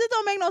don't know, it just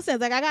don't make no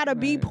sense. Like, I gotta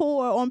be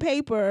poor on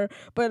paper,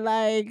 but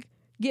like,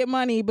 get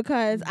money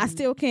because I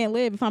still can't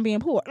live if I'm being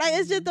poor. Like,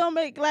 it just don't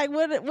make, like,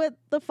 what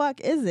the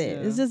fuck is it?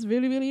 Yeah. It's just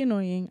really, really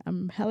annoying.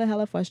 I'm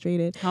hella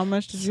frustrated. How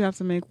much did you have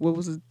to make? What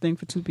was the thing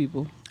for 2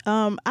 people?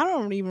 I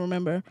don't even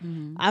remember.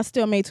 I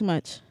still made too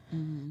much.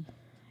 And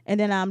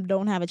then I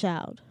don't have a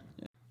child.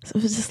 So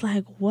it's just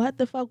like, what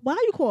the fuck? Why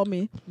you call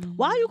me?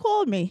 Why you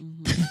called me?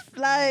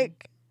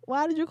 Like,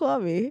 why did you call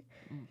me?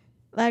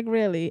 Like,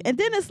 really? And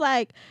then it's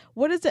like,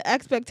 what is the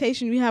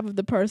expectation you have of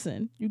the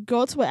person? You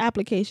go to an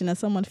application that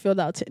someone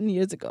filled out 10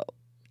 years ago,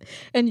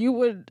 and you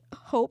would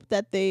hope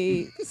that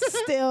they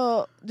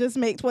still just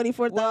make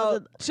 24,000.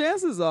 Well,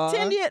 chances are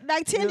 10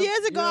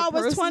 years ago, I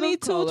was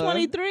 22,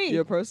 23.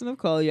 You're a person of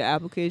color. Your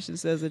application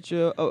says that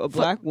you're a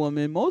black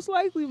woman. Most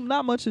likely,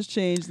 not much has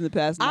changed in the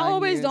past 9 years. I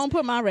always don't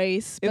put my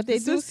race, but they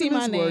do see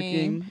my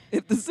name.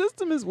 If the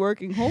system is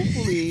working,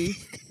 hopefully,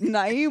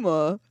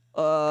 Naima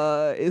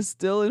is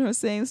still in her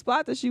same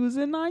spot that she was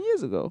in 9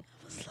 years ago.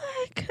 It's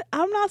like,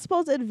 I'm not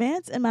supposed to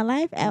advance in my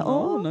life at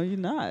all. No, you're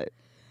not.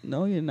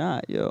 No, you're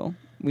not, yo.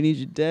 We need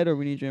you dead or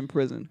we need you in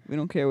prison. We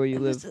don't care where you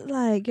live. It's just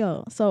like,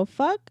 yo, so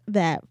fuck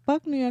that.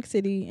 Fuck New York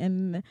City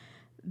and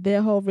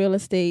their whole real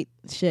estate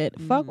shit.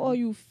 Fuck all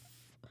you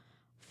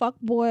fuck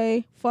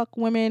boy, fuck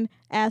women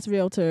ass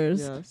realtors.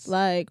 Yes.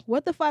 Like,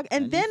 what the fuck?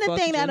 And then the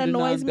thing that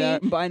annoys me,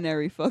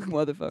 binary fuck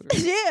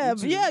motherfuckers.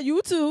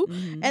 you too.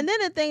 And then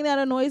the thing that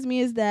annoys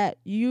me is that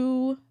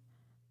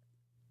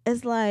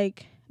it's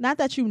like, not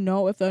that you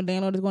know if the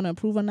landlord is going to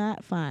approve or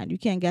not, fine, you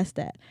can't guess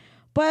that.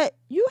 But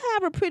you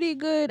have a pretty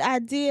good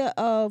idea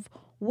of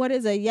what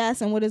is a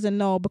yes and what is a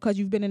no because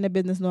you've been in the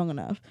business long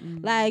enough.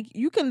 Like,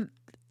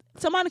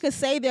 somebody could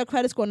say their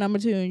credit score number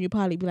to you and you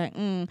probably be like,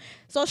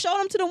 So show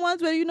them to the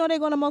ones where you know they're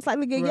going to most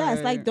likely get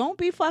yes. Like, don't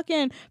be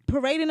fucking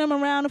parading them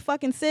around the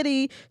fucking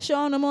city,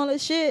 showing them all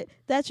this shit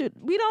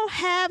we don't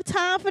have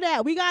time for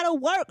that. We got to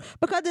work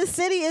because this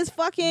city is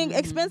fucking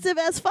expensive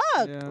as fuck.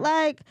 Yeah.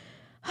 Like,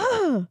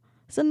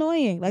 it's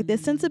annoying. Like, their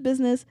sense of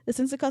business, their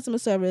sense of customer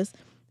service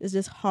is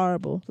just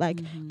horrible.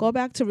 Like, go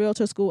back to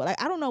realtor school.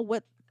 Like, I don't know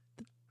what.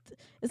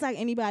 It's like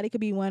anybody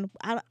could be one.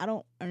 I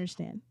don't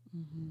understand.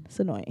 It's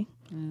annoying.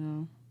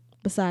 Yeah.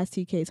 Besides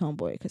TK's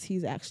homeboy, because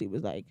he's actually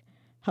was like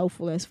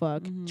helpful as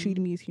fuck,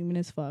 treated me as human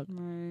as fuck.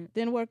 Right.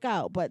 Didn't work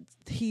out, but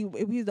he's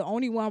the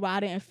only one where I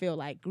didn't feel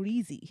like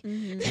greasy.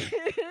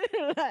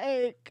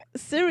 Like,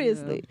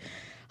 seriously.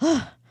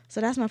 Yeah.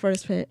 So that's my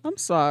first pit. I'm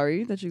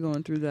sorry that you're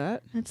going through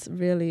that. That's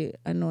really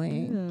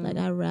annoying. Yeah.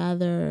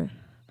 Like,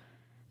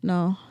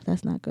 no,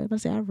 that's not good.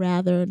 I'd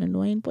rather an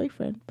annoying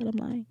boyfriend, but I'm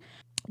lying.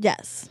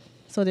 Yes.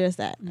 So there's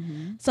that.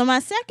 So my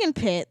second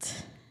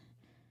pit,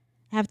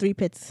 I have 3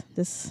 pits.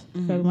 This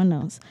for everyone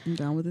knows. I'm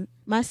down with it.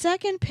 My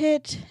second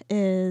pit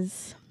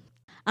is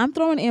I'm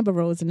throwing Amber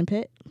Rose in the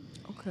pit.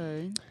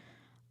 Okay.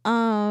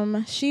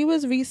 She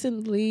was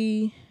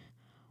recently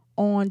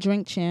on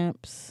Drink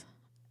Champs,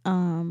 a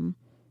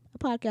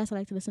podcast I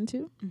like to listen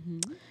to.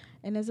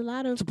 And there's a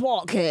lot of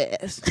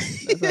podcasts that's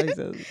how he says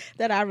it.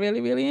 that I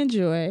really, really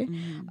enjoy.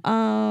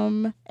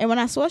 And when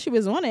I saw she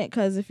was on it,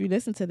 because if you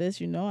listen to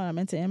this, you know I'm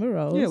into Amber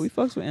Rose. Yeah, we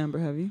fucks with Amber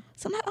heavy.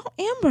 So I'm like, oh,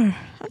 Amber.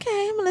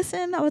 Okay, I'm going to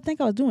listen. I would think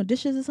I was doing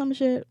dishes or some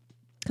shit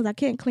because I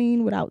can't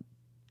clean without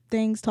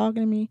things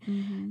talking to me.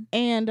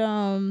 And so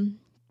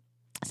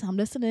I'm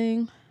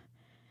listening.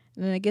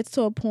 And then it gets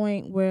to a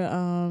point where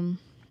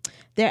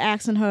they're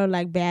asking her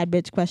like bad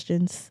bitch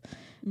questions.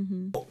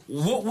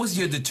 What was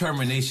your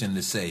determination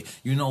to say,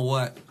 you know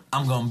what,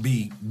 I'm going to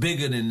be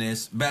bigger than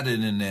this, better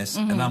than this,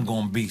 and I'm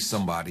going to be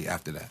somebody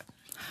after that?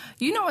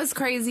 You know what's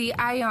crazy?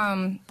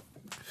 I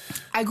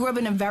grew up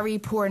in a very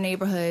poor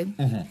neighborhood,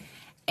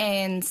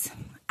 and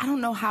I don't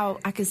know how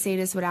I could say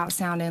this without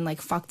sounding like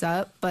fucked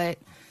up, but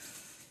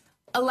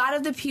a lot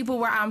of the people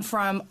where I'm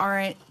from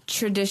aren't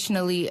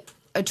traditionally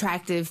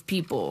attractive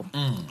people.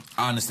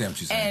 I understand what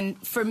you're saying.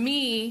 And for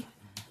me,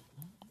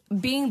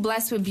 being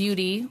blessed with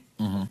beauty,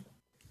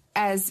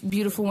 as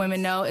beautiful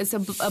women know, it's a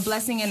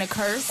blessing and a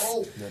curse.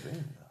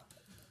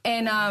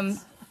 And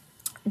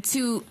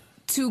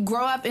to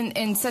grow up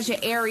in such an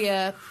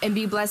area and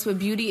be blessed with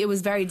beauty, it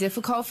was very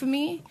difficult for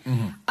me.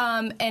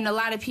 And a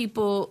lot of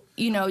people,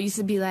 used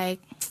to be like,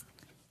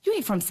 you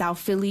ain't from South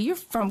Philly, you're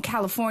from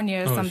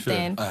California or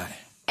something. Sure.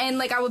 And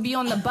like, I would be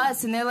on the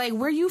bus and they're like,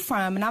 where are you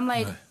from? And I'm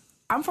like,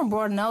 I'm from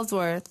Broad and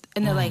Ellsworth.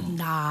 And they're like,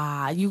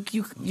 nah,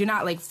 you're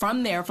not like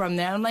from there.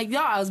 I'm like,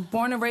 yo, I was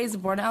born and raised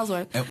in Broad and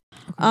Ellsworth.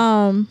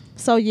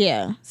 So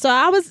yeah. So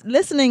I was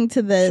listening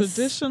to this.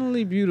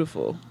 Traditionally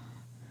beautiful.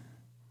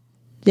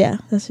 Yeah,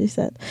 that's what she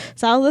said.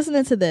 So I was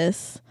listening to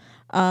this.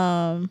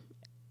 And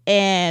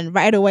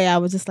right away I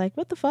was just like,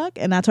 what the fuck?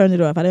 And I turned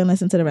it off. I didn't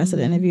listen to the rest of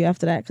the interview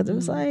after that because it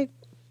was like,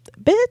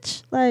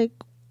 bitch, like,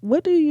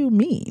 what do you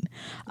mean?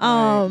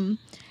 Right.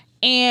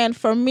 And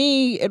for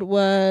me, it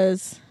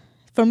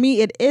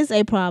is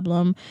a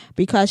problem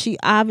because she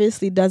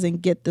obviously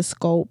doesn't get the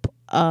scope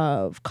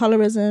of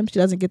colorism. She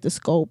doesn't get the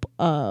scope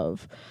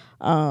of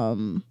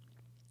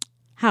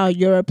how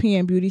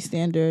European beauty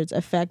standards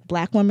affect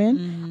black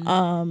women.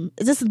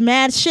 It's just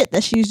mad shit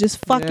that she's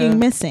just fucking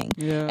missing.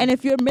 Yeah. And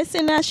if you're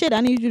missing that shit,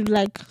 I need you to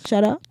like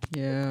shut up.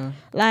 Yeah.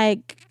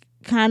 Like,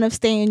 kind of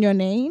stay in your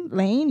lane.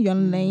 Your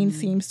lane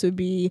seems to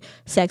be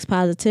sex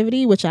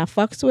positivity, which I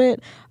fucks with.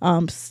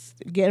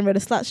 Getting rid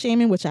of slut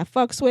shaming, which I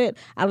fucks with.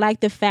 I like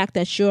the fact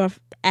that you're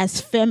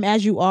as femme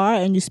as you are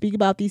and you speak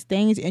about these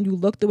things and you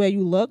look the way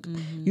you look.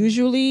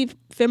 Usually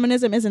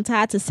feminism isn't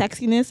tied to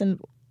sexiness and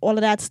all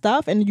of that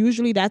stuff, and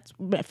usually that's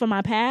from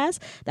my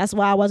past. That's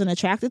why I wasn't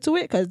attracted to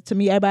it, because to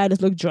me everybody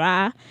just looked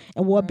dry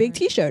and wore big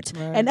t-shirts,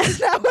 and that's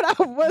not what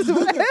I was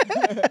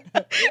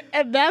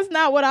and that's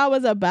not what I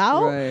was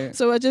about.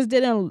 So it just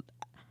didn't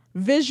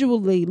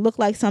visually look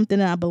like something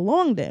that I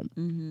belonged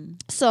in.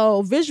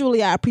 So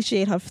visually I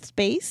appreciate her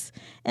space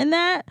and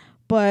that,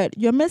 but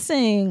you're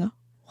missing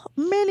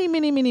many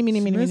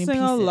pieces.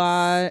 A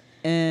lot.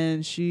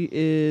 And she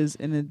is,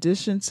 in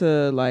addition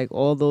to like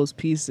all those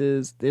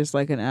pieces, there's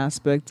like an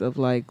aspect of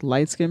like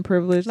light skin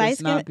privilege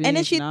that's not being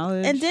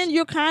acknowledged. And then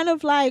you're kind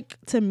of like,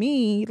 to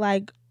me,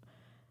 like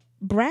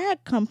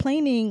Brad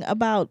complaining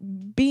about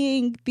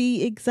being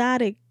the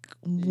exotic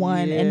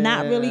one and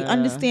not really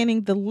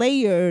understanding the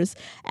layers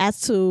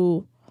as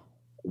to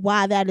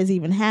why that is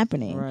even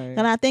happening.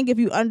 And I think if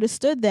you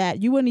understood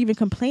that, you wouldn't even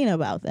complain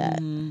about that.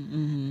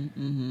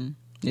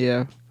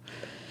 Yeah.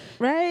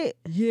 Right?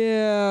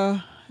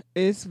 Yeah.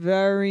 It's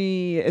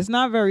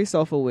not very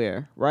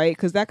self-aware, right?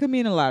 Because that could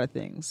mean a lot of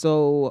things.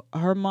 So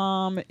her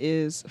mom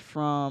is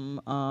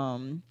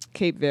from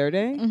Cape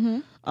Verde.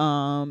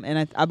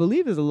 And I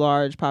believe there's a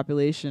large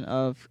population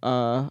of,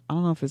 I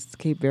don't know if it's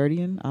Cape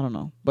Verdean, I don't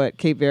know, but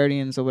Cape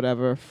Verdeans or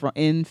whatever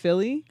in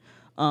Philly.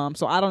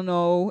 So I don't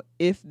know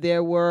if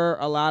there were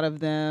a lot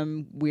of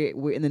them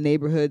we're in the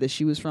neighborhood that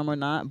she was from or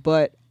not,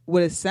 but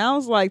what it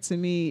sounds like to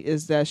me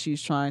is that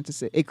she's trying to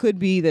say, it could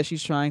be that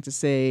she's trying to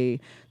say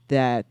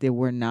that there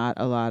were not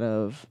a lot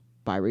of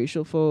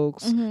biracial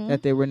folks,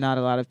 that there were not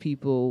a lot of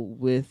people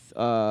with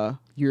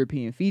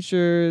European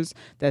features,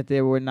 that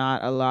there were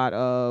not a lot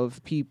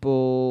of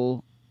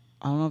people,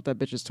 I don't know if that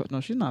bitch is tall. No,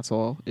 she's not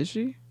tall. Is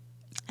she?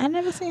 I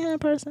never seen her in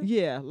person.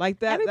 Yeah, like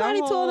that. Everybody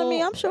taller than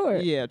me, I'm sure.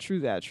 Yeah, true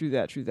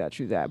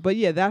that. But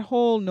yeah, that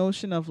whole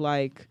notion of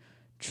like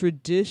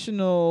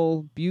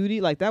traditional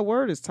beauty, like that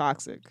word is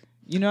toxic.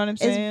 You know what I'm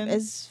saying?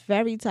 It's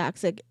very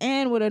toxic.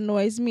 And what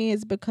annoys me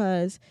is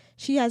because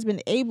she has been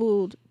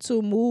able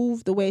to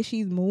move the way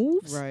she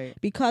moves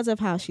because of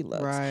how she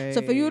looks.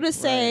 So for you to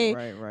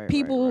say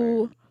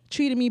people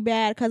treated me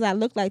bad because I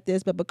look like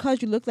this, but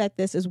because you look like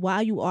this is why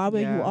you are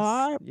where you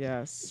are.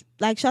 Yes.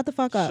 Like, shut the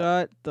fuck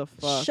up.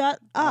 Shut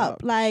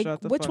up. Like,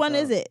 which one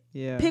is it?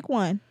 Yeah. Pick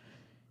one.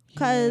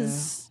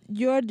 Because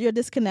you're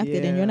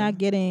disconnected and you're not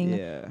getting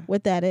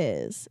what that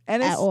is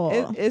and at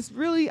all. It's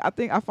really,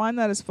 I find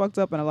that it's fucked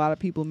up and a lot of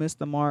people miss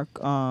the mark.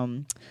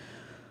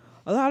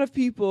 A lot of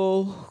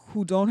people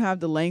who don't have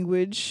the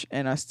language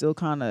and are still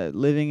kind of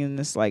living in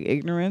this like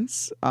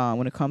ignorance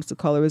when it comes to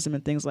colorism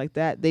and things like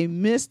that, they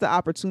miss the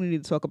opportunity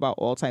to talk about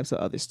all types of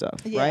other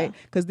stuff, right?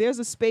 Because there's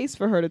a space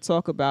for her to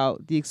talk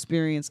about the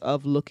experience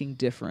of looking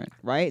different,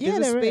 right? Yeah,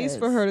 there's a space is.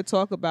 for her to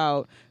talk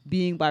about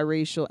being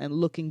biracial and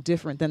looking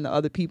different than the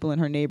other people in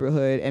her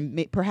neighborhood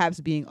and perhaps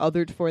being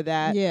othered for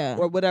that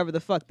or whatever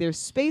the fuck. There's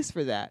space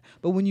for that.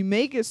 But when you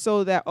make it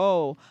so that,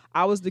 oh,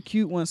 I was the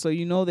cute one, so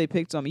you know they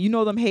picked on me. You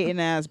know them hating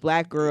ass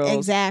black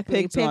girls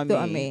picked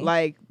on me.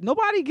 Like,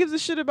 nobody gives a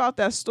shit about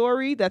that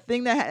story, that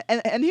thing that...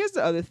 and here's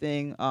the other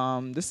thing.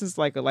 This is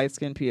like a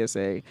light-skinned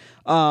PSA.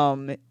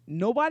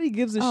 Nobody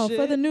gives a shit.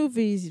 For the new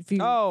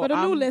for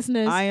the new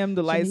listeners. I am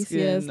the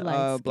light-skinned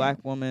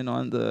black woman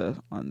on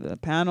the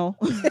panel.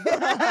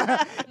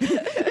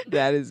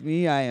 That is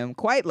me. I am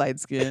quite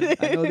light-skinned.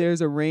 I know there's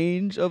a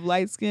range of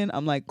light skin.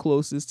 I'm like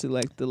closest to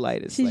like the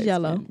lightest. She's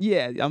yellow.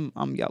 Yeah,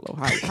 I'm yellow.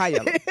 High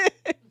yellow.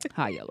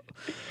 High yellow.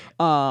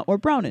 Or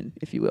brownin,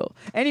 if you will.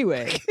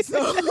 Anyway.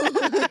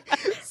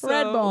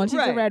 Red bone. She's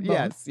a red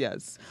bone.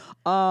 Yes.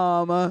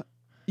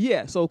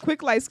 Yeah, so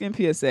quick light skin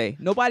PSA.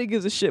 Nobody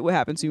gives a shit what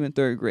happened to you in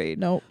third grade.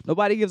 Nope.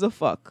 Nobody gives a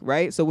fuck,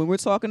 right? So when we're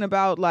talking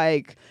about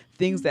like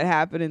things that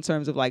happen in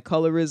terms of like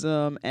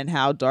colorism and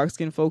how dark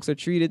skinned folks are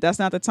treated, that's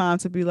not the time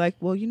to be like,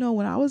 well, you know,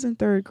 when I was in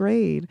third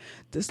grade,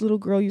 this little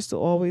girl used to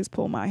always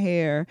pull my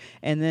hair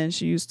and then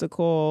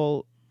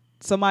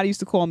somebody used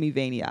to call me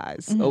veiny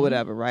eyes or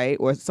whatever, right?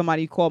 Or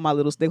somebody called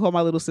they called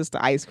my little sister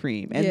ice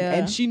cream.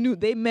 And she knew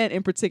they meant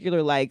in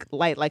particular like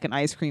light like an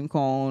ice cream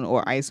cone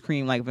or ice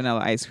cream like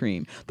vanilla ice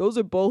cream. Those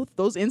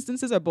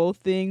instances are both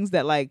things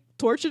that like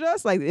tortured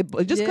us. Like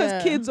just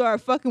because kids are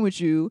fucking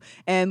with you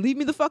and leave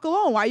me the fuck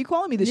alone. Why are you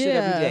calling me this shit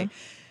every day?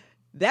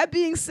 That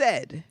being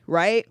said,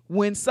 right?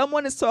 When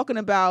someone is talking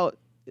about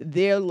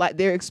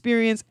their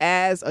experience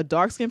as a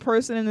dark-skinned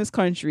person in this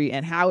country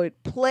and how it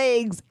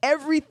plagues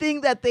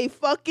everything that they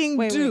fucking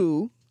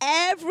do.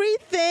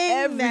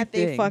 Everything that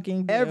they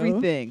fucking do.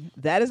 Everything.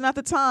 That is not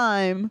the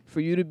time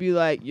for you to be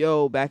like,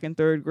 yo, back in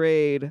third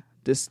grade,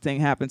 this thing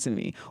happened to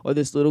me. Or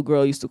this little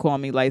girl used to call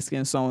me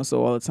light-skinned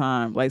so-and-so all the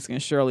time,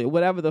 light-skinned Shirley, or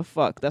whatever the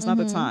fuck. That's not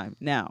the time.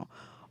 Now,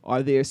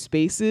 are there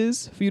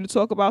spaces for you to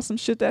talk about some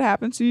shit that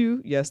happened to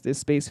you? Yes, there's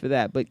space for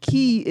that. But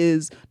key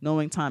is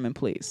knowing time and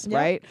place,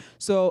 right?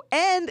 So,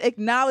 and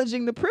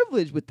acknowledging the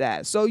privilege with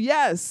that. So,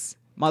 yes,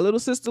 My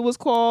little sister was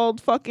called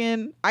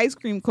fucking ice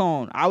cream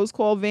cone. I was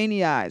called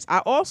veiny eyes. I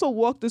also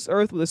walk this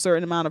earth with a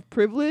certain amount of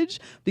privilege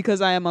because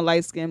I am a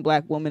light-skinned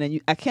black woman,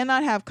 and I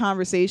cannot have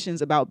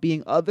conversations about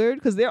being othered,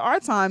 because there are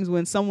times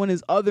when someone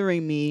is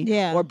othering me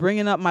or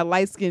bringing up my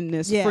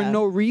light-skinnedness for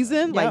no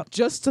reason, like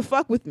just to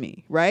fuck with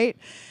me, right?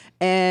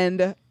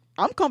 And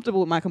I'm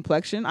comfortable with my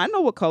complexion. I know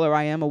what color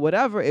I am or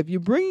whatever. If you're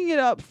bringing it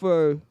up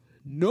for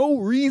no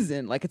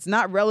reason, like it's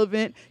not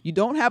relevant, you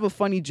don't have a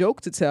funny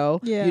joke to tell,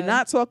 you're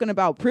not talking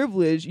about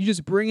privilege, you're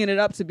just bringing it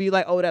up to be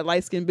like, oh, that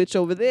light-skinned bitch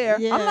over there,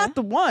 I'm not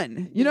the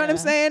one. You know what I'm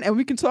saying? And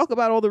we can talk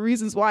about all the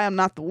reasons why I'm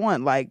not the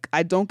one. Like,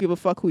 I don't give a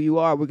fuck who you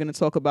are. We're going to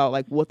talk about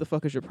like, what the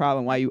fuck is your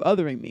problem? Why are you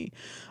othering me?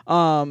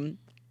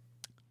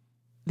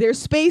 There's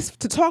space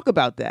to talk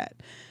about that.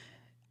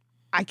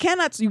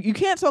 You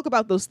can't talk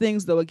about those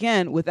things, though,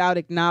 again, without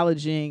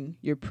acknowledging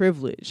your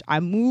privilege. I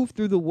move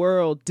through the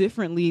world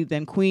differently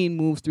than Queen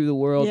moves through the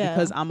world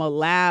because I'm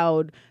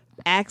allowed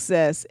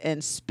access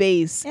and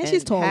space and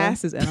she's taller.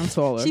 passes, and I'm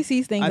taller. She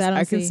sees things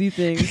I can see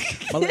things.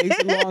 My legs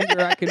are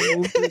longer. I can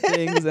move through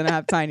things, and I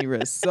have tiny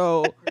wrists.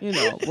 So,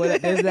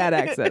 there's that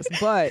access.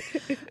 But,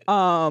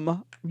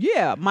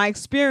 yeah, my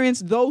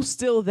experience, though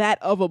still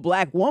that of a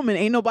black woman,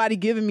 ain't nobody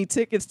giving me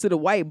tickets to the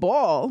white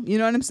ball. You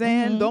know what I'm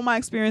saying? Though my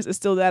experience is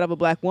still that of a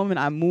black woman,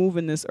 I move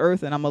in this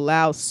earth and I'm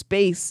allowed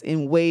space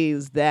in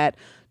ways that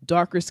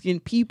darker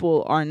skinned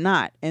people are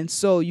not. And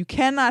so you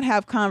cannot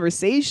have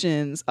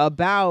conversations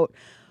about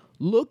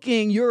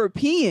looking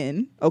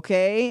European,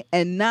 okay,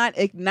 and not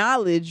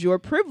acknowledge your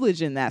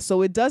privilege in that.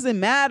 So it doesn't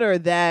matter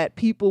that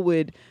people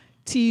would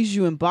tease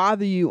you and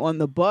bother you on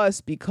the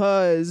bus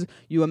because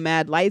you were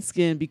mad light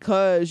skinned,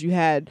 because you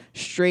had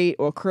straight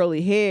or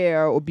curly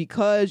hair, or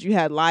because you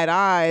had light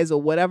eyes, or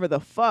whatever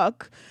the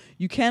fuck.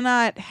 You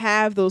cannot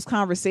have those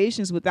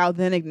conversations without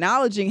then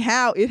acknowledging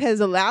how it has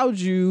allowed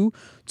you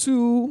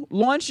to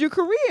launch your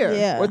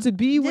career or to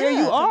be where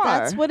you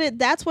are.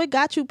 That's what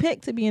got you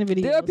picked to be in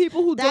videos. There are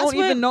people who don't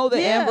even know that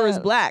Amber is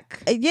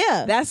black.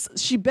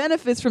 She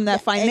benefits from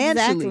that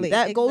financially.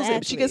 That goes.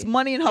 She gets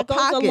money in her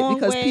pocket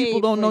because people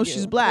don't know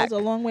she's black. It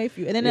goes a long way for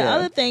you. And then the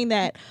other thing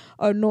that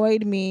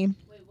annoyed me.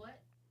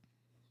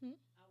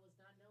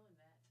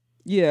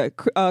 Yeah,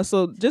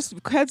 so just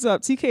heads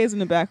up, TK is in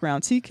the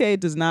background. TK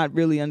does not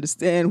really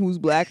understand who's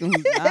black and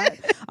who's not.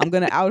 I'm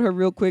going to out her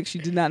real quick. She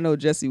did not know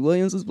Jesse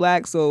Williams was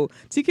black. So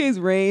TK's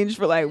range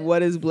for like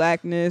what is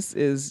blackness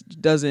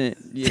doesn't.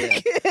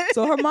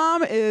 So her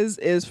mom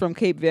is from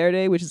Cape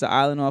Verde, which is an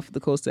island off the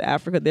coast of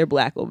Africa. They're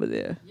black over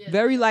there.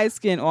 Very light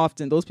skinned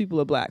often. Those people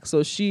are black.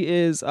 So she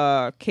is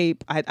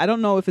Cape. I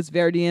don't know if it's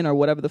Verdean or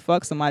whatever the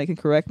fuck. Somebody can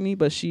correct me.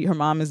 But her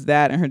mom is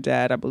that, and her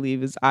dad, I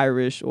believe, is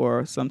Irish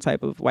or some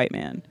type of white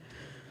man.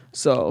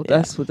 So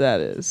that's what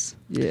that is.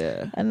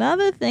 Yeah.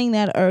 Another thing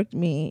that irked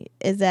me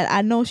is that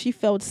I know she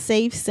felt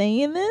safe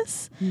saying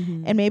this,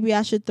 and maybe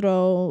I should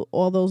throw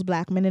all those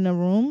black men in the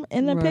room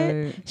in the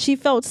pit. She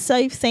felt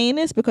safe saying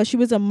this because she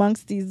was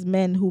amongst these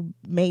men who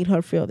made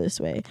her feel this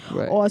way.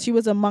 Right. Or she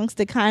was amongst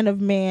the kind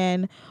of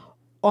man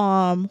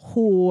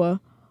who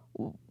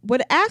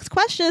would ask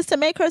questions to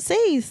make her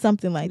say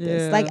something like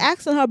this. Like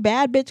asking her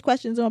bad bitch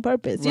questions on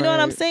purpose. You know what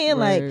I'm saying?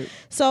 Like,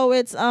 so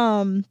it's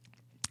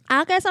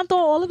I guess I'm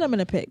throwing all of them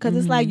in a pit because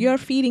it's like you're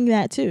feeding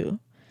that too.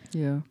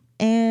 Yeah.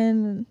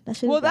 And that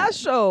shit. Well, that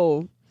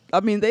show,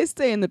 I mean, they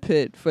stay in the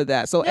pit for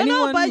that. So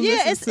anyone who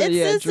listens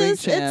to Drink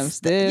Champs,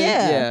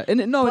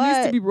 and it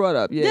needs to be brought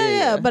up.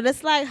 Yeah. But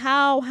it's like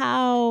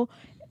how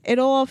it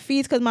all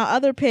feeds, because my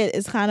other pit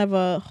is kind of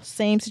a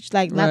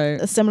not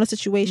a similar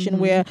situation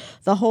where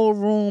the whole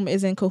room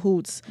is in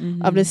cahoots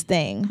of this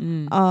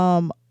thing.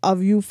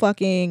 Of you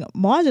fucking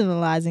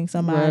marginalizing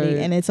somebody,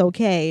 and it's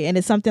okay, and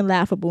it's something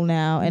laughable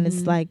now, and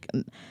it's like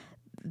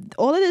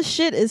all of this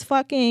shit is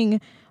fucking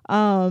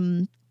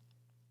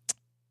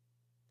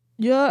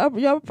you're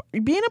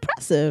being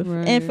oppressive,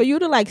 and for you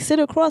to like sit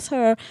across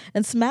her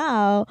and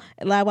smile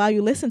like while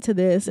you listen to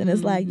this, and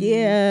it's like,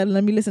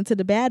 let me listen to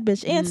the bad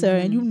bitch answer,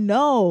 and you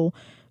know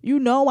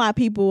why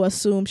people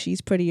assume she's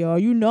pretty, or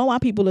you know why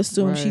people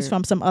assume she's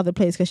from some other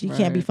place because she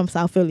can't be from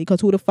South Philly,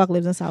 because who the fuck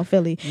lives in South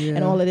Philly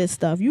and all of this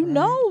stuff.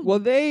 Well,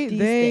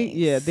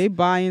 they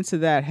buy into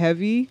that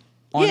heavy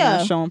on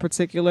that show in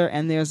particular,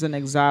 and there's an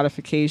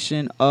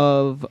exotification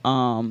of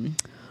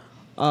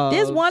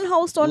there's one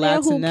host on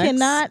there who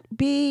cannot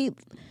be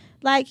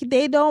like,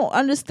 they don't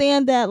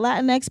understand that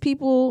Latinx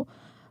people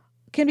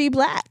can be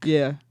black.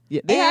 They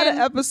had an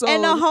episode,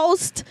 and the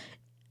host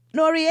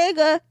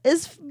Noriega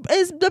is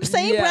the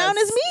same brown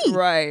as me,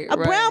 a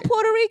brown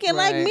Puerto Rican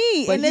like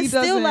me, but and it's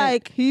still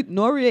like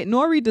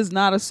Nori does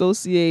not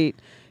associate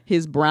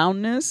his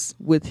brownness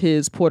with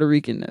his Puerto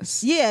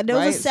Ricanness. Yeah, those are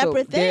right?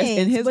 separate things.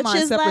 In his which mind,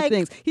 is separate like,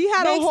 things. He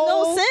had makes a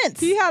whole no sense.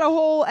 He had a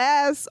whole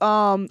ass.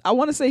 I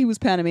want to say he was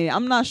Panamanian.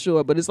 I'm not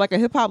sure, but it's like a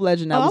hip hop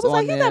legend that I was was on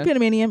like, there. he's not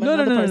Panamanian. No.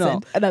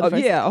 Another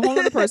person. Yeah, a whole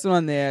other person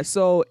on there.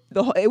 So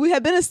we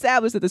had been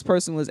established that this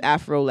person was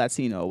Afro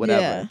Latino,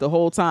 whatever, the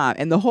whole time,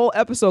 and the whole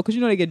episode, because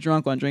they get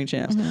drunk on Drink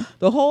Champs.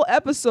 The whole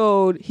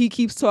episode, he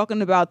keeps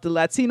talking about the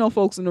Latino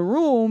folks in the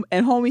room,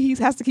 and homie, he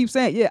has to keep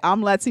saying, "Yeah,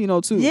 I'm Latino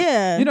too."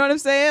 Yeah, you know what I'm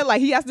saying?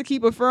 Like he has to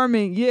keep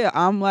affirming, "Yeah,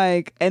 I'm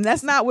like," and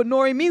that's not what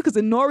Nori means, because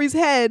in Nori's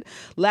head,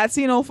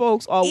 Latino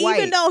folks are white.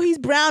 Even though he's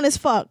brown as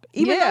fuck.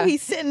 Even though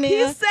he's sitting there. He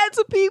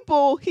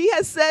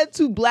has said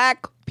to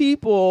black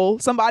people,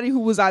 somebody who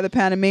was either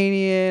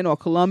Panamanian or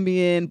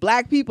Colombian,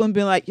 black people, and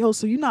been like, yo,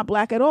 so you're not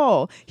black at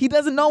all. He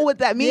doesn't know what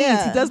that means.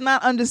 Yeah. He does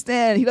not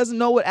understand. He doesn't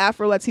know what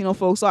Afro-Latino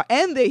folks are.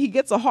 And he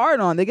gets a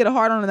hard-on. They get a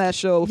hard-on in that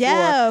show.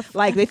 Yeah.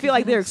 Like, they feel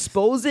like they're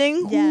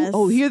exposing here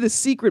are the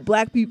secret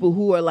black people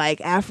who are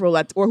like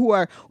Afro-Lat or who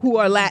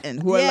are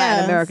Latin, who are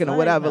Latin American or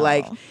whatever.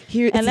 Like,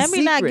 here, and let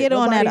me not get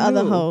on that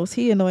other host.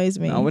 He annoys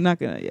me. No, we're not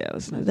gonna. Yeah,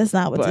 that's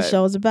not what the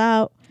show's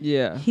about.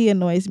 Yeah, he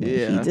annoys me.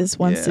 Yeah. He just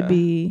wants to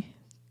be.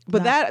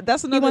 But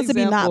that's another. He wants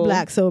example. to be not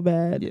black so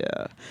bad.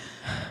 Yeah,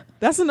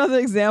 that's another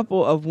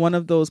example of one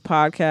of those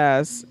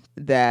podcasts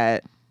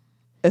that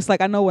it's like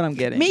I know what I'm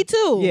getting. Me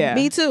too. Yeah,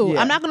 me too.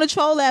 Yeah. I'm not gonna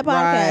troll that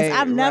podcast.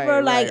 I've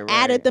never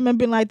added them and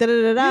been like da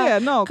da da da. Yeah,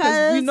 no,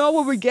 because we know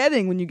what we're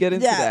getting when you get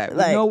into that.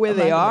 We know where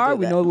they are.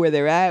 We know where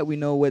they're at. We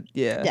know what.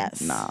 Yeah.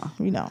 Yes. Nah.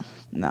 We know.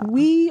 Nah.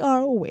 We are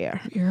aware.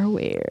 You're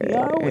aware. We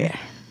are aware.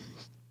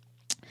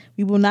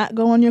 We will not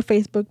go on your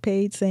Facebook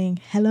page saying,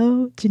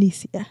 hello,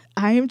 Janicia.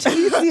 I am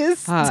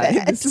Janicia's Hi,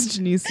 dad. this is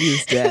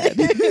Janicia's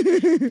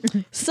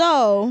dad.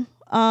 So,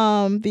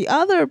 the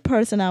other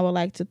person I would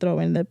like to throw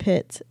in the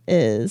pit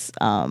is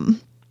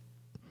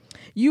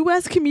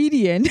U.S.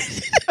 comedian.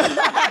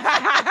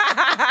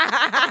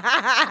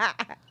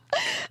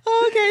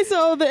 Okay,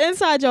 so the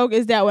inside joke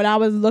is that when I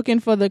was looking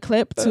for the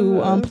clip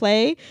to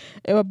play,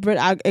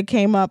 it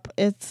came up.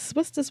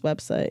 What's this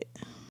website?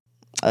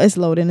 It's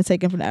loading. It's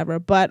taking forever,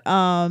 but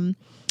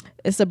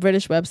it's a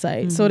British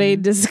website. So they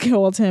just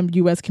called him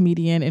U.S.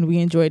 comedian, and we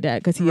enjoyed that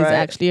because he is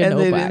actually a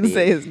nobody. They didn't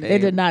say his name. They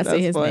did not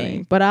say his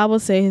name, but I will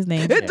say his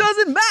name. It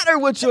doesn't matter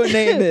what your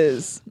name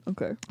is.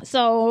 Okay.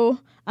 So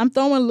I'm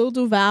throwing Lil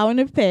Duval in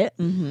the pit.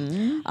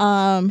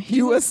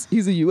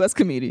 He's a U.S.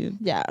 comedian.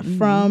 Yeah,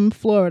 from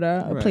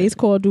Florida, a place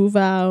called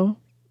Duval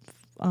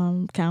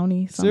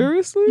County.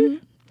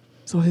 Seriously?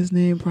 So his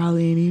name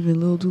probably ain't even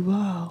Lil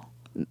Duval.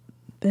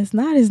 That's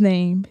not his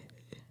name.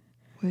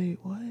 Wait,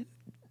 what?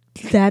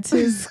 That's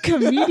his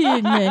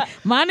comedian name.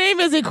 My name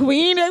isn't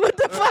Queen. What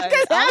the fuck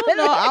is I don't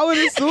know.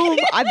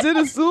 I did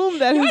assume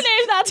that your his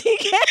name's not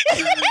TK.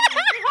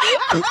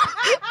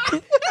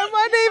 and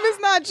my name is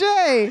not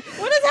Jay.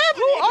 What is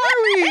happening? Who are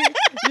we?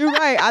 You're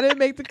right. I didn't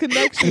make the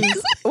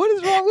connections. What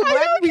is wrong with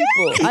black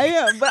people? I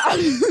am, but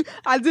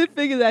I did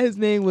figure that his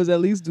name was at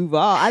least Duval.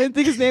 I didn't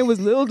think his name was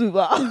Lil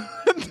Duval. I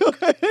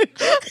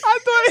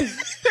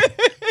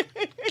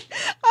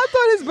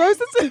thought his birth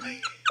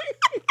certificate.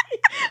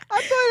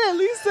 I thought it at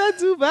least said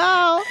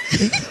Duval.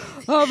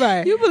 All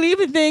right. You believe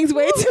in things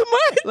way too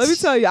much. Let me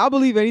tell you, I'll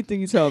believe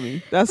anything you tell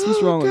me. That's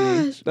what's wrong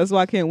with me. That's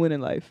why I can't win in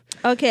life.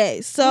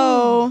 Okay,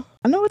 so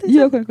I know what this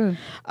Yeah, is. okay, go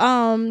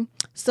ahead.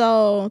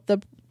 So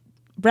the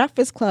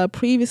Breakfast Club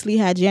previously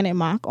had Janet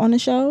Mock on the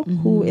show,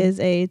 who is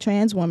a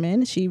trans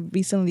woman. She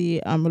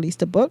recently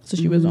released a book, so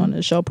she was on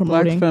the show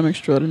promoting. Black femme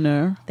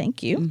extraordinaire.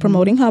 Thank you.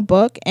 Promoting her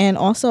book and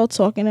also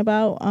talking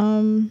about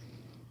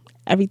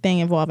everything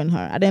involving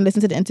her. I didn't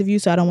listen to the interview,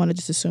 so I don't want to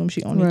just assume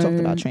she only talked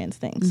about trans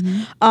things.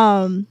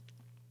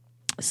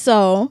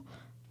 So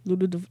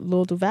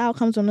Lil Duval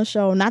comes on the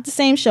show. Not the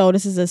same show.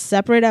 This is a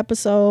separate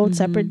episode,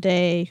 separate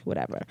day,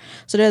 whatever.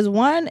 So there's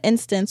one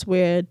instance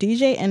where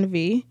DJ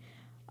Envy,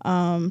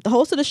 the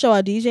host of the show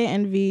are DJ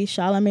Envy,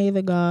 Charlamagne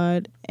the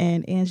God,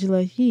 and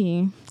Angela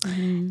Yee.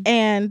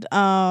 And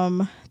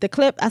the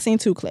clip, I seen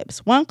two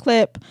clips. One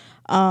clip,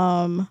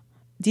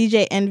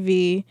 DJ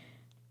Envy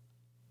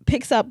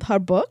picks up her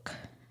book,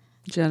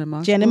 Janet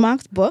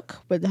Mock's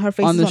book, with her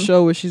face on the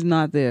show where she's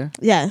not there.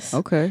 Yes.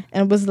 Okay.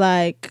 And was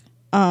like,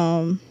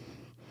 oh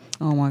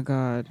my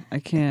God, I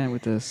can't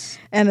with this.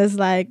 And it's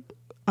like,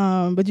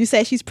 but you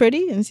say she's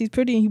pretty, and she's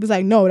pretty, and he was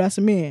like, no, that's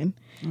a man.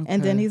 Okay.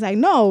 And then he's like,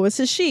 no, it's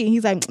a she.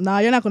 He's like, nah,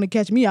 you're not gonna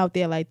catch me out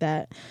there like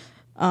that.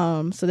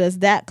 So there's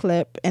that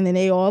clip, and then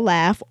they all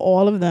laugh,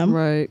 all of them.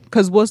 Right.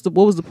 Because what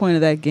was the point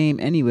of that game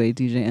anyway,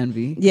 DJ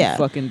Envy? Yeah. You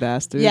fucking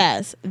bastard.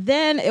 Yes.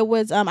 Then it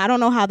was, I don't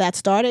know how that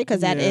started,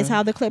 because that is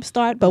how the clip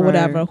start, but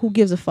whatever. Who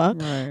gives a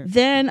fuck? Right.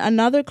 Then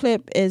another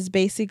clip is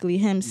basically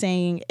him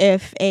saying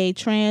if a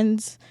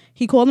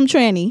he called him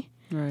tranny.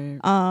 Right.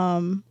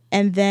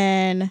 And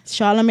then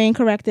Charlamagne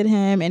corrected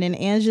him, and then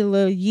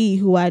Angela Yee,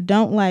 who I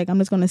don't like, I'm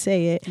just gonna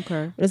say it.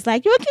 Okay. It's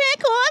like, you can't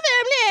call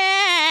them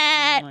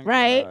that,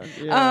 right?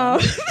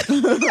 God,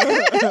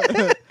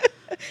 yeah.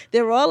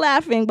 They were all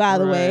laughing, by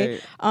the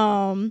way.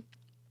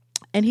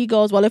 And he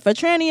goes, well, if a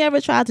tranny ever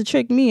tried to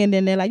trick me, and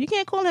then they're like, you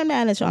can't call him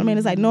that. And Charlamagne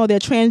is like, no, they're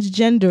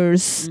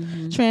transgenders.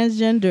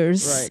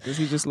 Transgenders. Right, because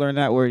he just learned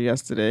that word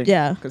yesterday.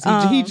 Yeah. Because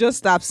he just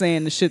stopped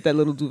saying the shit that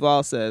Little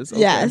Duval says.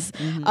 Okay. Yes.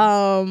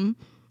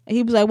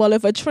 He was like, well,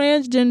 if a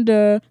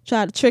transgender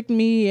tried to trick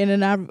me and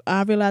then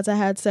I realized I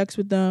had sex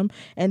with them,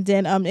 and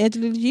then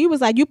Angela Yee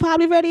was like, it's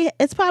probably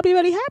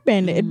already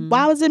happened.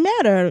 Why does it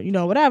matter? You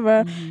know,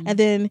 whatever. And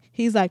then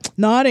he's like,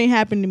 no, it ain't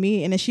happened to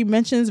me. And then she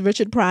mentions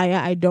Richard Pryor.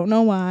 I don't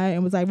know why.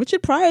 And was like,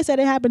 Richard Pryor said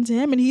it happened to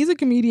him and he's a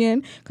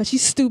comedian because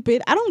she's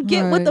stupid. I don't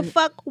get what the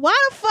fuck. Why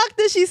the fuck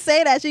did she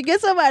say that? She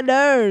gets on my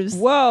nerves.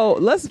 Well,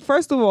 let's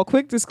first of all,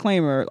 quick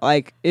disclaimer.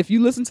 Like, if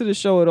you listen to the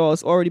show at all,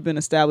 it's already been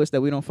established that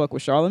we don't fuck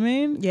with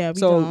Charlamagne. Yeah, we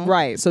don't.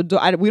 Right. So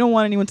we don't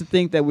want anyone to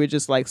think that we're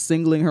just like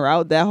singling her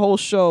out. That whole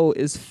show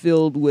is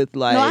filled with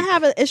like. No, I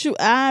have an issue.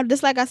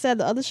 Just like I said,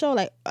 the other show,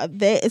 like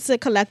it's a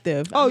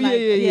collective. Oh,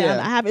 yeah.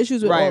 I have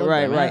issues with all of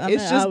them. Right.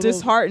 It's just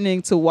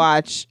disheartening to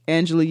watch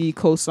Angela Yee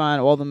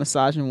co-sign all the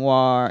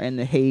misogynoir and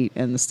the hate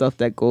and the stuff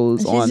that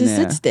goes on there. She just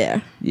sits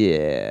there.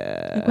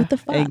 Yeah. Like, what the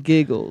fuck? And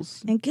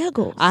giggles.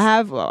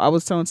 I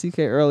was telling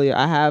TK earlier,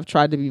 I have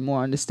tried to be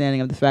more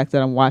understanding of the fact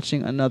that I'm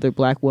watching another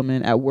black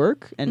woman at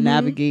work and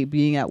navigate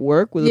being at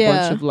work with a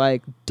bunch of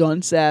like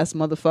dunce ass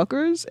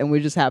motherfuckers, and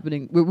we're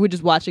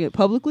just watching it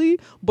publicly,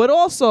 but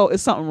also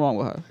it's something wrong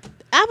with her.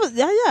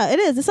 Yeah, it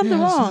is. There's something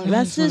wrong.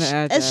 That's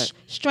just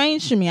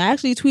strange to me. I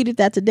actually tweeted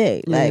that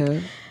today. Like,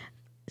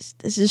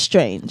 it's just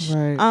strange.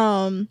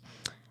 Right.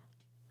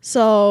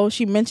 So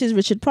she mentions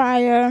Richard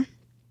Pryor,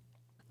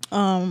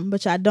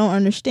 which I don't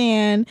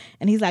understand,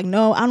 and he's like,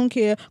 no, I don't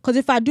care, because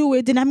if I do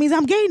it, then that means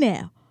I'm gay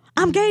now.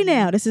 I'm gay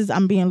now.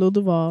 I'm being Lil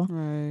Duval.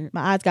 Right.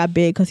 My eyes got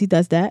big because he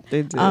does that.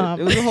 They did.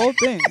 It was a whole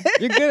thing.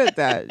 You're good at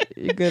that.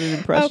 You're good at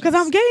impressions. Because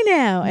I'm gay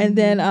now. And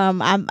then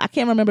I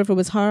can't remember if it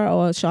was her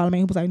or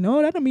Charlamagne who was like,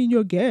 no, that don't mean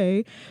you're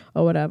gay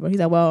or whatever. He's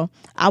like, well,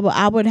 I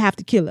would have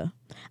to kill her.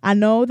 I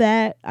know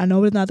that. I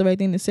know it's not the right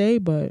thing to say,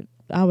 but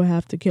I would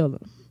have to kill her.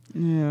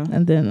 Yeah.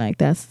 And then like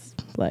that's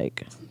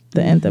like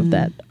the end of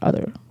that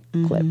other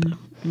clip.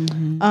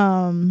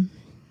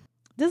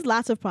 There's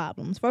lots of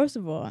problems. First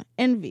of all,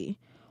 Envy.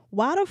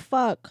 Why the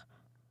fuck?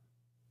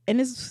 And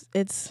it's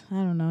I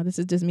don't know, this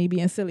is just me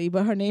being silly,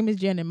 but her name is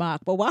Janet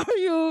Mock. But why are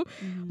you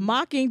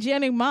mocking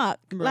Janet Mock?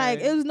 Right.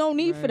 Like, there's no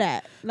need for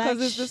that. Because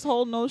there's this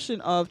whole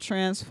notion of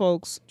trans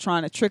folks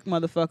trying to trick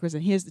motherfuckers,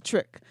 and here's the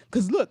trick.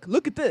 Because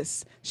look at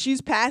this. She's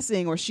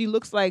passing, or she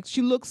looks like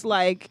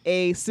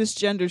a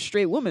cisgender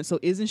straight woman. So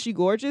isn't she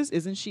gorgeous?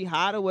 Isn't she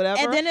hot or whatever?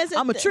 And then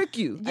I'm gonna trick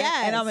you.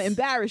 Yes. And I'm gonna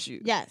embarrass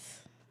you. Yes.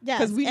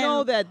 Because we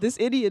know that this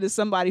idiot is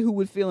somebody who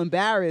would feel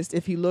embarrassed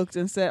if he looked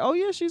and said, "Oh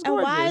yeah, she's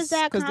gorgeous." And why is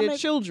that? Because they're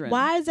children.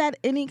 Why is that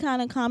any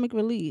kind of comic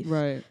relief?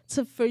 Right.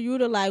 For you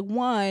to like,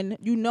 one,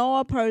 you know,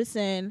 a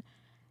person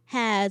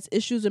has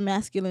issues of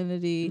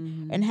masculinity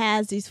and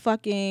has these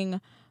fucking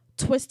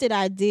twisted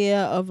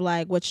idea of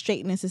like what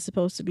straightness is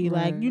supposed to be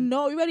like. You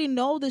already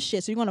know this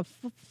shit, so you're gonna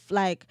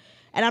like.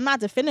 And I'm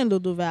not defending Lil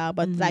Duval,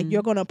 but like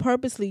you're gonna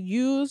purposely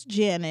use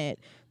Janet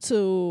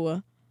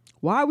to.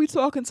 Why are we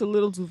talking to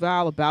Little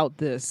Duval about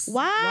this?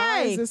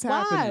 Why is this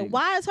happening?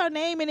 Why is her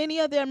name in any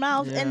of their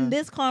mouths in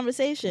this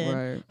conversation?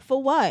 Right.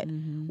 For what?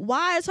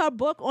 Why is her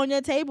book on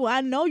your table?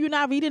 I know you're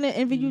not reading it,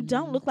 Envy. You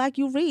don't look like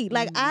you read.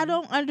 Like, I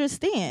don't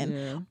understand.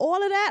 Yeah.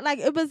 All of that, like,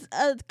 it was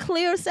a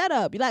clear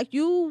setup. Like,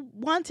 you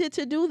wanted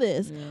to do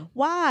this. Yeah.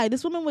 Why?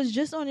 This woman was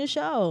just on your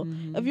show.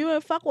 If you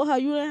didn't fuck with her,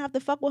 you didn't have to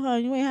fuck with her,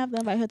 and you ain't have to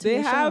invite her to your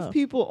show. They have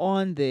people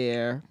on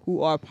there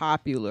who are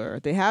popular.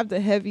 They have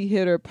the heavy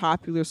hitter,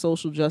 popular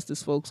social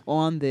justice folks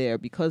on there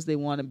because they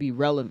want to be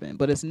relevant,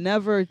 but it's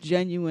never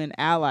genuine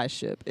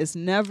allyship. It's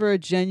never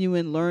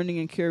genuine learning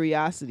and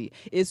curiosity.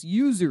 It's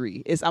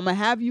usury. It's I'm gonna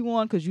have you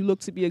on because you look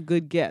to be a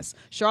good guest.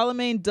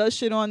 Charlamagne does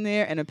shit on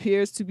there and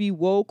appears to be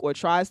woke or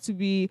tries to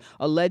be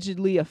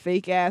allegedly a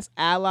fake ass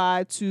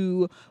ally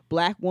to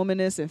black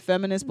womanists and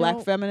feminists,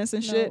 black feminists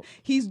and shit.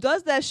 He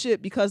does that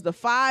shit because the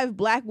 5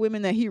 black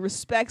women that he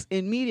respects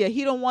in media,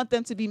 he don't want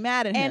them to be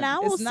mad at him. And I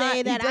will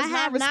say that I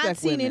have not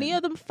seen any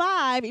of them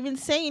 5 even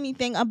say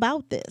anything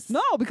about this.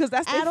 No, because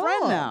that's their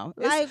friend now.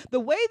 Like, the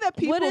way that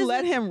people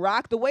let him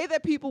rock, the way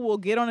that people will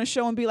get on a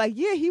show and be like,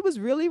 yeah, he was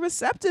really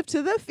receptive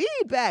to the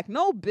feedback.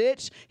 No,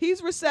 bitch.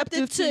 He's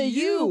receptive to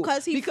you.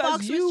 Because he fucks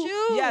with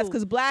you. Yes,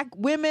 because black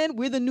women,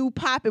 we're the new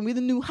pop and we're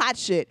the new hot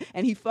shit.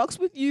 And he fucks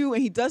with you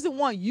and he doesn't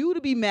want you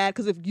to be mad,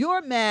 because if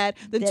you're mad,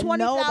 then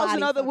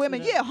 20,000 other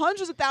women,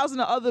 hundreds of thousands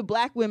of other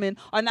black women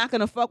are not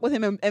going to fuck with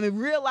him and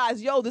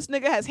realize, yo, this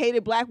nigga has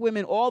hated black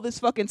women all this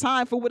fucking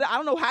time for what, I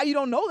don't know how you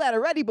don't know that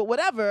already, but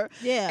whatever.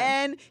 Yeah.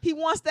 And he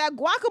wants that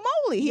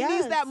guacamole. He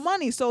needs that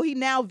money. So he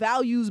now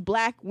values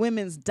black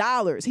women's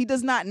dollars. He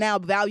does not now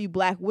value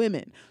black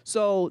women.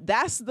 So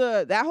that's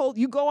that whole,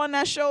 you go on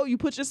that show, you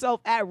put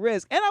yourself at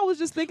risk. And I was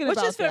just thinking about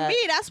that. Which is for me,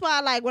 that's why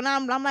like when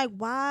I'm like,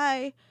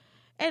 why?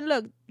 And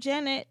look,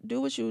 Janet,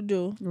 do what you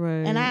do.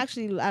 Right. And I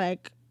actually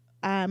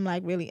I'm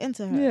like really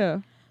into her. Yeah.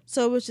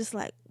 So it was just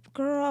like,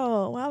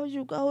 girl, why would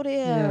you go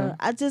there?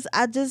 Yeah.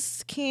 I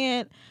just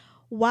can't.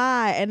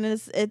 why? And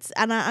it's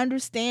and I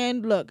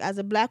understand. Look, as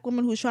a black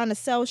woman who's trying to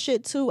sell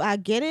shit too, I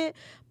get it.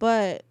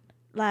 But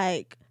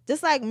like,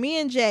 just like me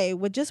and Jay,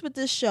 with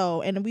this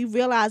show, and we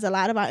realize a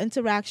lot of our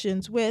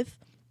interactions with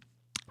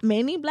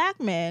mainly black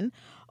men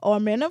or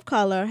men of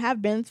color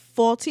have been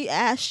faulty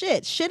ass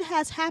shit. Shit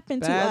has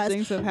happened to us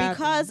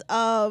because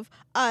of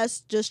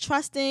us just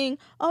trusting,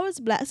 it's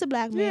a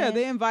black man. Yeah,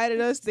 they invited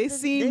us. They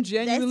seem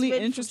genuinely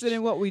interested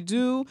in what we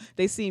do.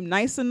 They seem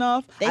nice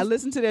enough. I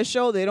listen to their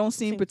show. They don't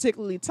seem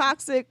particularly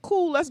toxic.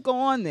 Cool, let's go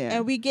on there.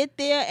 And we get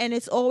there and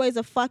it's always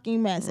a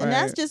fucking mess. And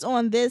that's just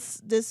on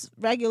this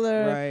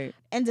regular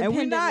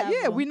independent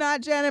level. We're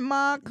not Janet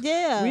Mock.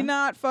 Yeah. We're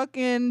not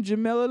fucking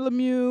Jamila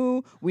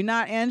Lemieux. We're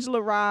not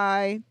Angela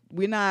Rye.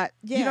 We're not,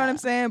 you know what I'm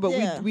saying?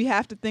 But we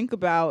have to think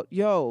about,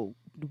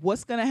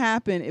 what's going to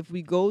happen if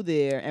we go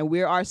there and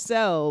we're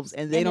ourselves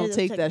and they don't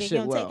take that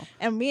shit well?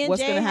 And me and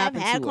Jay have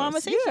had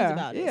conversations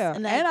about it. Yeah.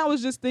 And I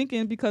was just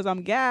thinking, because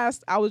I'm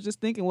gassed, I was just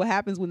thinking what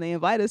happens when they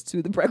invite us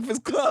to the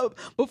Breakfast Club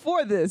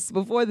before this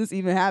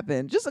even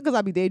happened. Just because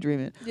I be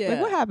daydreaming. Yeah.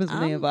 Like, what happens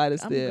when they invite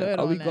us there?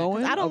 Are we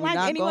going? I don't like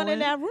anyone in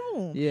that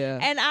room. Yeah.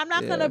 And I'm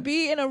not going to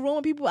be in a room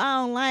with people I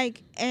don't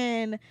like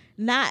and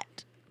not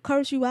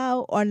curse you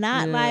out or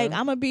not. Like,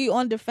 I'm gonna be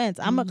on defense.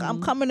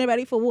 I'm coming in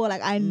ready for war.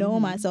 Like, I know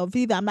myself.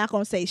 Either I'm not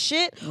gonna say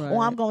shit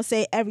or I'm gonna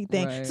say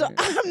everything. So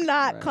I'm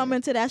not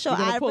coming to that show.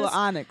 I pull an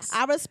Onyx.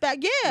 I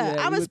respect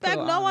I respect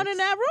no one in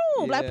that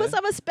room. Like, put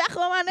some respect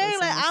on my name.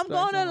 Like, I'm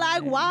gonna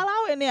like wild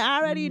out in there. I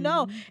already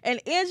know. And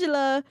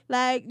Angela,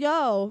 like,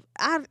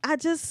 I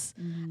just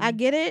I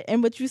get it.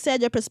 And what you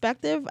said, your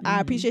perspective,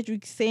 I appreciate you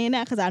saying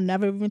that, because I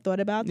never even thought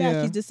about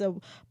that. She's just a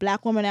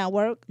black woman at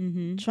work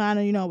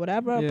trying to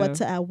whatever,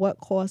 but at what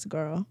cost,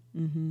 girl?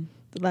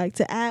 Like,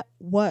 at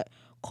what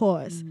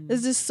cost?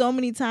 There's just so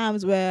many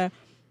times where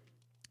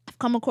I've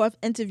come across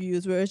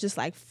interviews where it's just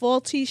like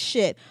faulty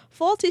shit.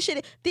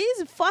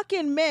 These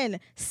fucking men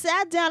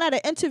sat down at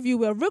an interview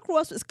where Rick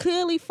Ross was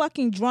clearly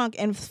fucking drunk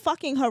and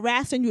fucking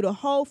harassing you the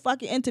whole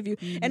fucking interview.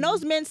 And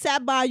those men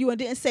sat by you and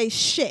didn't say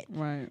shit.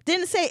 Right.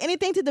 Didn't say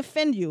anything to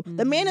defend you.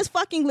 The man is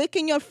fucking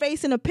licking your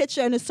face in a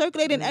picture and it's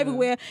circulating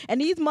everywhere. And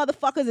these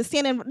motherfuckers are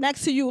standing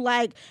next to you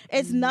like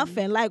it's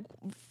nothing. Like,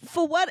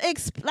 for what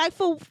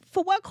for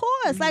what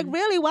cause? Like,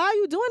 really, why are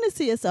you doing this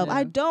to yourself?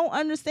 I don't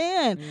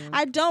understand.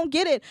 I don't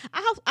get it.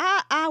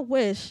 I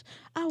wish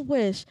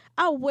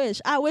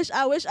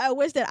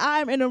that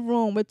I'm in a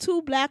room with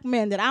two black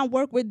men that I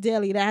work with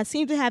daily, that I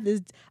seem to have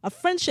a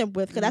friendship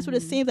with, because that's what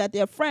it seems like,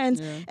 they're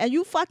friends, and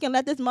you fucking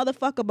let this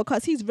motherfucker,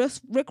 because he's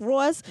Rick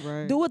Ross,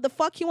 do what the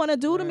fuck he want to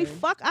do to me.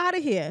 Fuck out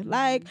of here.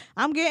 Like,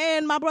 I'm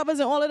getting my brothers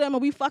and all of them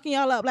and we fucking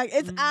y'all up. Like,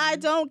 I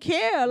don't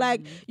care.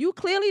 Like, you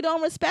clearly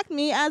don't respect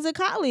me as a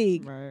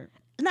colleague. Right.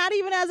 Not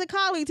even as a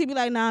colleague, to be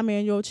like, nah,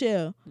 man, yo,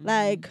 chill.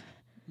 Like,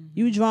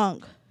 you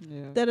drunk.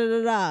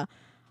 Da-da-da-da.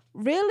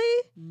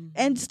 Really?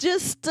 And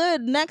just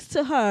stood next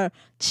to her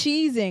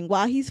cheesing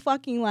while he's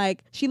fucking,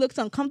 like, she looks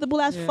uncomfortable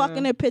as fuck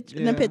in the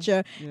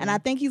picture. And I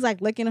think he's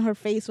like licking her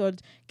face or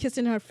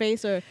kissing her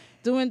face or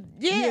doing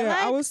like,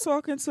 I was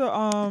talking to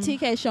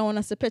TK showing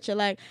us a picture,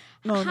 like,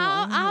 no,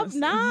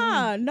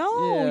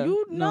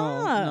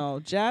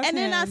 Jazz. And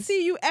then I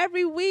see you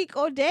every week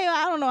or day, or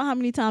I don't know how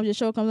many times your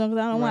show comes on,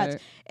 because I don't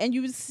watch, and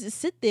you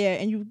sit there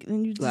and you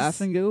just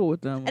laugh and giggle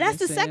with them. And that's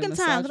the second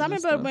time, because I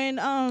remember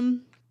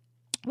when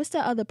what's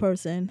that other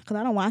person? Because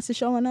I don't watch the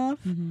show enough.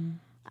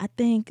 I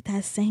think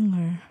that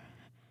singer.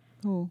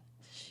 Who?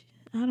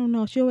 I don't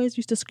know. She always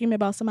used to scream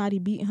about somebody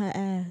beating her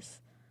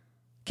ass.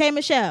 K.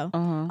 Michelle.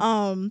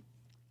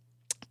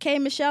 K.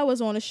 Michelle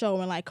was on the show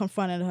and like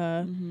confronted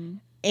her.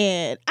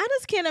 And I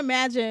just can't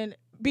imagine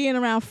being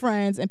around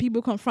friends and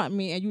people confront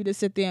me and you just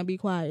sit there and be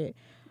quiet.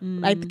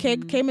 Like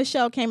K.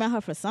 Michelle came at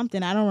her for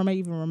something. I don't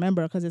even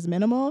remember because it's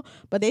minimal.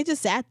 But they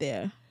just sat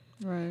there.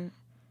 Right.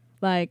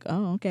 Like,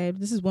 oh, okay,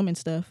 this is women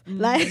stuff.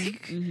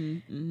 Like,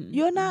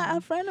 you're not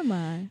a friend of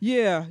mine.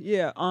 Yeah.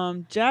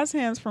 Jazz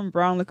Hands from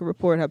Brown Liquor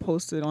Report had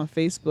posted on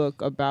Facebook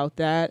about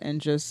that,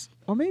 and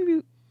or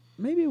maybe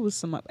it was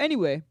some.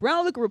 Anyway,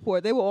 Brown Liquor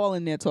Report, they were all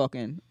in there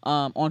talking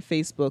on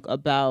Facebook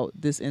about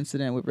this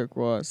incident with Rick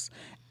Ross,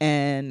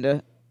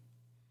 and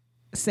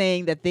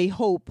saying that they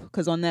hope,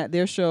 because on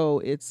their show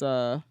it's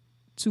 2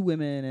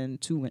 women and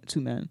two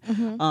men,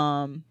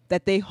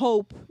 that they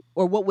hope,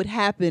 or what would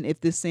happen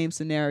if this same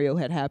scenario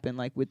had happened,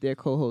 like with their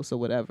co-hosts or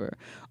whatever.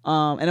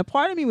 And a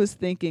part of me was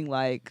thinking,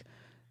 like,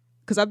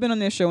 because I've been on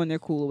their show and they're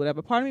cool or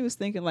whatever, part of me was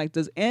thinking, like,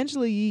 does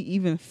Angela Yee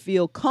even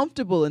feel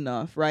comfortable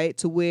enough, right,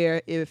 to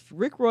where if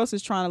Rick Ross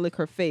is trying to lick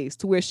her face,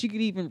 to where she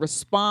could even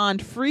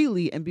respond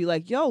freely and be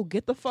like, yo,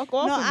 get the fuck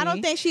off of me. No, I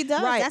don't think she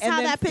does. Right. That's and how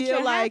then that picture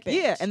feel like,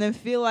 happens. yeah, and then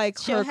feel like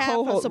She'll her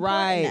co-host,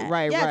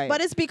 right. Yes, but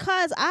it's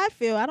because I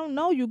don't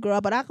know you, girl,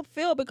 but I can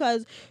feel,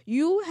 because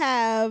you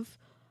have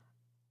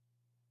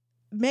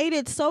made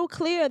it so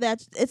clear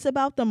that it's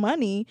about the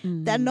money,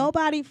 that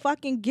nobody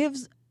fucking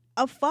gives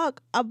a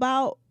fuck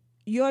about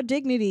your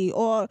dignity,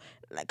 or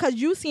because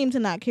you seem to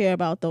not care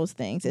about those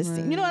things. You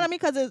know what I mean?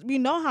 Because you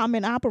know how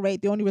men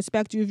operate. They only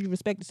respect you if you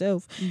respect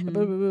yourself.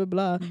 Blah blah blah,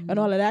 blah and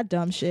all of that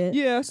dumb shit.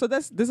 Yeah, so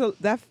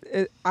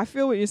I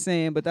feel what you're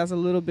saying, but that's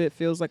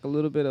feels like a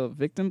little bit of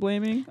victim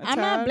blaming. I'm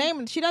not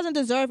blaming. She doesn't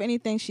deserve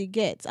anything she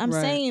gets. I'm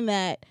saying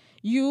that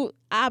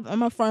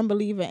I'm a firm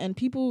believer in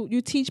people.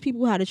 You teach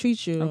people how to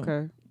treat you.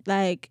 Okay.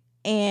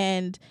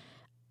 And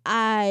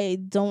I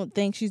don't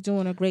think she's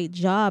doing a great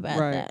job at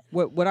that.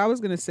 What I was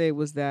gonna say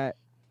was that,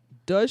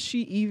 does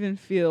she even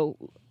feel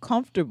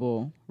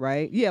comfortable,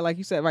 right? Yeah, like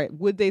you said, right.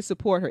 Would they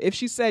support her? If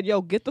she said,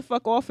 yo, get the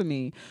fuck off of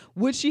me,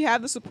 would she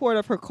have the support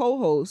of her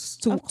co-hosts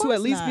to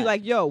at least be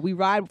like, yo, we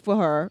ride for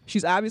her.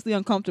 She's obviously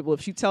uncomfortable.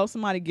 If she tells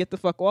somebody get the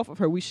fuck off of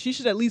her, she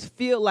should at least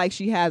feel like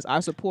she has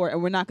our support,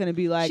 and we're not going to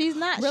be like, she's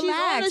not.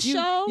 Relax, she's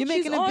on the show. You're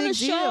making a big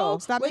deal.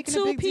 Stop making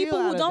a big deal. With 2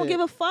 people who don't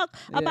give a fuck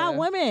about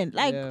women.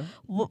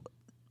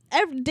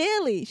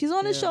 Daily. She's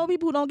on the show with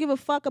people who don't give a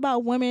fuck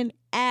about women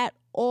at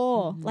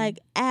all.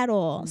 At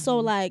all.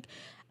 So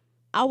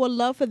I would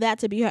love for that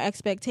to be her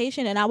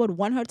expectation, and I would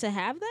want her to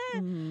have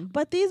that.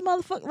 But these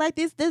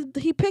motherfuckers,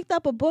 he picked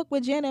up a book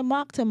with Janet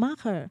Mock to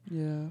mock her.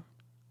 Yeah.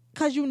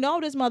 Cause you know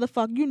this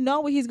motherfucker, you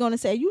know what he's gonna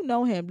say. You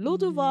know him. Lil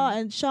Duval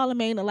and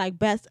Charlamagne are like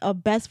best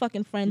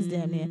fucking friends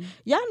damn near.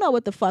 Y'all know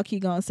what the fuck he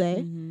gonna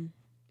say.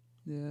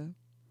 Yeah.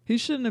 He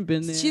shouldn't have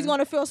been there. She's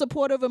gonna feel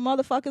supportive of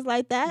motherfuckers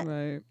like that?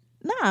 Right.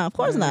 Nah, of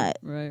course not.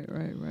 Right.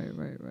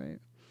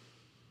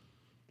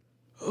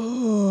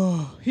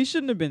 Oh, he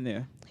shouldn't have been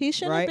there. He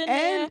shouldn't have been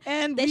there.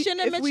 And they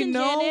shouldn't have mentioned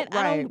Janet.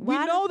 Right. We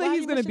know that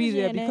he's going to be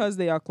there Janet? because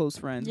they are close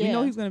friends. Yeah. We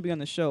know he's going to be on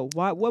the show.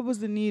 What was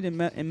the need in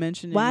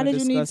mentioning? Why or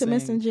did you need to discussing?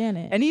 mention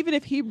Janet? And even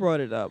if he brought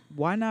it up,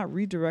 why not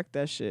redirect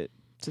that shit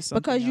to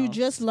something because you else?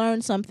 just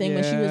learned something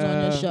when she was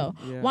on your show.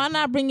 Yeah. Why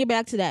not bring it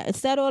back to that?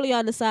 Instead, all of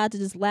y'all decide to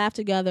just laugh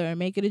together and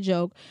make it a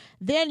joke.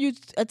 Then you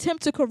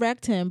attempt to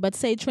correct him, but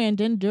say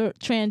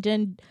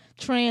transgenders.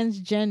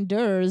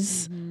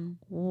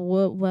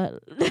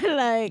 What?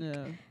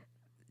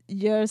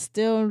 You're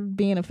still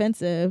being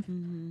offensive.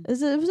 It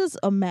was just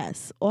a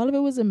mess. All of it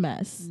was a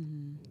mess.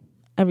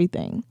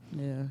 Everything.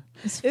 Yeah.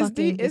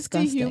 It's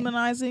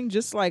dehumanizing,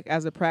 just like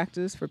as a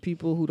practice for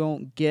people who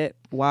don't get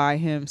why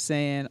him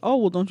saying, oh,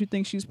 well, don't you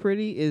think she's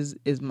pretty is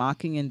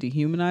mocking and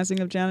dehumanizing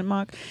of Janet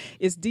Mock.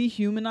 It's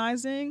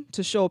dehumanizing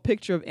to show a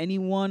picture of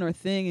anyone or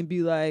thing and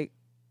be like,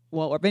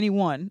 well, of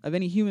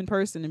any human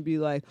person and be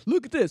like,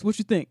 look at this, what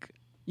you think?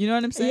 You know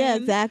what I'm saying? Yeah,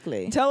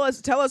 exactly. Tell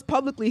us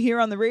publicly here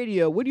on the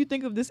radio, what do you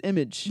think of this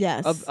image?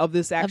 Yes. Of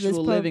this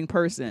actual living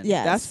person?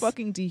 Yes. That's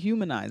fucking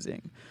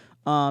dehumanizing.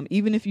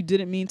 Even if you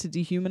didn't mean to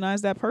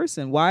dehumanize that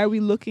person, why are we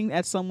looking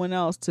at someone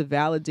else to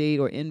validate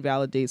or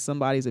invalidate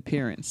somebody's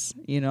appearance?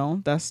 You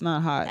know, that's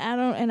not hot. I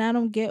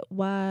don't get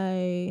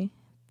why.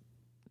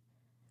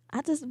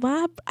 I just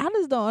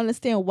don't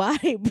understand why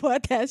they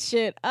brought that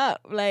shit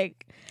up.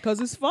 Like, because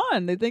it's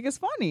fun. They think it's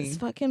funny.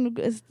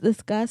 It's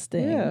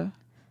disgusting. Yeah.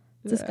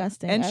 It's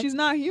disgusting. And she's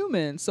not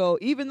human. So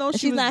even though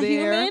she's not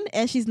there, human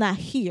and she's not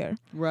here.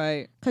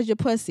 Right. Because you're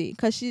pussy.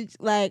 Because she's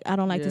like, I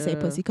don't like to say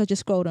pussy because you're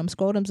scrotum.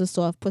 Scrotums are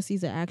soft.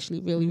 Pussies are actually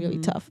really, really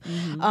tough.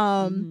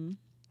 Because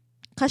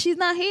she's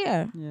not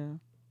here. Yeah.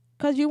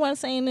 Because you weren't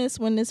saying this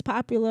when this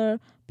popular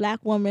black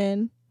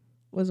woman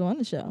was on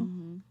the show.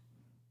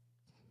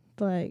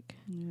 Like,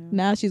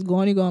 now she's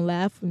going to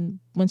laugh and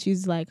when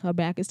she's like, her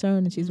back is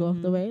turned and she's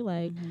walked away.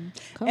 Like,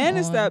 come on.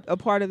 It's that a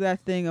part of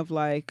that thing of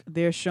like,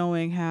 they're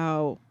showing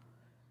how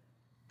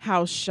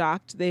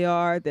shocked they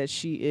are that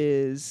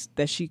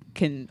she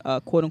can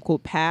quote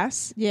unquote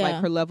pass,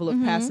 like her level of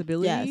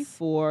passability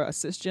for a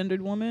cisgendered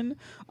woman.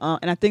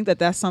 And I think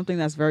that's something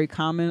that's very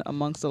common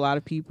amongst a lot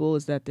of people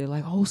is that they're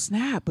like, oh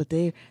snap, but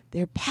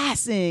they're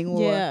passing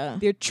or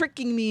they're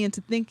tricking me into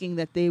thinking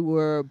that they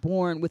were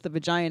born with a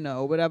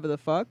vagina or whatever the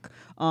fuck.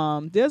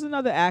 There's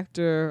another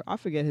actor, I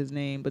forget his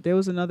name, but there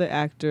was another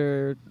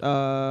actor,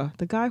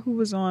 the guy who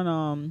was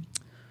on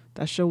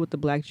that show with the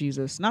black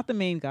Jesus, not the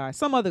main guy,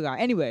 some other guy.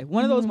 Anyway,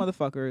 one of those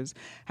motherfuckers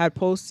had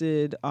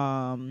posted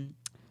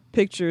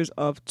pictures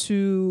of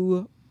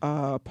 2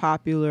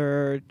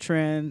 popular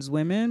trans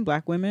women,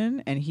 black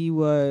women, and he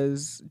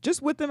was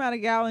just with them at a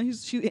gala.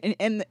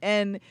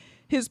 And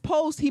his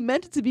post, he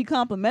meant it to be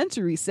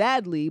complimentary,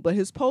 sadly, but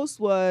his post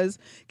was,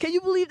 "Can you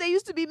believe they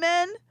used to be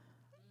men?"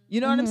 You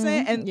know what I'm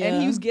saying? And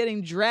he was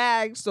getting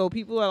dragged, so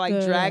people are like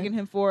dragging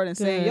him for it and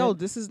saying, yo,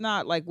 this is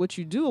not like what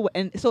you do.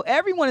 And so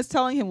everyone is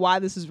telling him why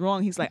this is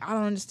wrong. He's like, I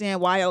don't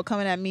understand why y'all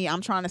coming at me. I'm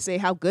trying to say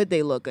how good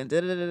they look and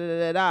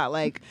da-da-da-da-da-da.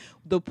 Like,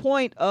 the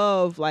point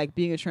of like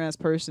being a trans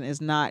person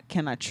is not,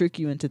 can I trick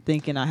you into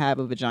thinking I have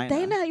a vagina?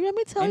 Let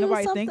me tell you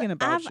nobody something. thinking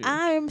about you.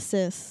 I'm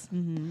cis,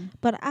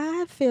 but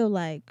I feel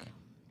like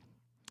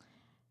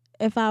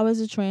if I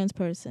was a trans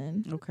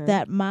person,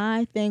 that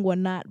my thing would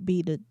not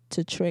be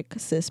to trick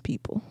cis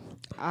people.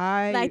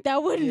 That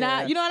would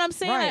not, you know what I'm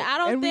saying? Right. Like, I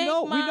don't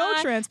think we know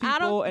trans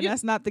people, and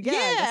that's not the gag.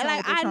 Yeah,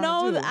 like I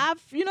know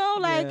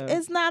that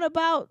it's not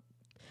about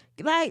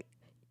like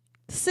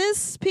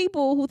cis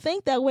people who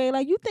think that way,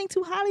 like, you think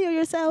too highly of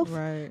yourself.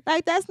 Right.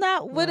 Like, that's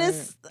not what it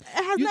has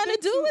nothing to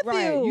do with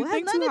you. You It has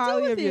think nothing too to do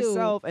highly with of you.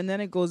 yourself, and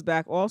then it goes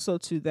back also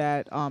to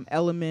that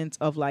element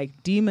of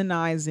like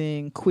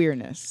demonizing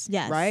queerness.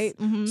 Yes. Right.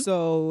 Mhm.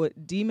 So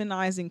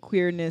demonizing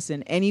queerness,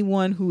 and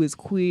anyone who is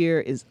queer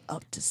is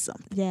up to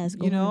something. Yes,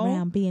 going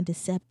around being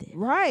deceptive.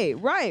 Right.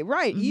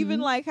 Even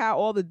like how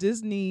all the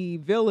Disney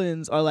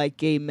villains are like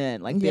gay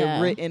men, like they're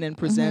Yeah. written and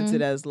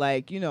presented as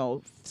like, you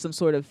know, some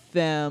sort of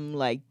femme,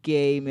 like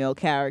gay male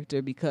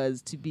character,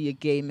 because to be a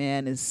gay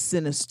man is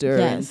sinister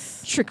and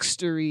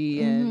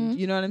trickstery, and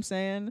you know what I'm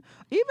saying?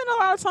 Even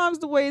a lot of times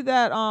the way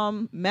that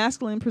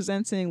masculine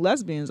presenting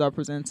lesbians are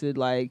presented,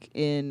 like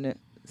in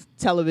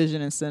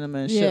television and cinema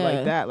and shit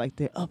like that, like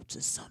they're up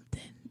to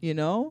something, you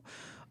know?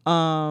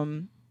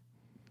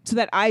 So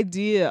that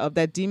idea of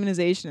that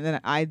demonization and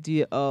that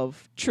idea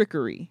of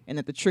trickery, and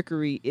that the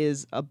trickery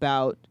is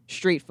about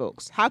straight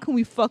folks. How can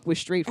we fuck with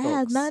straight folks? It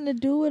has nothing to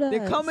do with us.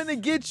 They're coming to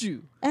get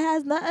you. It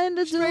has nothing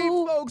to do. Straight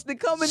folks, they're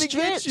coming to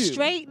get you.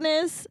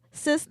 Straightness,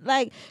 cis,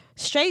 like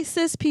straight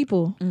cis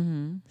people.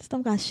 This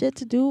don't got shit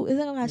to do. It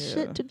don't got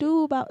shit to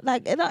do about,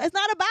 like, it's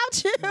not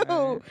about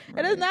you.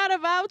 It is not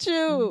about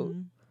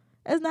you.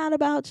 It's not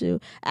about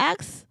you.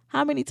 Ask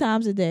how many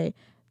times a day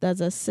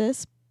does a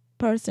cis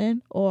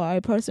person or a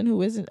person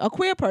who isn't a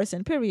queer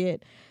person,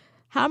 period,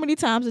 how many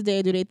times a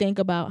day do they think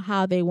about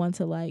how they want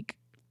to like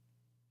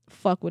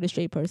fuck with a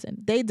straight person?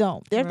 They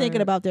don't. They're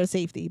thinking about their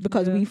safety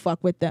because we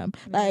fuck with them.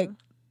 Like,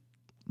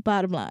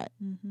 bottom line,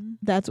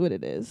 that's what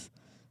it is.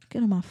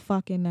 Get on my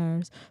fucking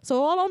nerves.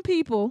 So all on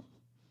people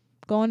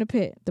going to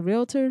pit. The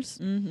realtors,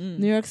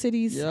 New York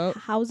City's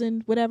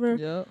housing,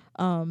 whatever.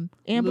 Amber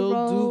Lil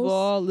Rose,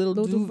 Duval, Lil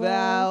Duval.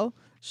 Duval,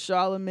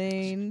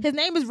 Charlemagne. His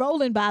name is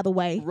Roland, by the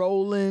way.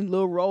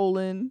 Lil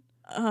Roland,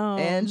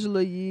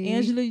 Angela Yee,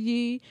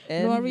 Envy,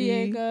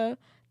 Noriega,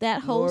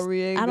 that host.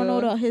 I don't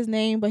know his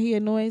name, but he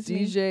annoys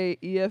me. DJ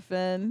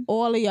EFN.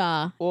 All of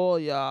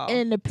y'all.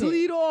 In the pit.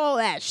 Delete all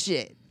that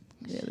shit.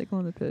 Yeah, they go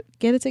in the pit.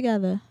 Get it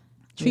together.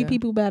 Treat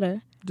people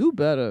better. Do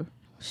better.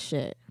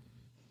 Shit.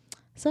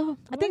 So,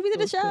 I think we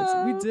did a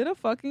show. We did a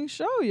fucking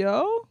show,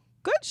 yo.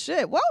 Good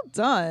shit. Well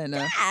done.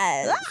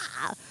 Yes.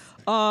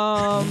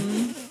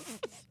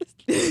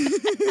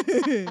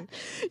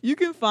 You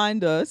can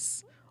find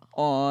us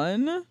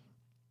on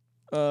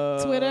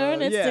Twitter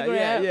and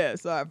Instagram. Yeah.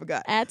 Sorry, I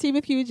forgot. At Tea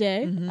with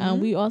QJ.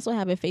 We also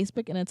have a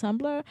Facebook and a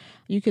Tumblr.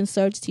 You can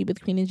search Tea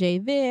with Queen and J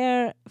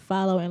there.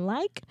 Follow and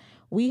like.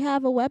 We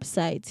have a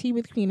website,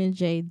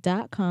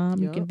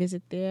 teawithqueenandj.com. You can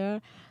visit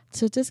there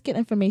to just get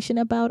information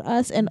about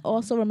us. And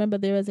also remember,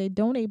 there is a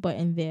donate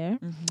button there.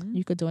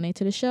 You could donate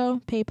to the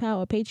show, PayPal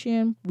or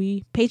Patreon.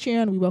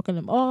 We welcome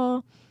them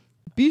all.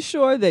 Be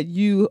sure that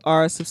you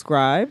are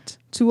subscribed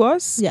to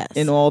us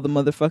in all the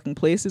motherfucking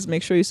places.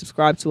 Make sure you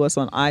subscribe to us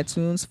on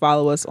iTunes.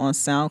 Follow us on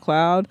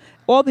SoundCloud.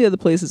 All the other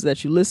places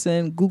that you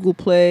listen. Google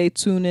Play,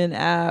 TuneIn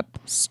app,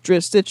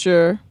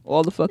 Stitcher,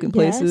 all the fucking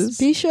places.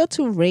 Be sure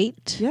to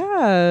rate.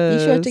 Yes.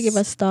 Be sure to give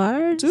us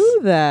stars.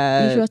 Do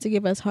that. Be sure to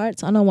give us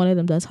hearts. I know one of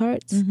them does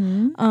hearts.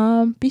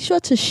 Be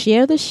sure to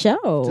share the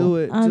show. Do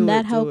it.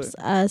 That helps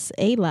us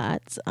a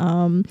lot.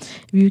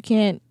 If you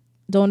can't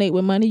donate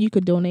with money, you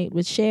could donate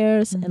with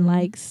shares and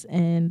likes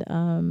and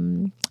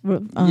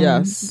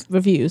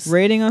reviews.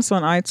 Rating us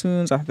on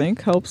iTunes, I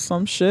think, helps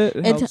some shit.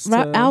 It helps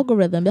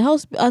algorithm. It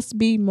helps us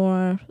be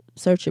more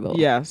searchable.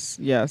 Yes.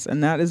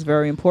 And that is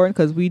very important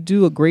because we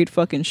do a great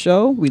fucking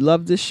show. We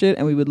love this shit,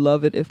 and we would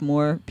love it if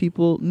more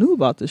people knew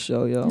about the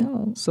show,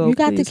 yo. So you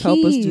got please the help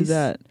us do keys.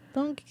 that.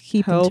 Don't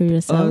keep them to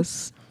yourself. Help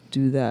us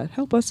do that.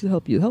 Help us to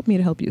help you. Help me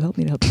to help you. Help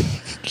me to help you.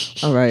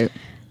 All right.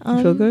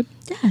 You feel good?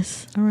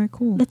 Yes. All right,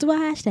 cool. Let's do our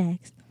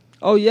hashtags.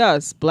 Oh,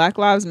 yes. Black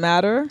Lives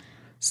Matter.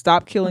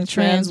 Stop killing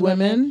trans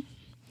women.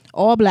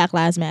 All Black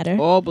Lives Matter.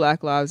 All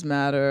Black Lives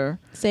Matter.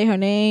 Say her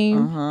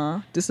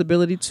name.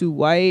 Disability too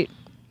white.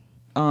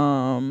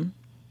 Film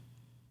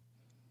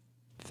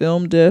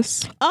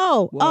disc.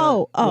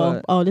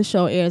 Oh, this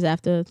show airs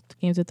after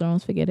Games of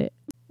Thrones. Forget it.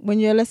 When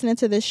you're listening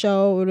to this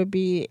show, it'll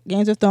be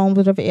Games of Thrones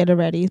would have aired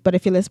already. But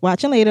if you're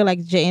watching later,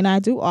 like Jay and I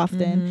do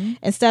often,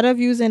 instead of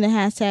using the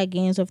hashtag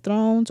Games of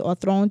Thrones or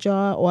Throne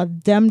Jar or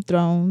Them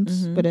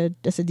Thrones, but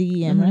that's a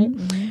DEM,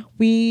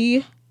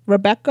 right?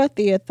 Rebecca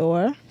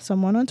Theodore,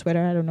 someone on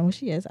Twitter, I don't know who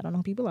she is. I don't know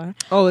who people are.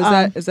 Oh,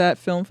 is that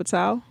Film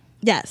Fatale?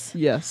 Yes.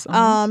 Yes.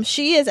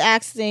 She is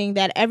asking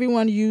that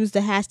everyone use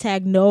the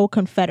hashtag No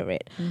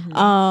Confederate.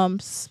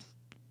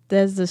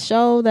 There's a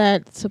show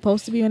that's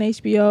supposed to be on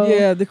HBO.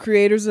 Yeah, the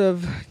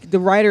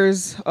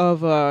writers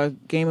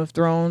of Game of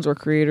Thrones or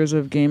creators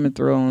of Game of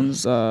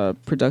Thrones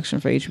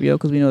production for HBO,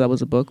 because we know that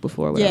was a book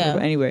before. Whatever. Yeah.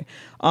 But anyway,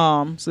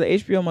 so the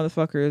HBO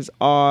motherfuckers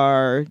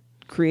are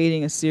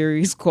creating a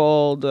series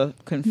called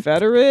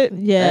Confederate.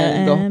 Yeah.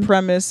 And the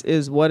premise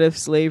is, what if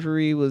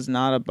slavery was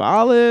not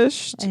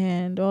abolished?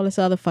 And all this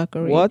other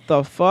fuckery. What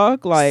the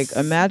fuck? Like,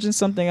 imagine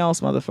something else,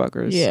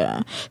 motherfuckers.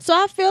 Yeah. So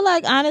I feel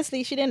like,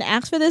 honestly, she didn't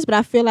ask for this, but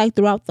I feel like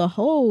throughout the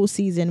whole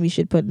season, we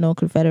should put No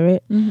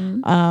Confederate.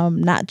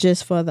 Not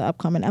just for the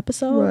upcoming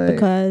episode,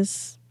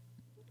 because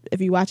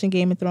if you're watching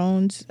Game of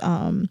Thrones,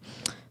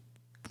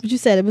 what you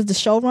said, it was the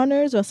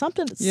showrunners or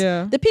something.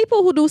 Yeah. The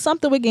people who do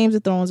something with Games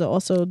of Thrones are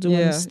also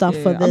doing stuff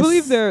for this. I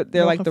believe they're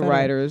like the Confederate.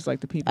 writers, like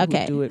the people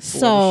who do it for the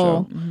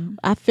so show.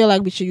 I feel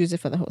like we should use it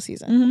for the whole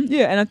season.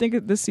 Yeah, and I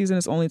think this season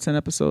is only 10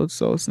 episodes,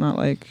 so it's not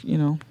like,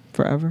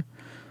 forever.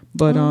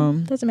 But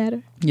doesn't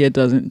matter. Yeah, it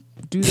doesn't.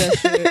 Do that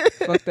shit.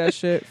 Fuck that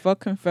shit. Fuck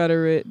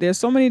Confederate. There's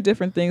so many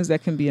different things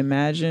that can be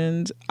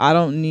imagined. I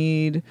don't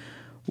need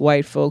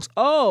white folks.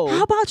 Oh,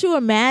 how about you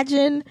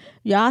imagine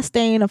y'all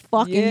staying a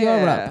fucking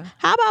Europe?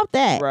 How about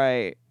that?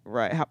 Right.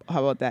 How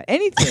about that?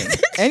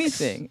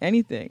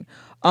 Anything.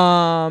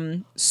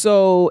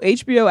 So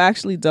HBO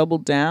actually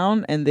doubled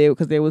down, and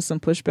because there was some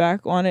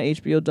pushback on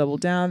it, HBO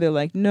doubled down. They're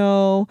like,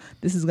 no,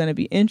 this is gonna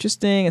be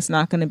interesting. It's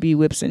not gonna be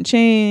whips and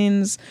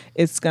chains.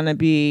 It's gonna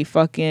be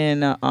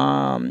fucking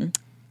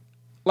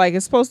like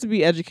it's supposed to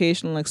be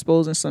educational,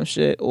 exposing some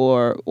shit,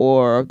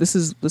 or this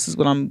is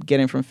what I'm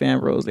getting from Fan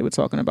Bros. They were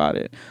talking about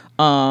it,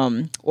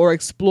 or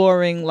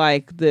exploring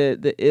like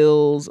the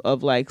ills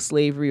of like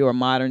slavery or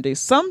modern day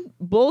some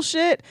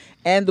bullshit.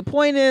 And the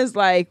point is,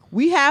 like,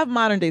 we have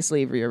modern day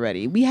slavery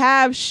already. We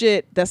have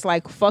shit that's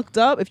like fucked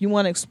up. If you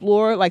want to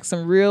explore like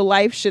some real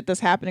life shit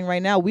that's happening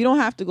right now, we don't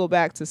have to go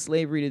back to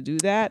slavery to do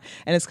that.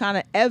 And it's kind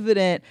of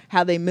evident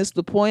how they missed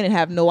the point and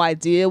have no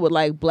idea what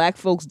like black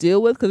folks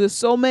deal with, because there's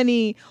so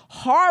many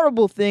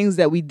horrible things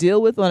that we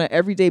deal with on an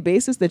everyday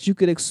basis that you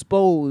could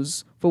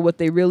expose for what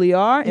they really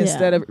are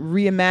instead of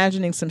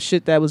reimagining some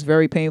shit that was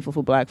very painful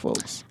for black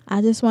folks.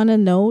 I just want to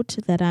note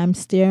that I'm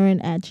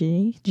staring at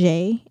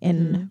Jay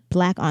in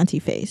black auntie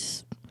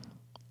face.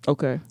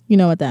 Okay. You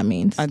know what that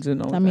means? I do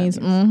know what that means.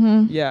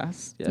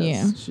 Yes.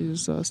 Yeah.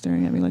 She's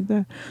staring at me like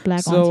that.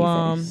 Black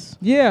auntie face.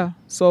 Yeah.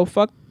 So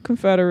fuck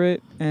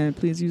Confederate, and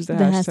please use the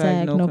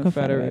hashtag no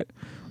Confederate.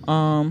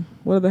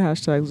 What other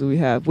hashtags do we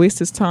have? Waste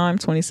his time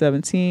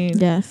 2017.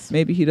 Yes.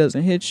 Maybe he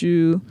doesn't hit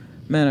you.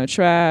 Men are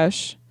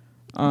trash.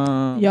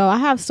 Yo, I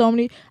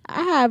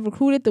have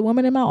recruited the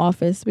women in my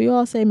office. We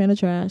all say men are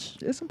trash.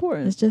 It's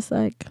important. It's just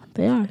like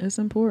they are. It's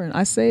important.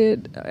 I say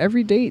it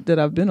every date that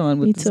I've been on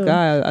with this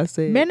guy. I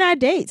say men are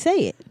date.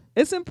 Say it.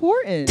 It's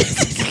important.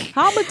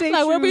 How am I date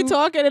like you? we'll be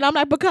talking and I'm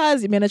like,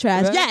 because men are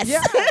trash. Right?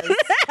 Yes.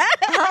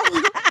 How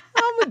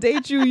I'm gonna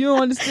date you? You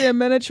don't understand.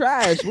 Men are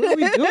trash. What are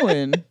we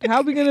doing?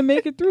 How are we gonna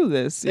make it through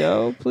this,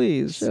 yo?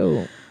 Please.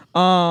 Sure.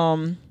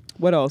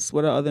 What else?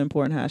 What are other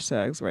important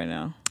hashtags right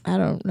now? I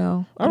don't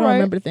know. I All don't right.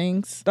 remember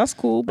things. That's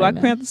cool. Black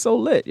Panther's so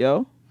lit,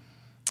 yo.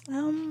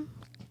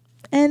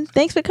 And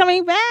thanks for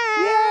coming back.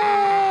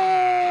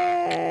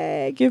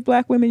 Yay! Give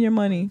black women your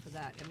money. For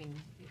that, I mean,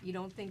 you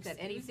don't think that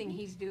anything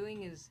he's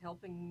doing is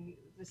helping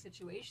the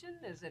situation?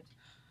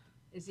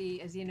 Is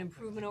he an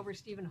improvement over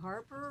Stephen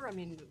Harper? I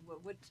mean,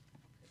 what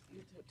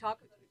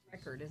talk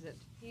record is it?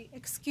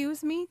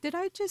 Excuse me, did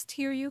I just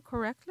hear you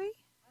correctly?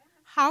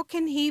 How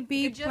can he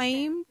be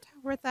blamed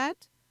with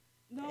that?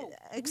 No.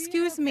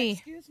 Excuse me.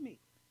 Excuse me.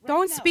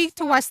 Don't speak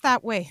to us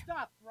that way.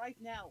 Stop right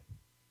now.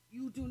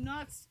 You do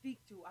not speak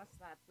to us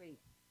that way.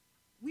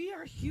 We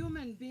are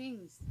human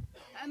beings.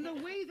 And the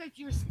way that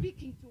you're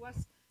speaking to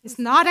us is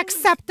not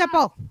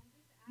acceptable.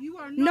 You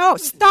are not. No,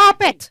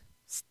 stop it.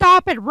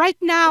 Stop it right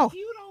now.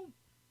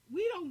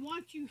 We don't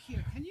want you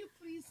here. Can you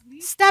please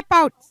leave? Step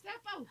out.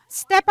 Step out.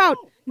 Step out.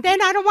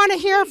 Then I don't want to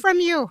hear from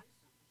you.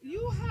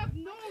 You have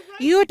no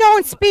right. You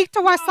don't speak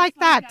to us like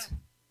that.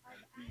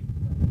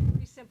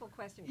 Very simple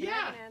question. Can I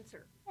have an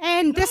answer?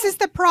 And this is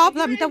the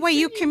problem, the way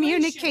you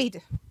communicate.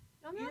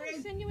 I'm not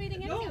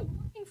insinuating anything. I'm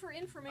looking for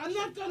information. I'm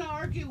not going to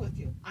argue with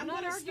you. I'm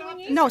not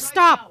arguing. No,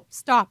 stop.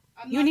 Stop.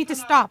 You need to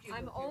stop.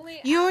 I'm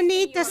only You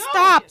need to you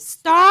stop.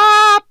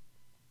 Stop.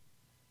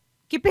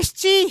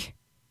 Kipishchi.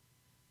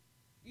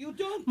 You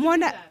don't do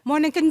that.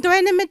 Mona can do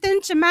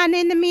anything to man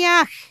in the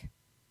miach.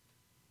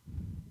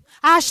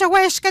 Asha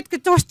weshkat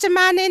ketos to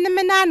man in the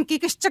menan,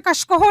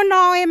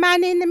 kikishakaskohono a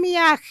man in the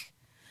miach.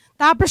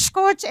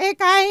 Dabrskoch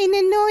eka in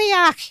the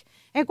nuiach.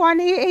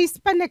 Eguani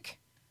Hispanic.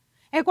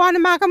 Eguana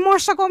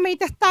Magamoshago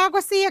made the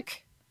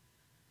Tagosiak.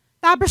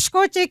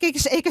 Dabrskoch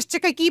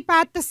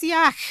ekishakakipat the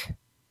siach.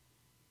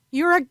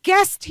 You're a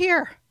guest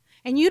here.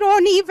 And you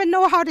don't even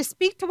know how to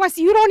speak to us.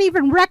 You don't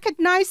even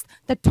recognize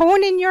the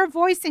tone in your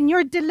voice and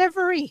your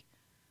delivery.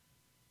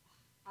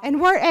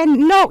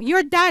 No,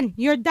 you're done.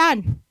 You're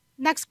done.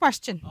 Next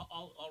question.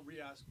 I'll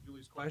re-ask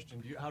Julie's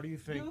question. How do you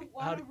think? You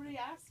want to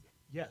re-ask?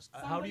 Yes.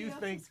 How do you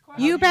think?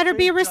 You better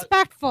be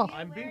respectful.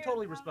 I'm being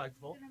totally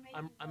respectful.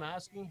 I'm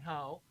asking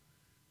how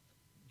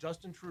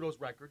Justin Trudeau's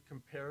record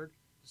compared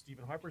to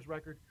Stephen Harper's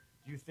record.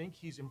 Do you think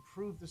he's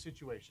improved the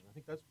situation? I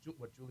think that's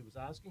what Julie was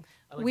asking.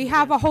 We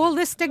have a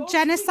holistic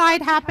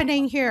genocide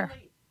happening here.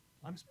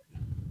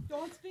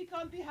 Don't speak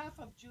on behalf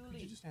of Julie.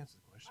 Could you just answer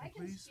the question,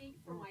 please? I can speak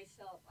for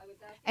myself.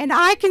 And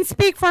I can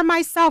speak for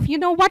myself. You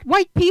know what,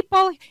 white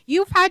people?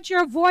 You've had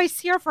your voice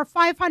here for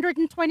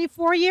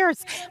 524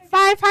 years.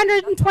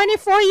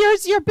 524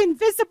 years you've been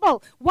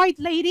visible, white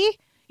lady.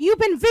 You've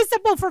been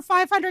visible for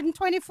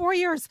 524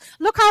 years.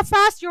 Look how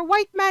fast your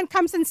white man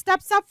comes and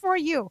steps up for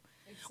you.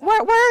 Exactly.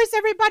 Where is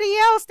everybody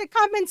else to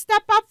come and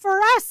step up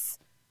for us?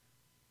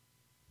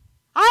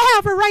 I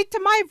have a right to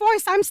my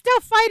voice. I'm still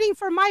fighting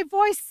for my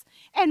voice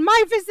and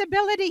my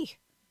visibility.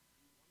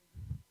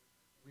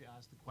 We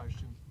asked the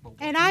question.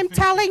 And I'm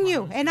telling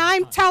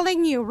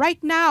you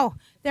right now,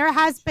 there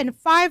has been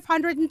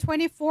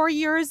 524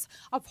 years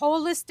of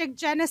holistic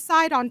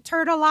genocide on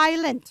Turtle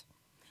Island.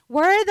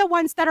 We're the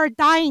ones that are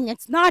dying.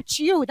 It's not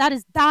you that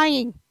is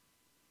dying.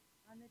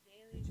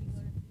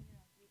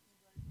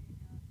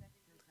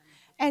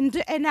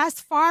 And as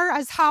far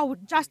as how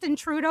Justin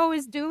Trudeau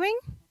is doing,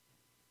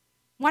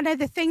 one of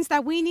the things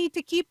that we need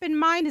to keep in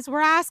mind is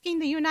we're asking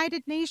the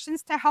United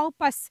Nations to help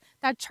us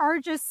that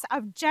charges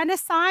of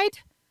genocide,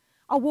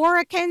 a war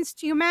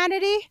against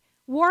humanity,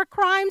 war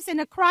crimes,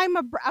 and a crime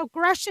of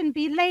aggression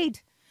be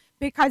laid,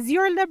 because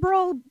your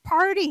Liberal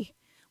Party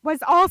was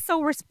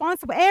also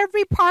responsible.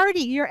 Every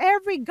party,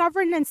 every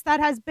governance that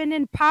has been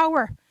in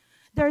power,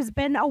 there's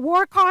been a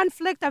war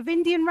conflict of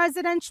Indian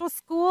Residential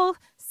School,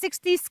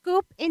 60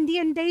 Scoop,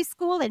 Indian Day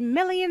School, and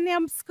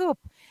Millennium Scoop.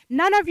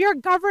 None of your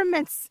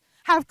governments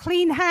have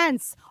clean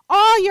hands.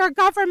 All of your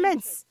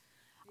governments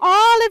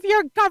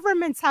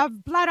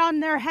have blood on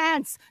their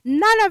hands.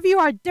 None of you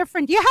are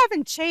different. You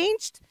haven't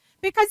changed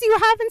because you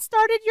haven't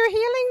started your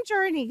healing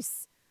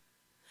journeys.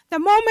 The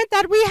moment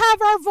that we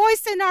have our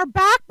voice and our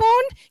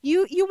backbone,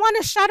 you want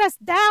to shut us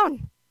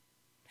down.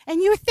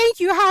 And you think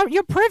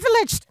you're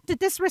privileged to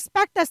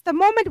disrespect us. The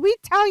moment we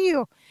tell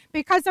you,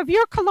 because of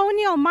your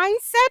colonial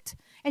mindset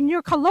and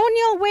your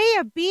colonial way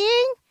of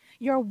being,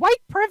 your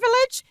white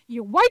privilege,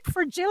 your white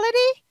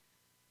fragility,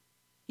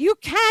 you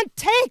can't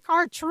take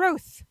our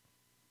truth.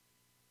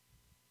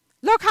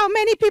 Look how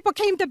many people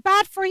came to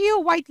bat for you,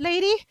 white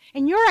lady,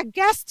 and you're a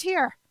guest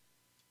here.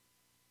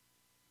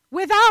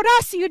 Without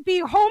us, you'd be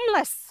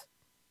homeless.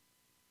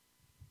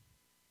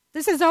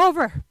 This is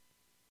over.